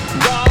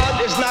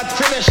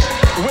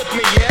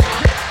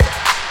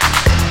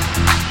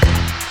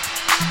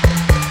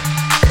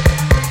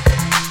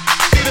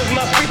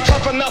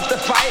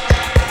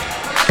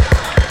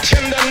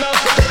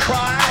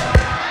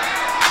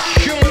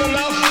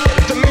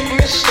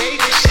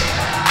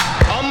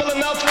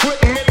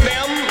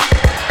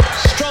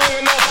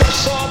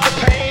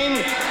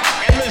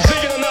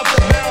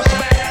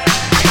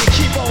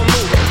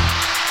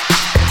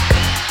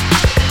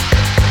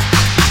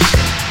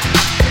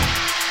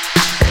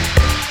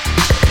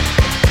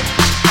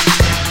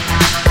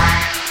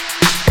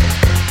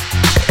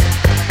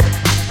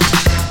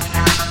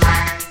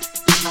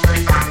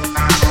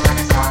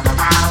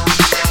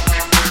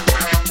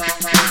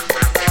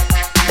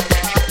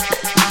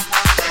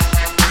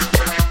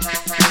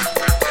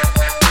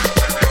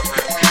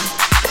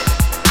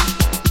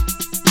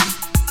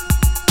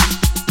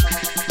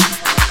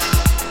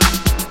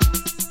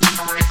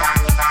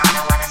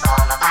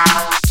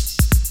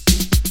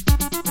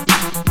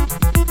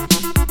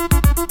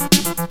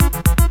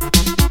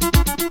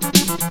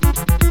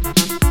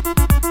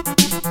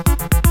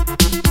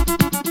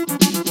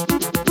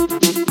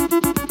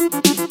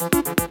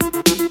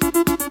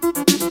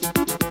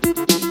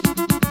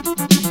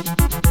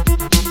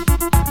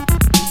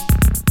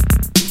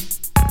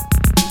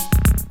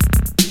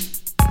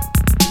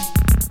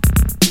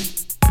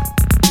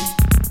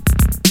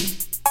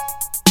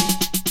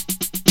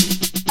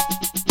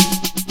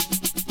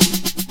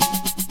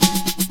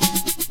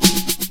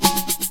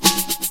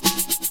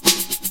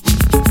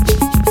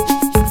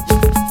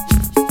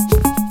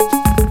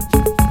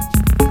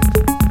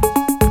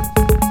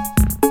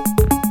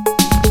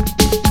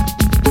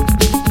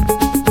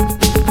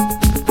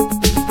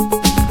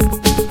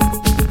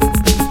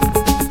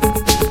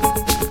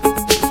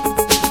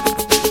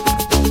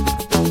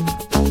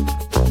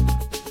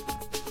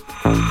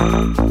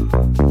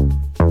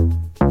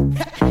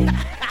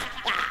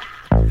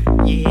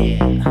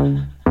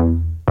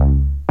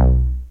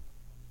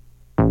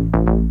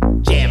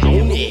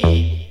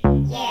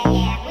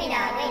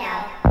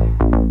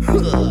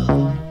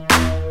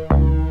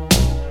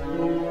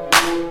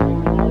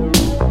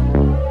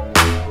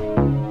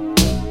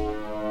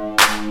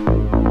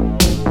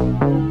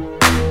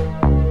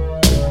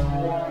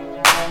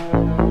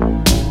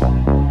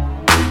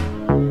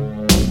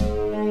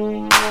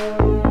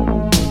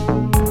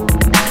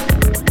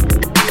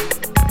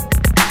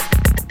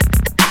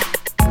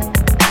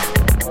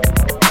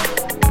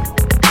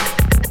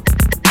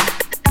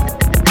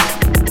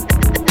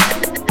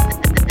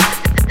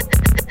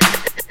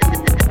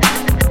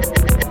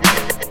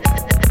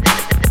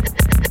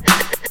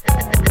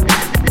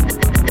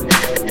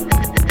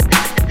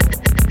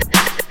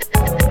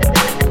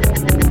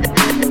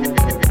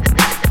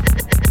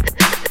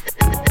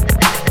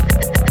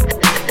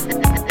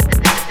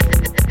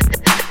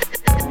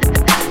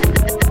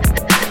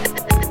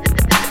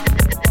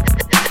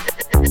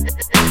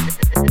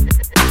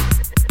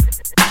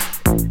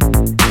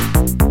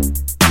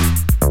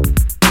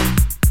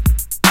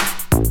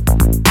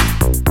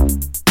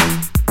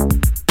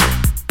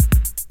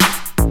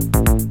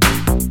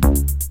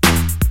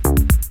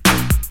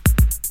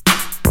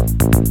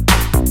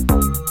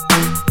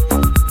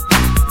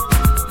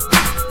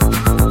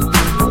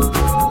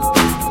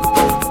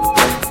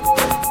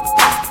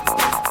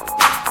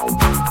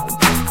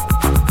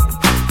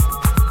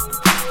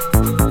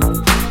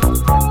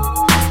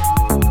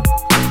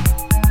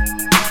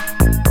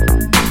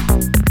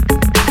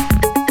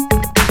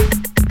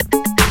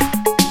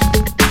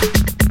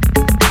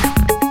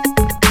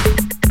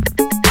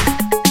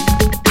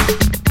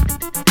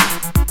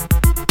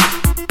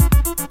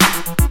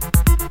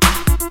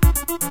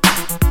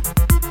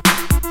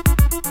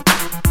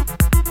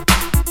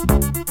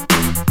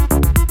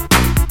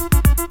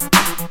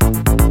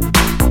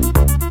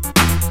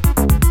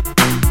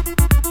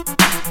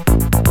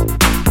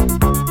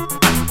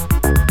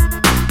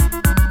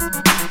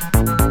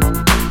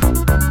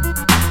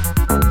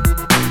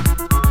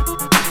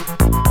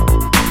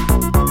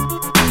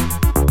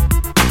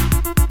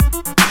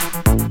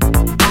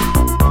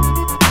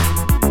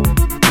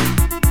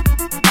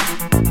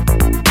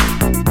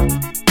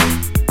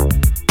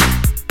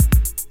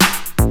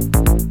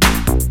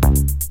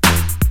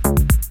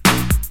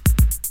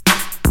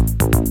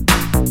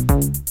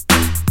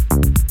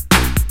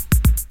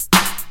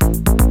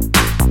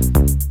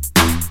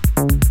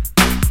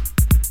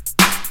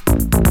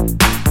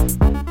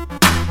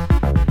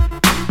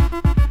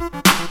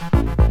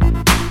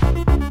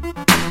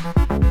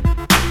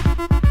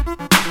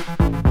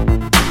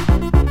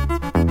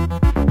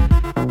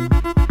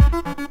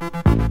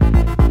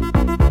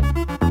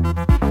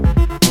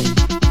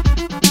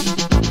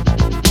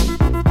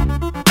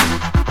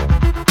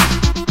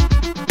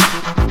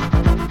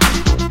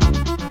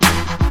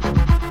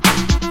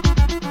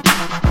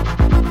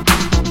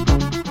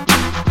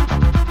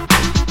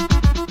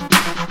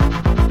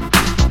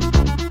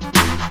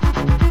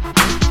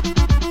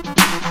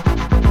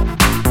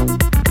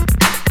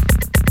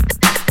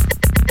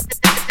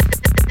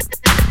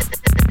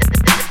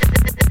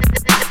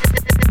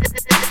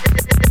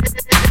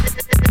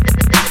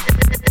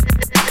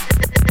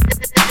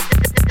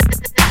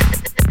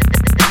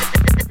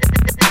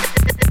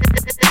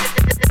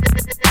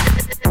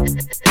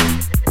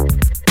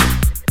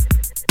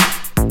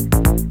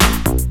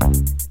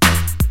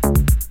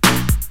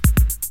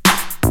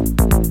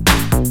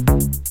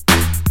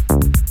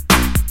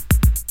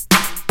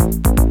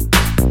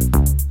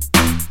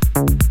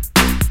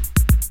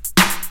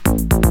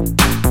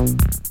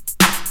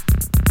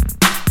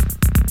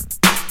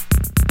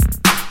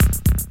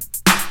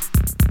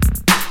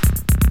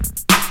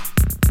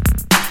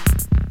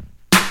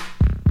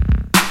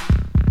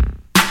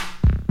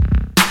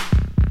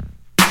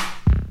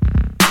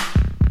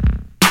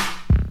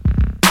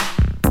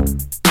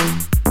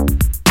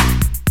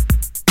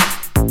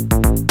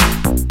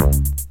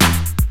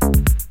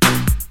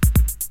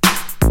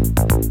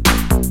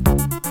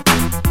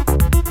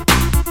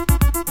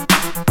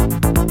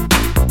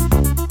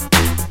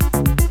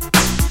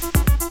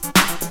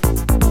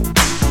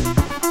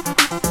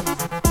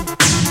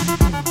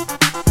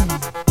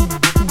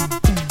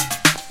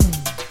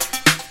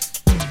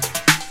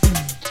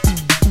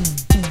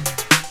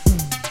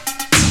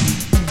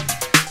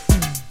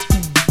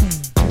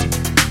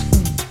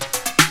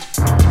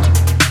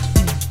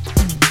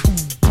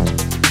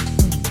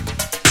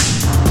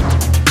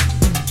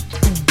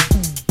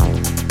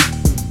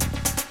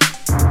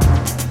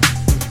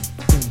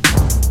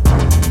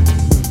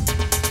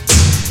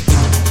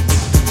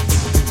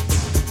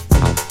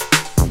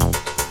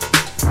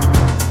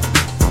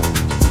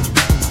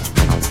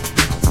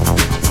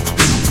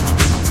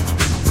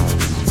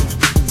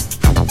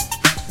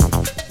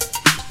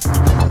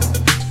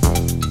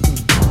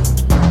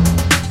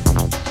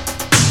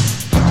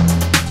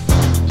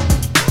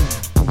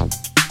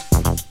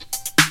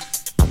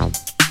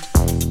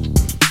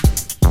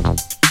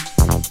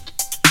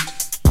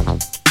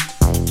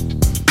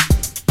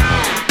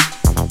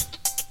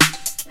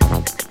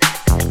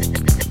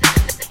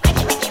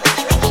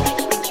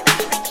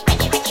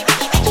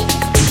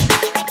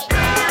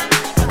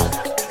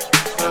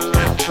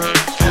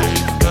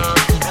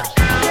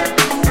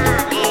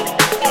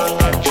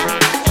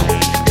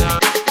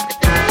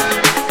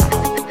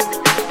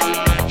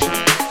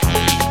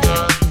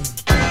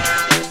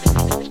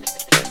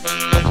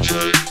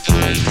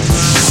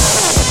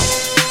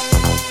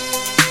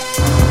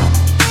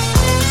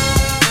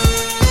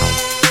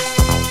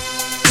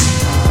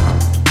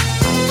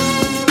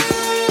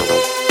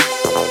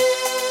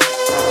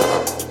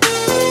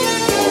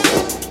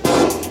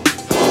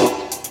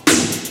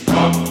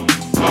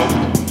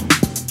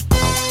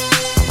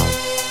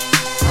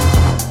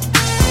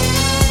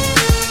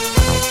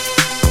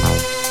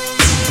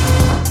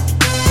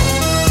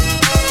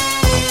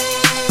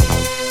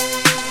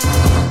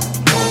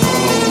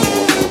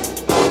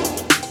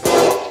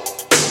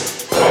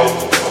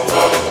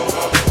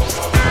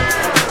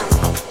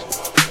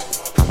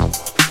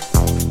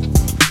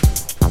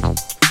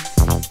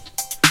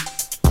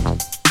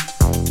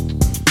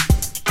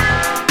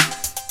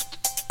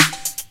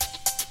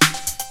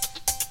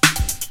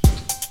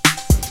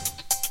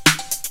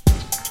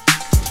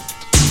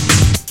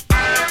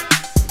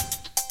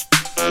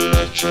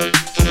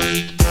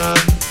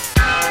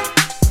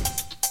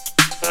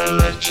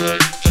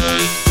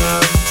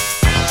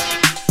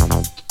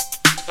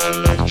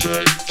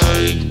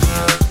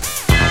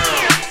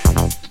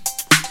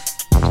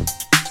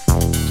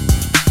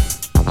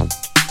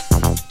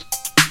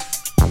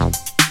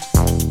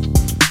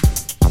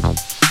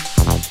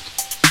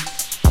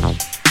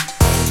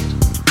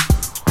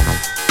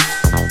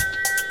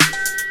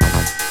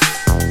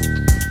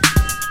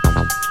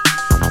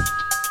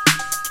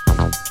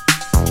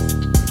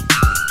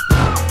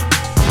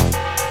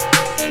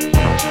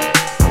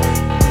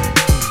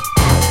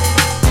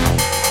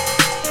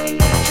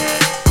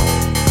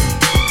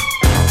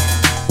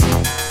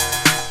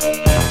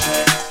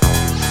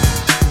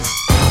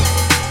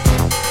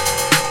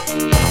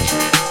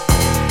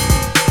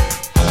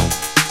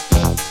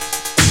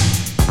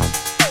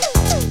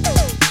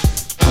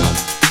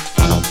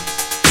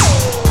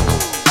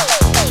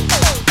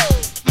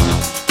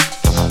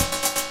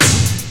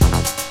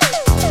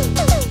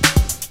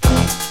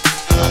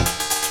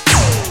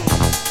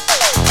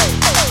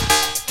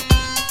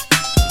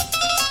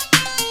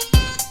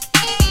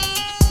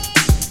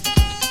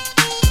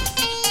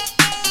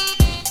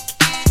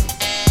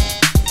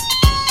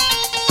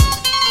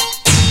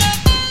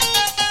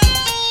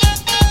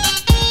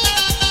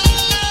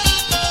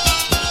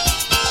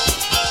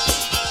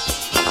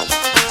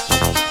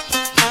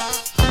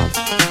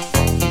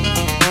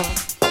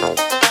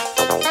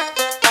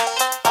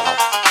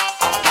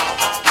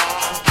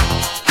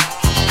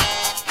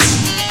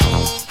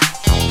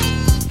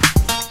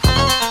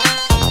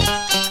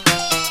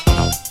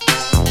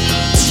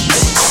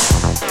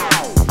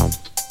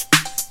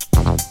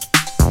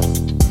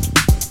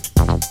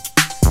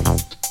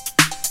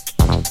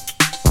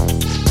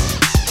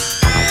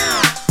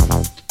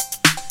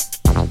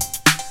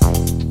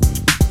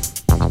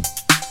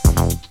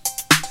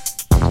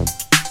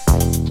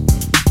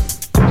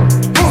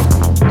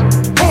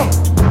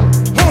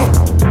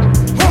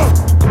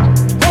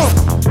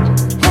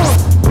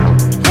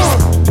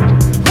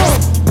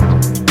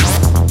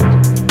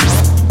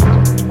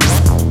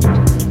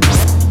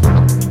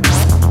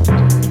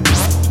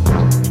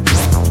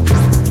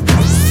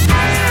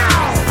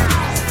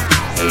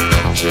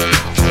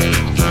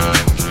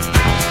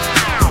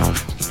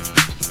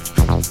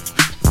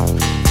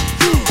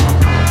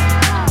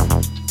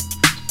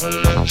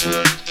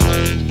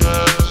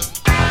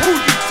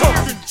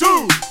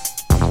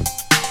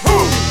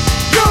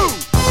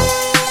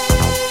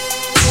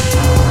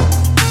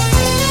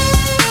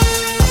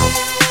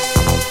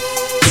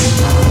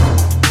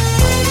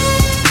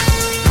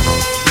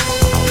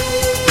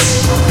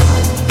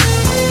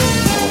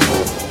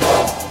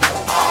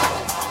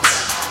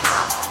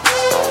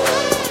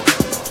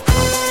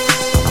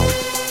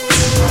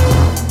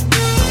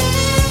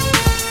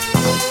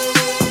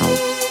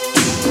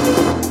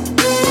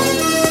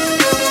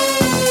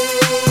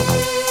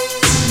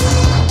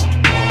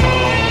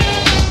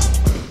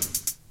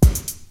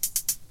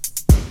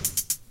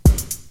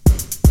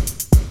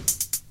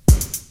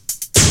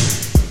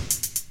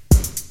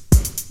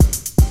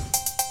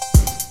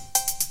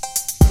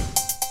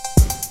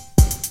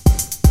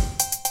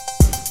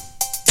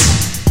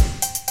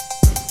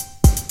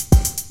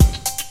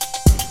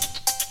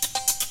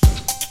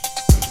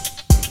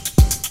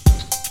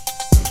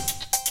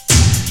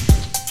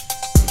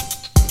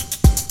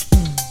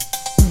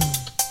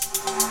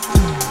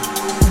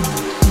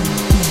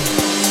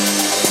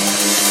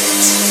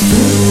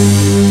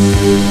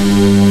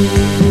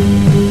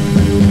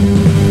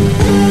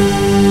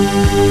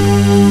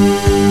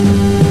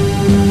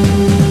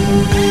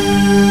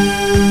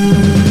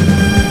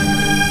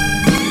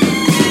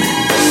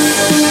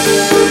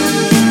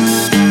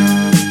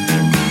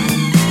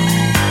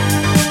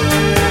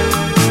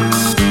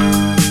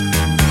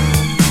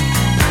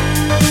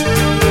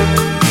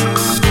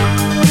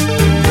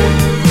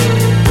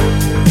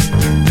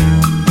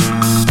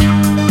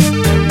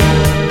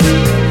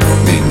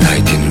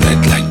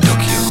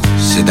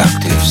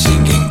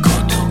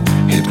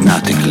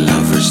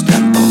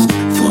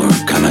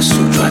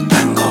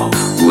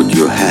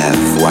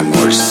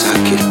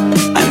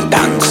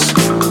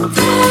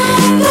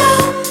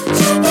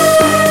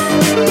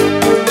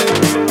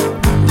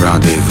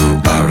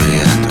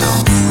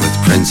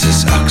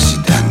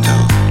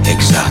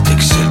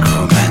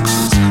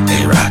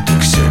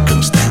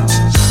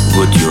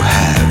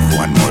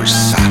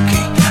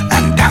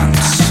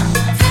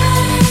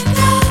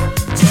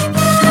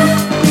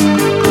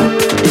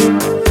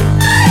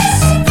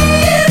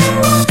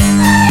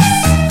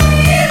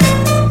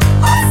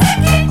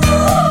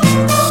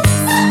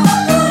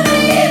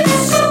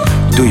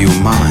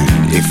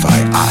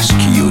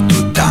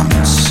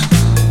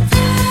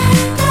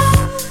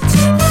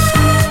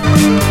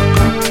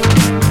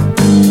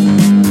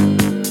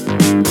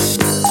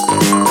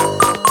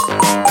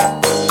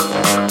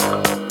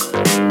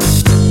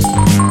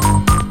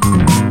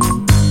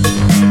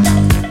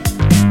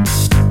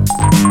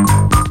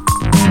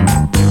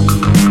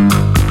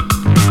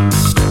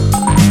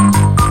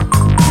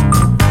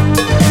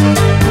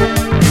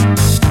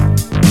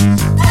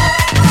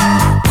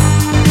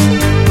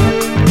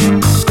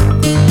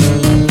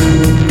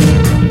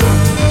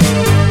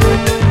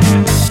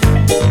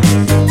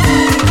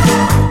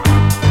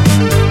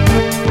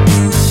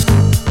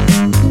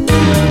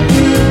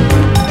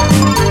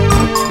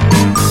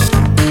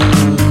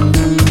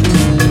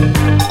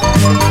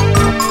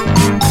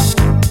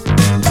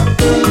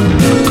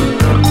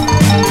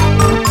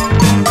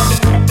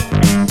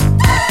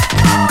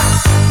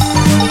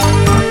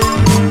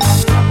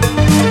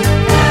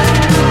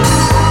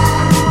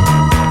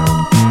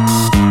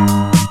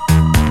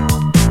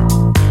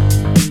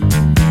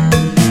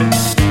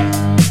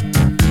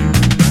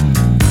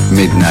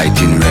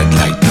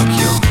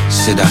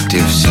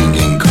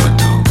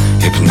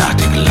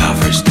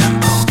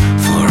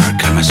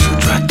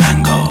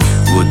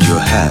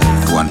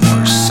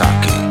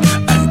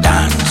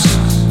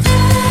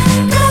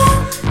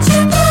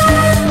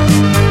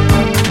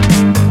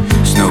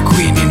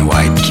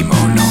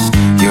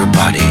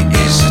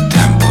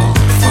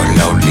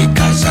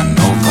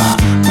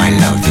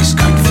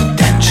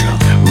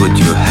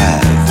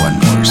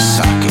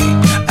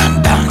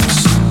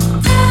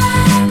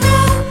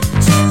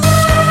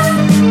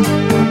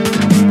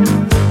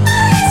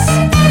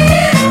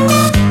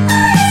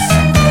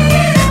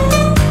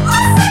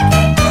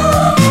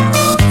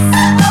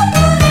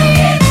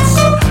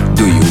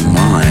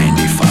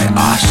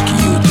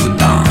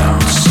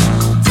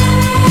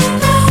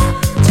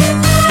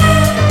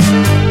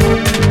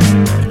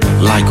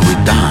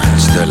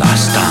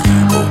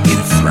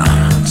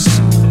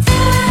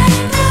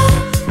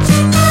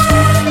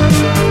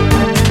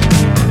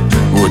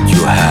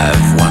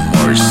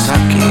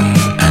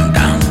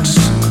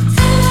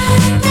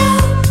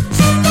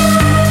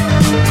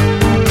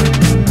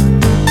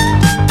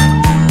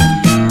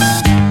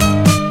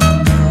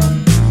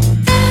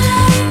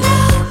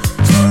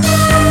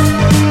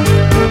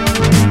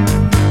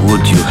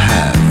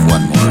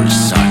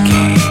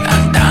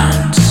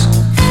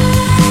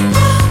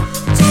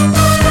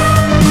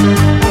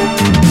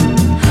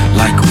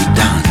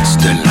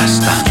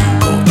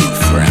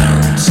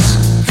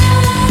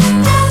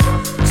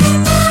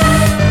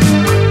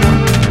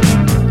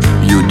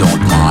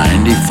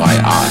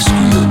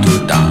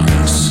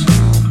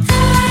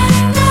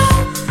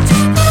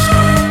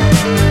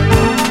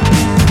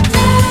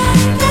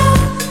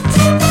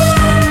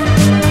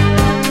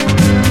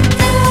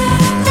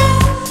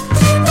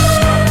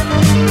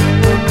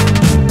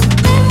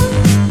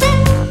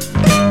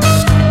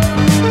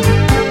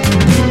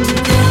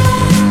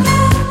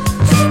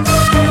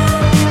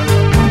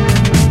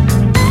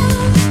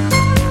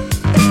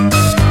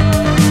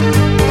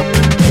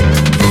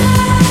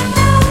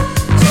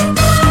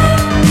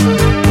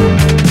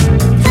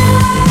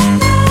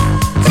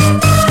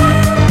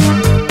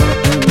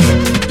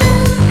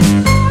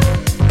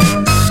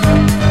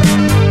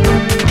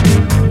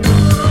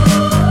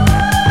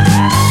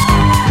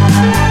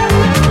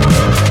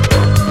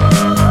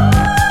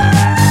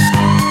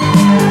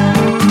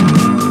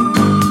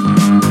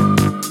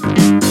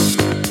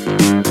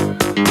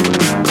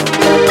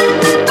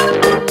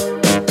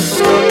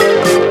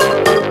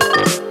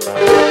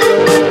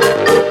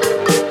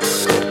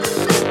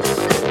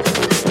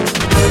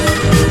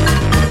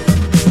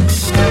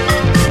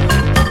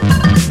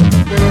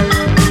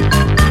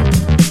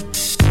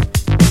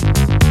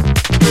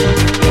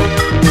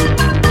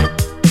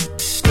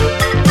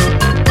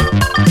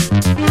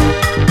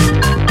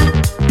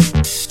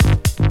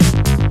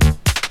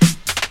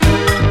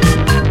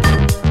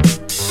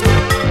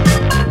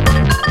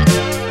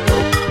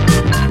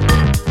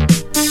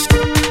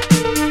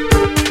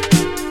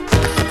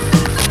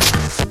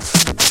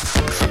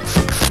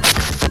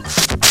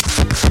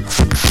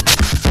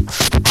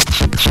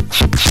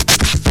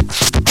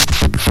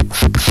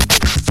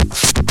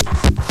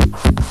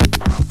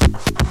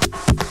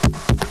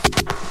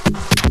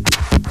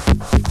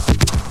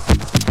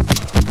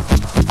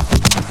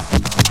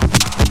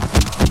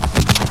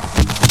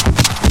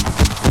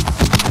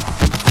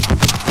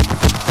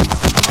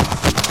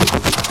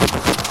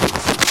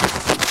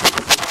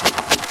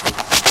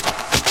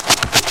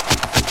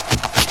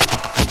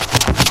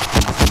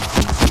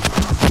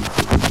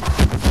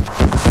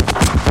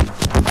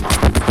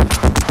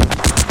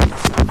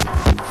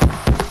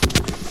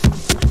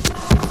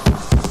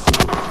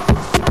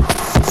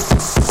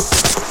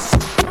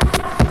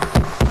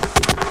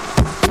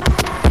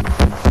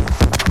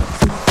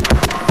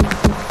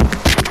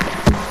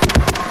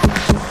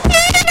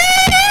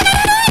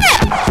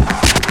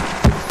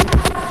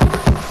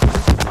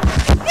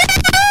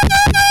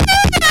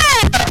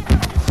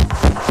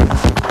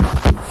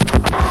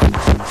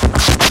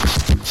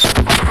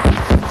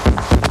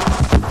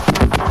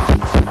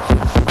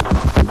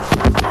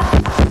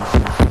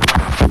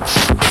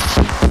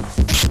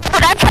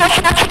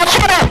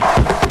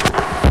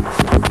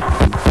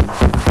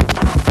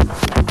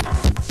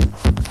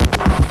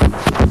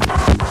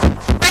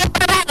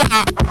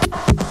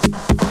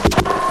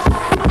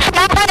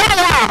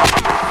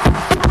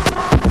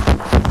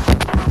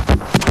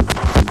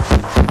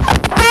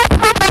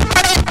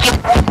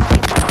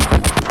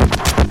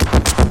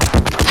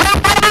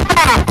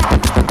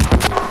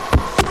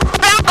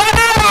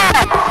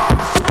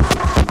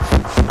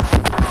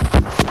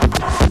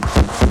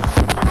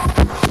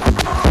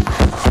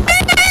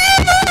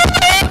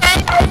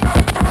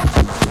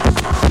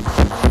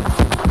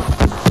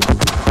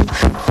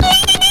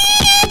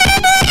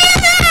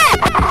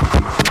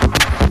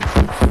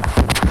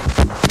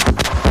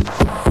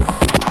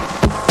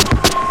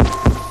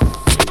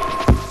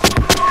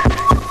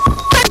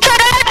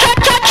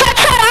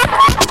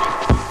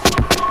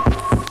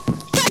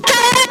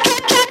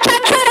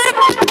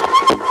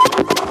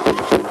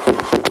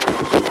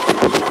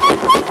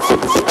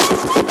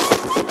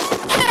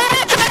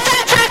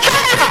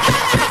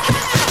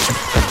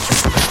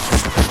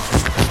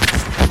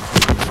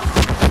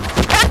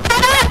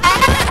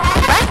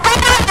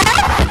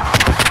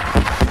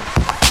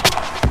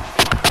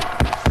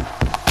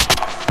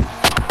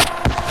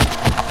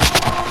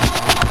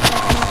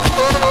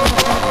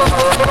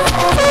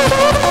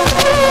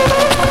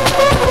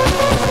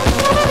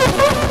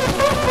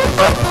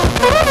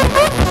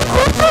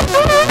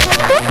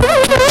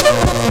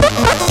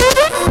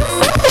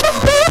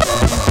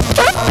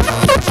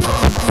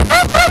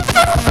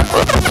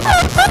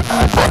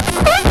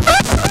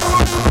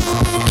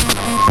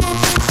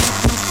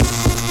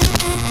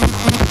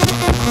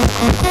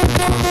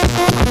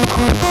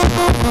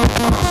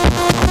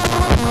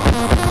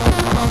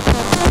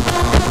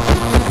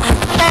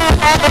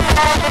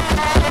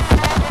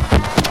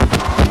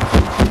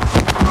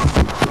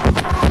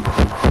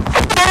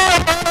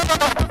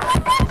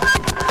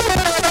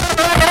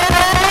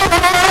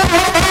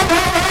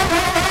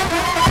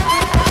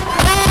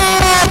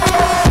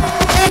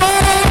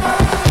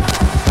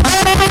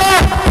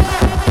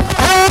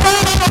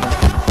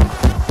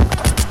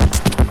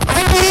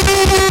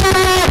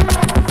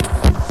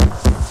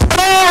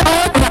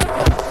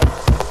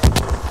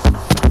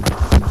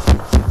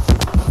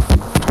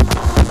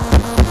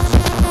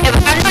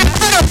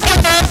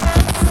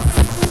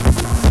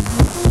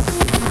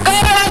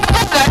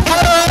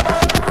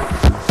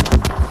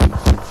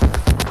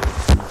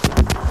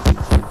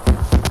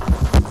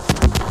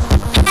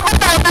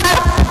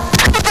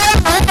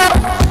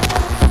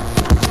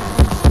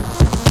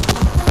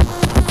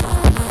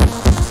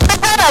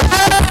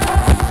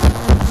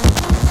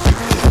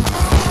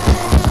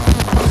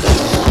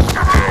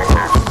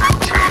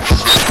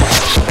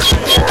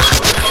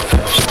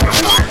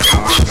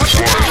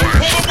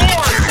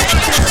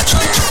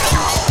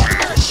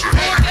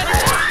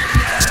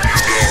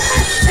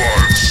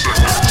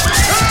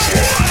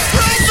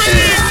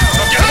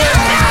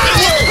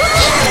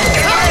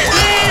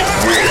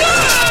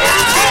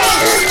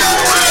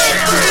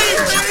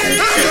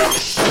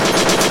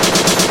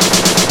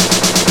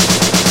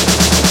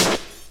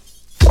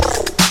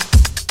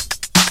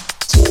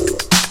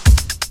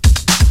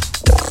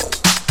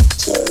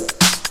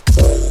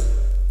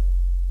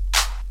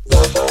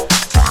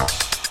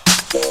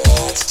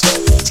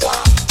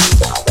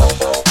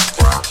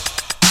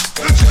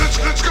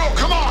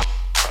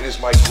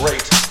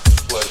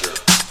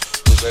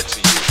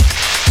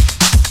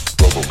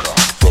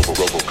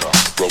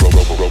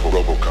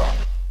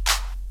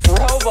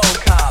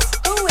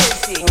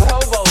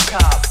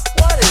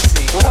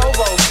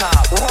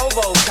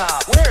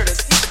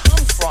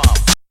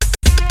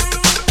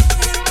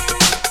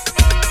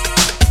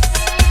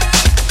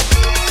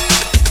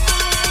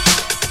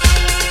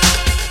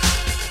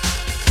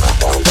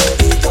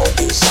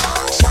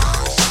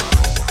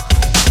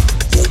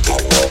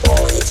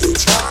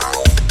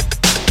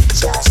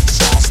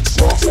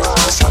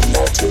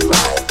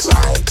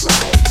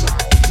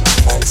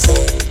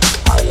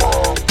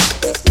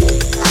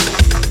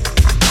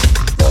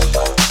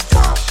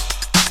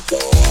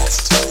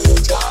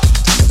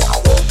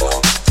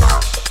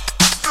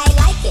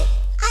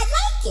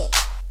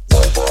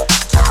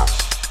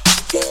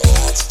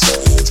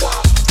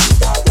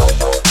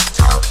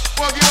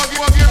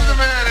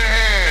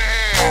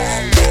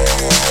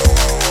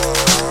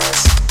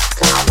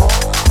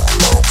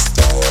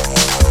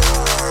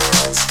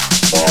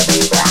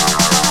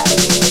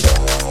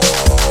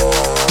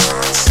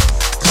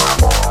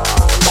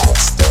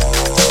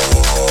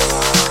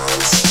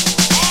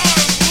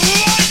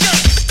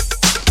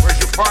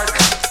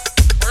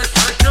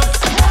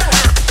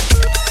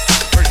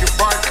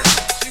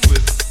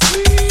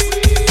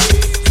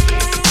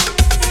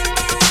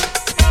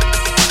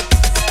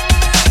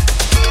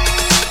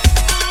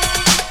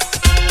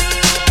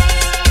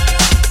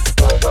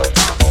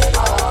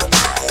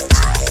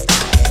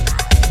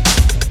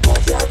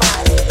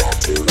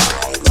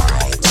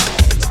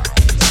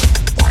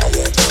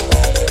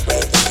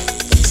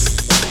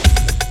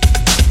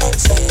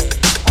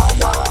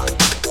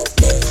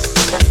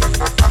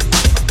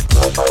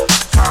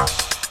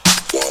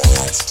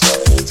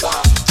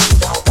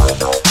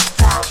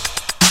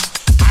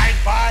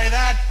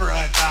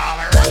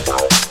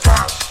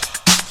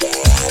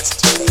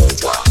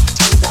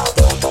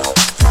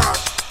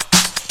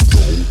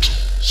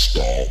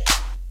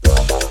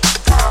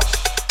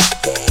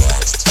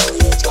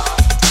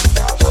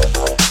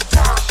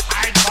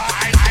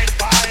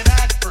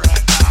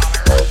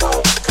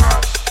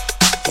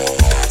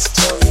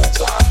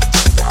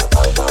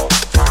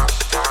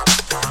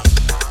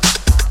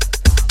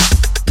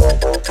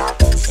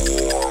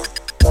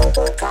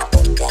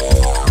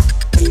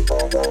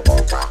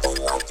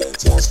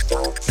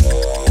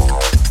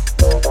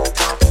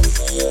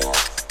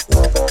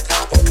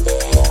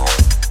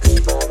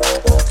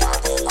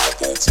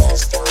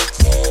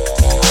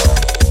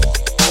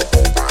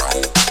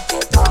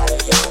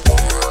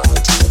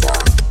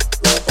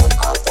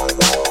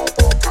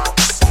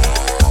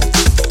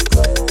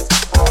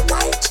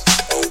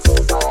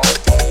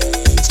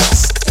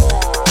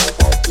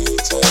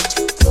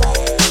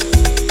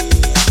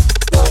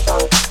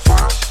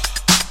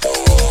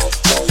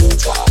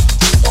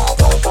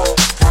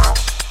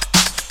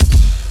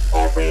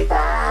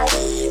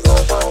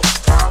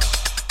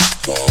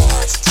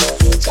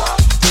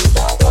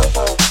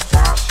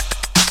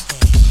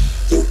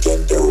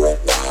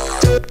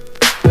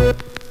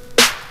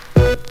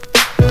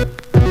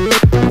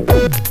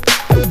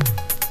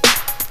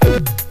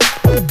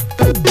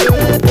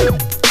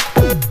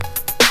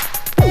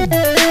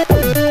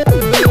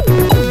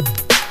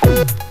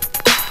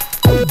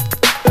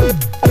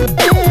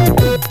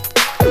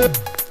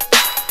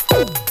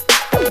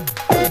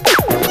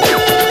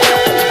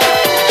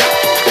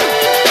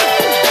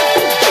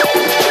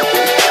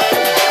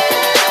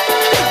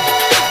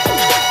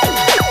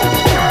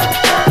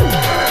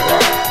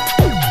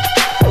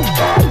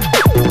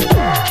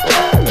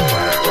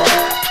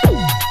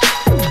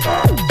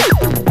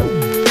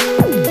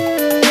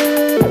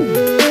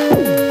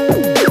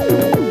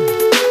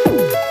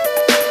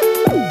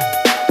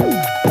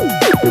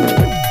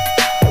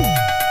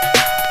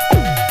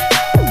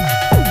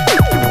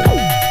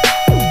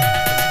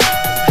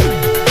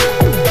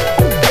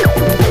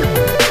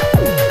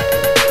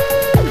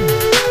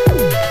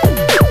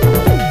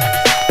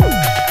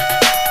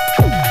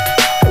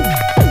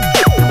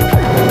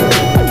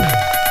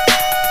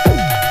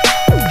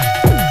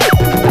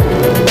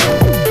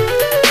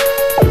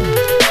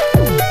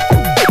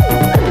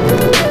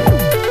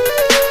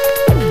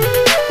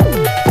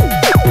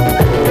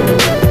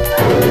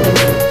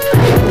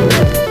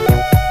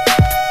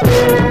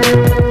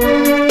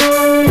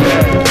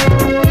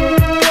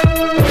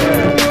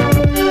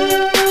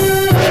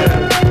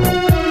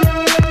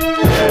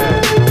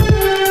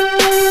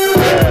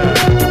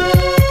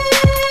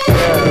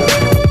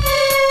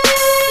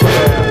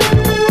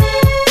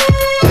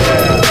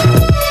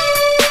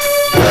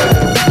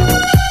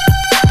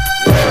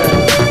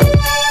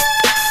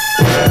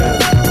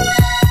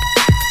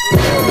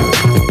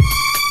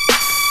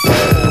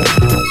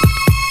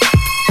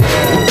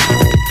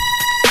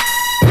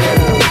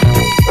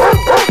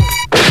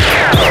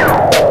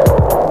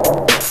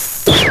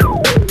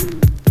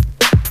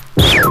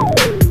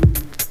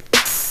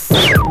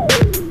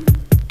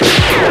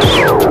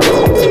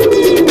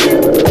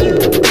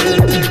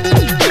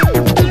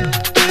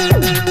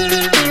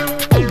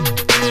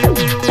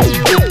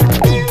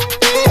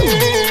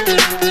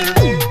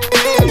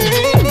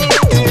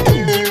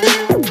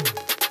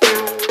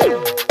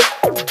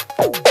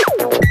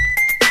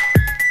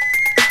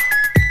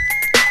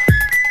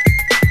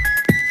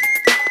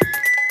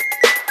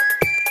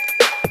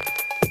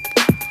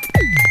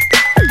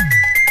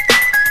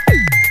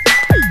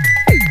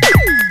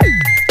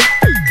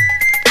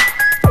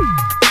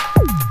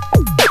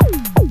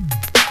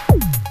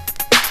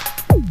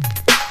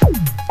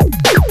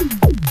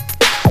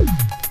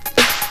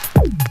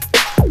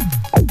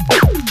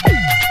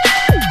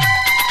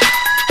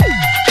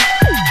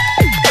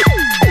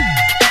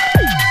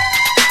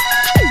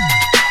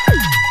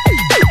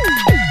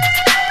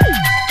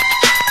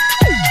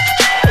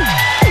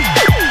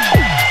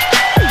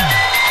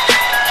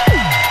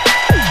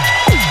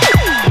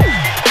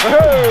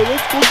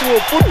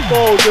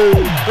 football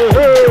game.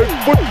 Hey,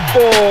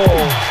 football.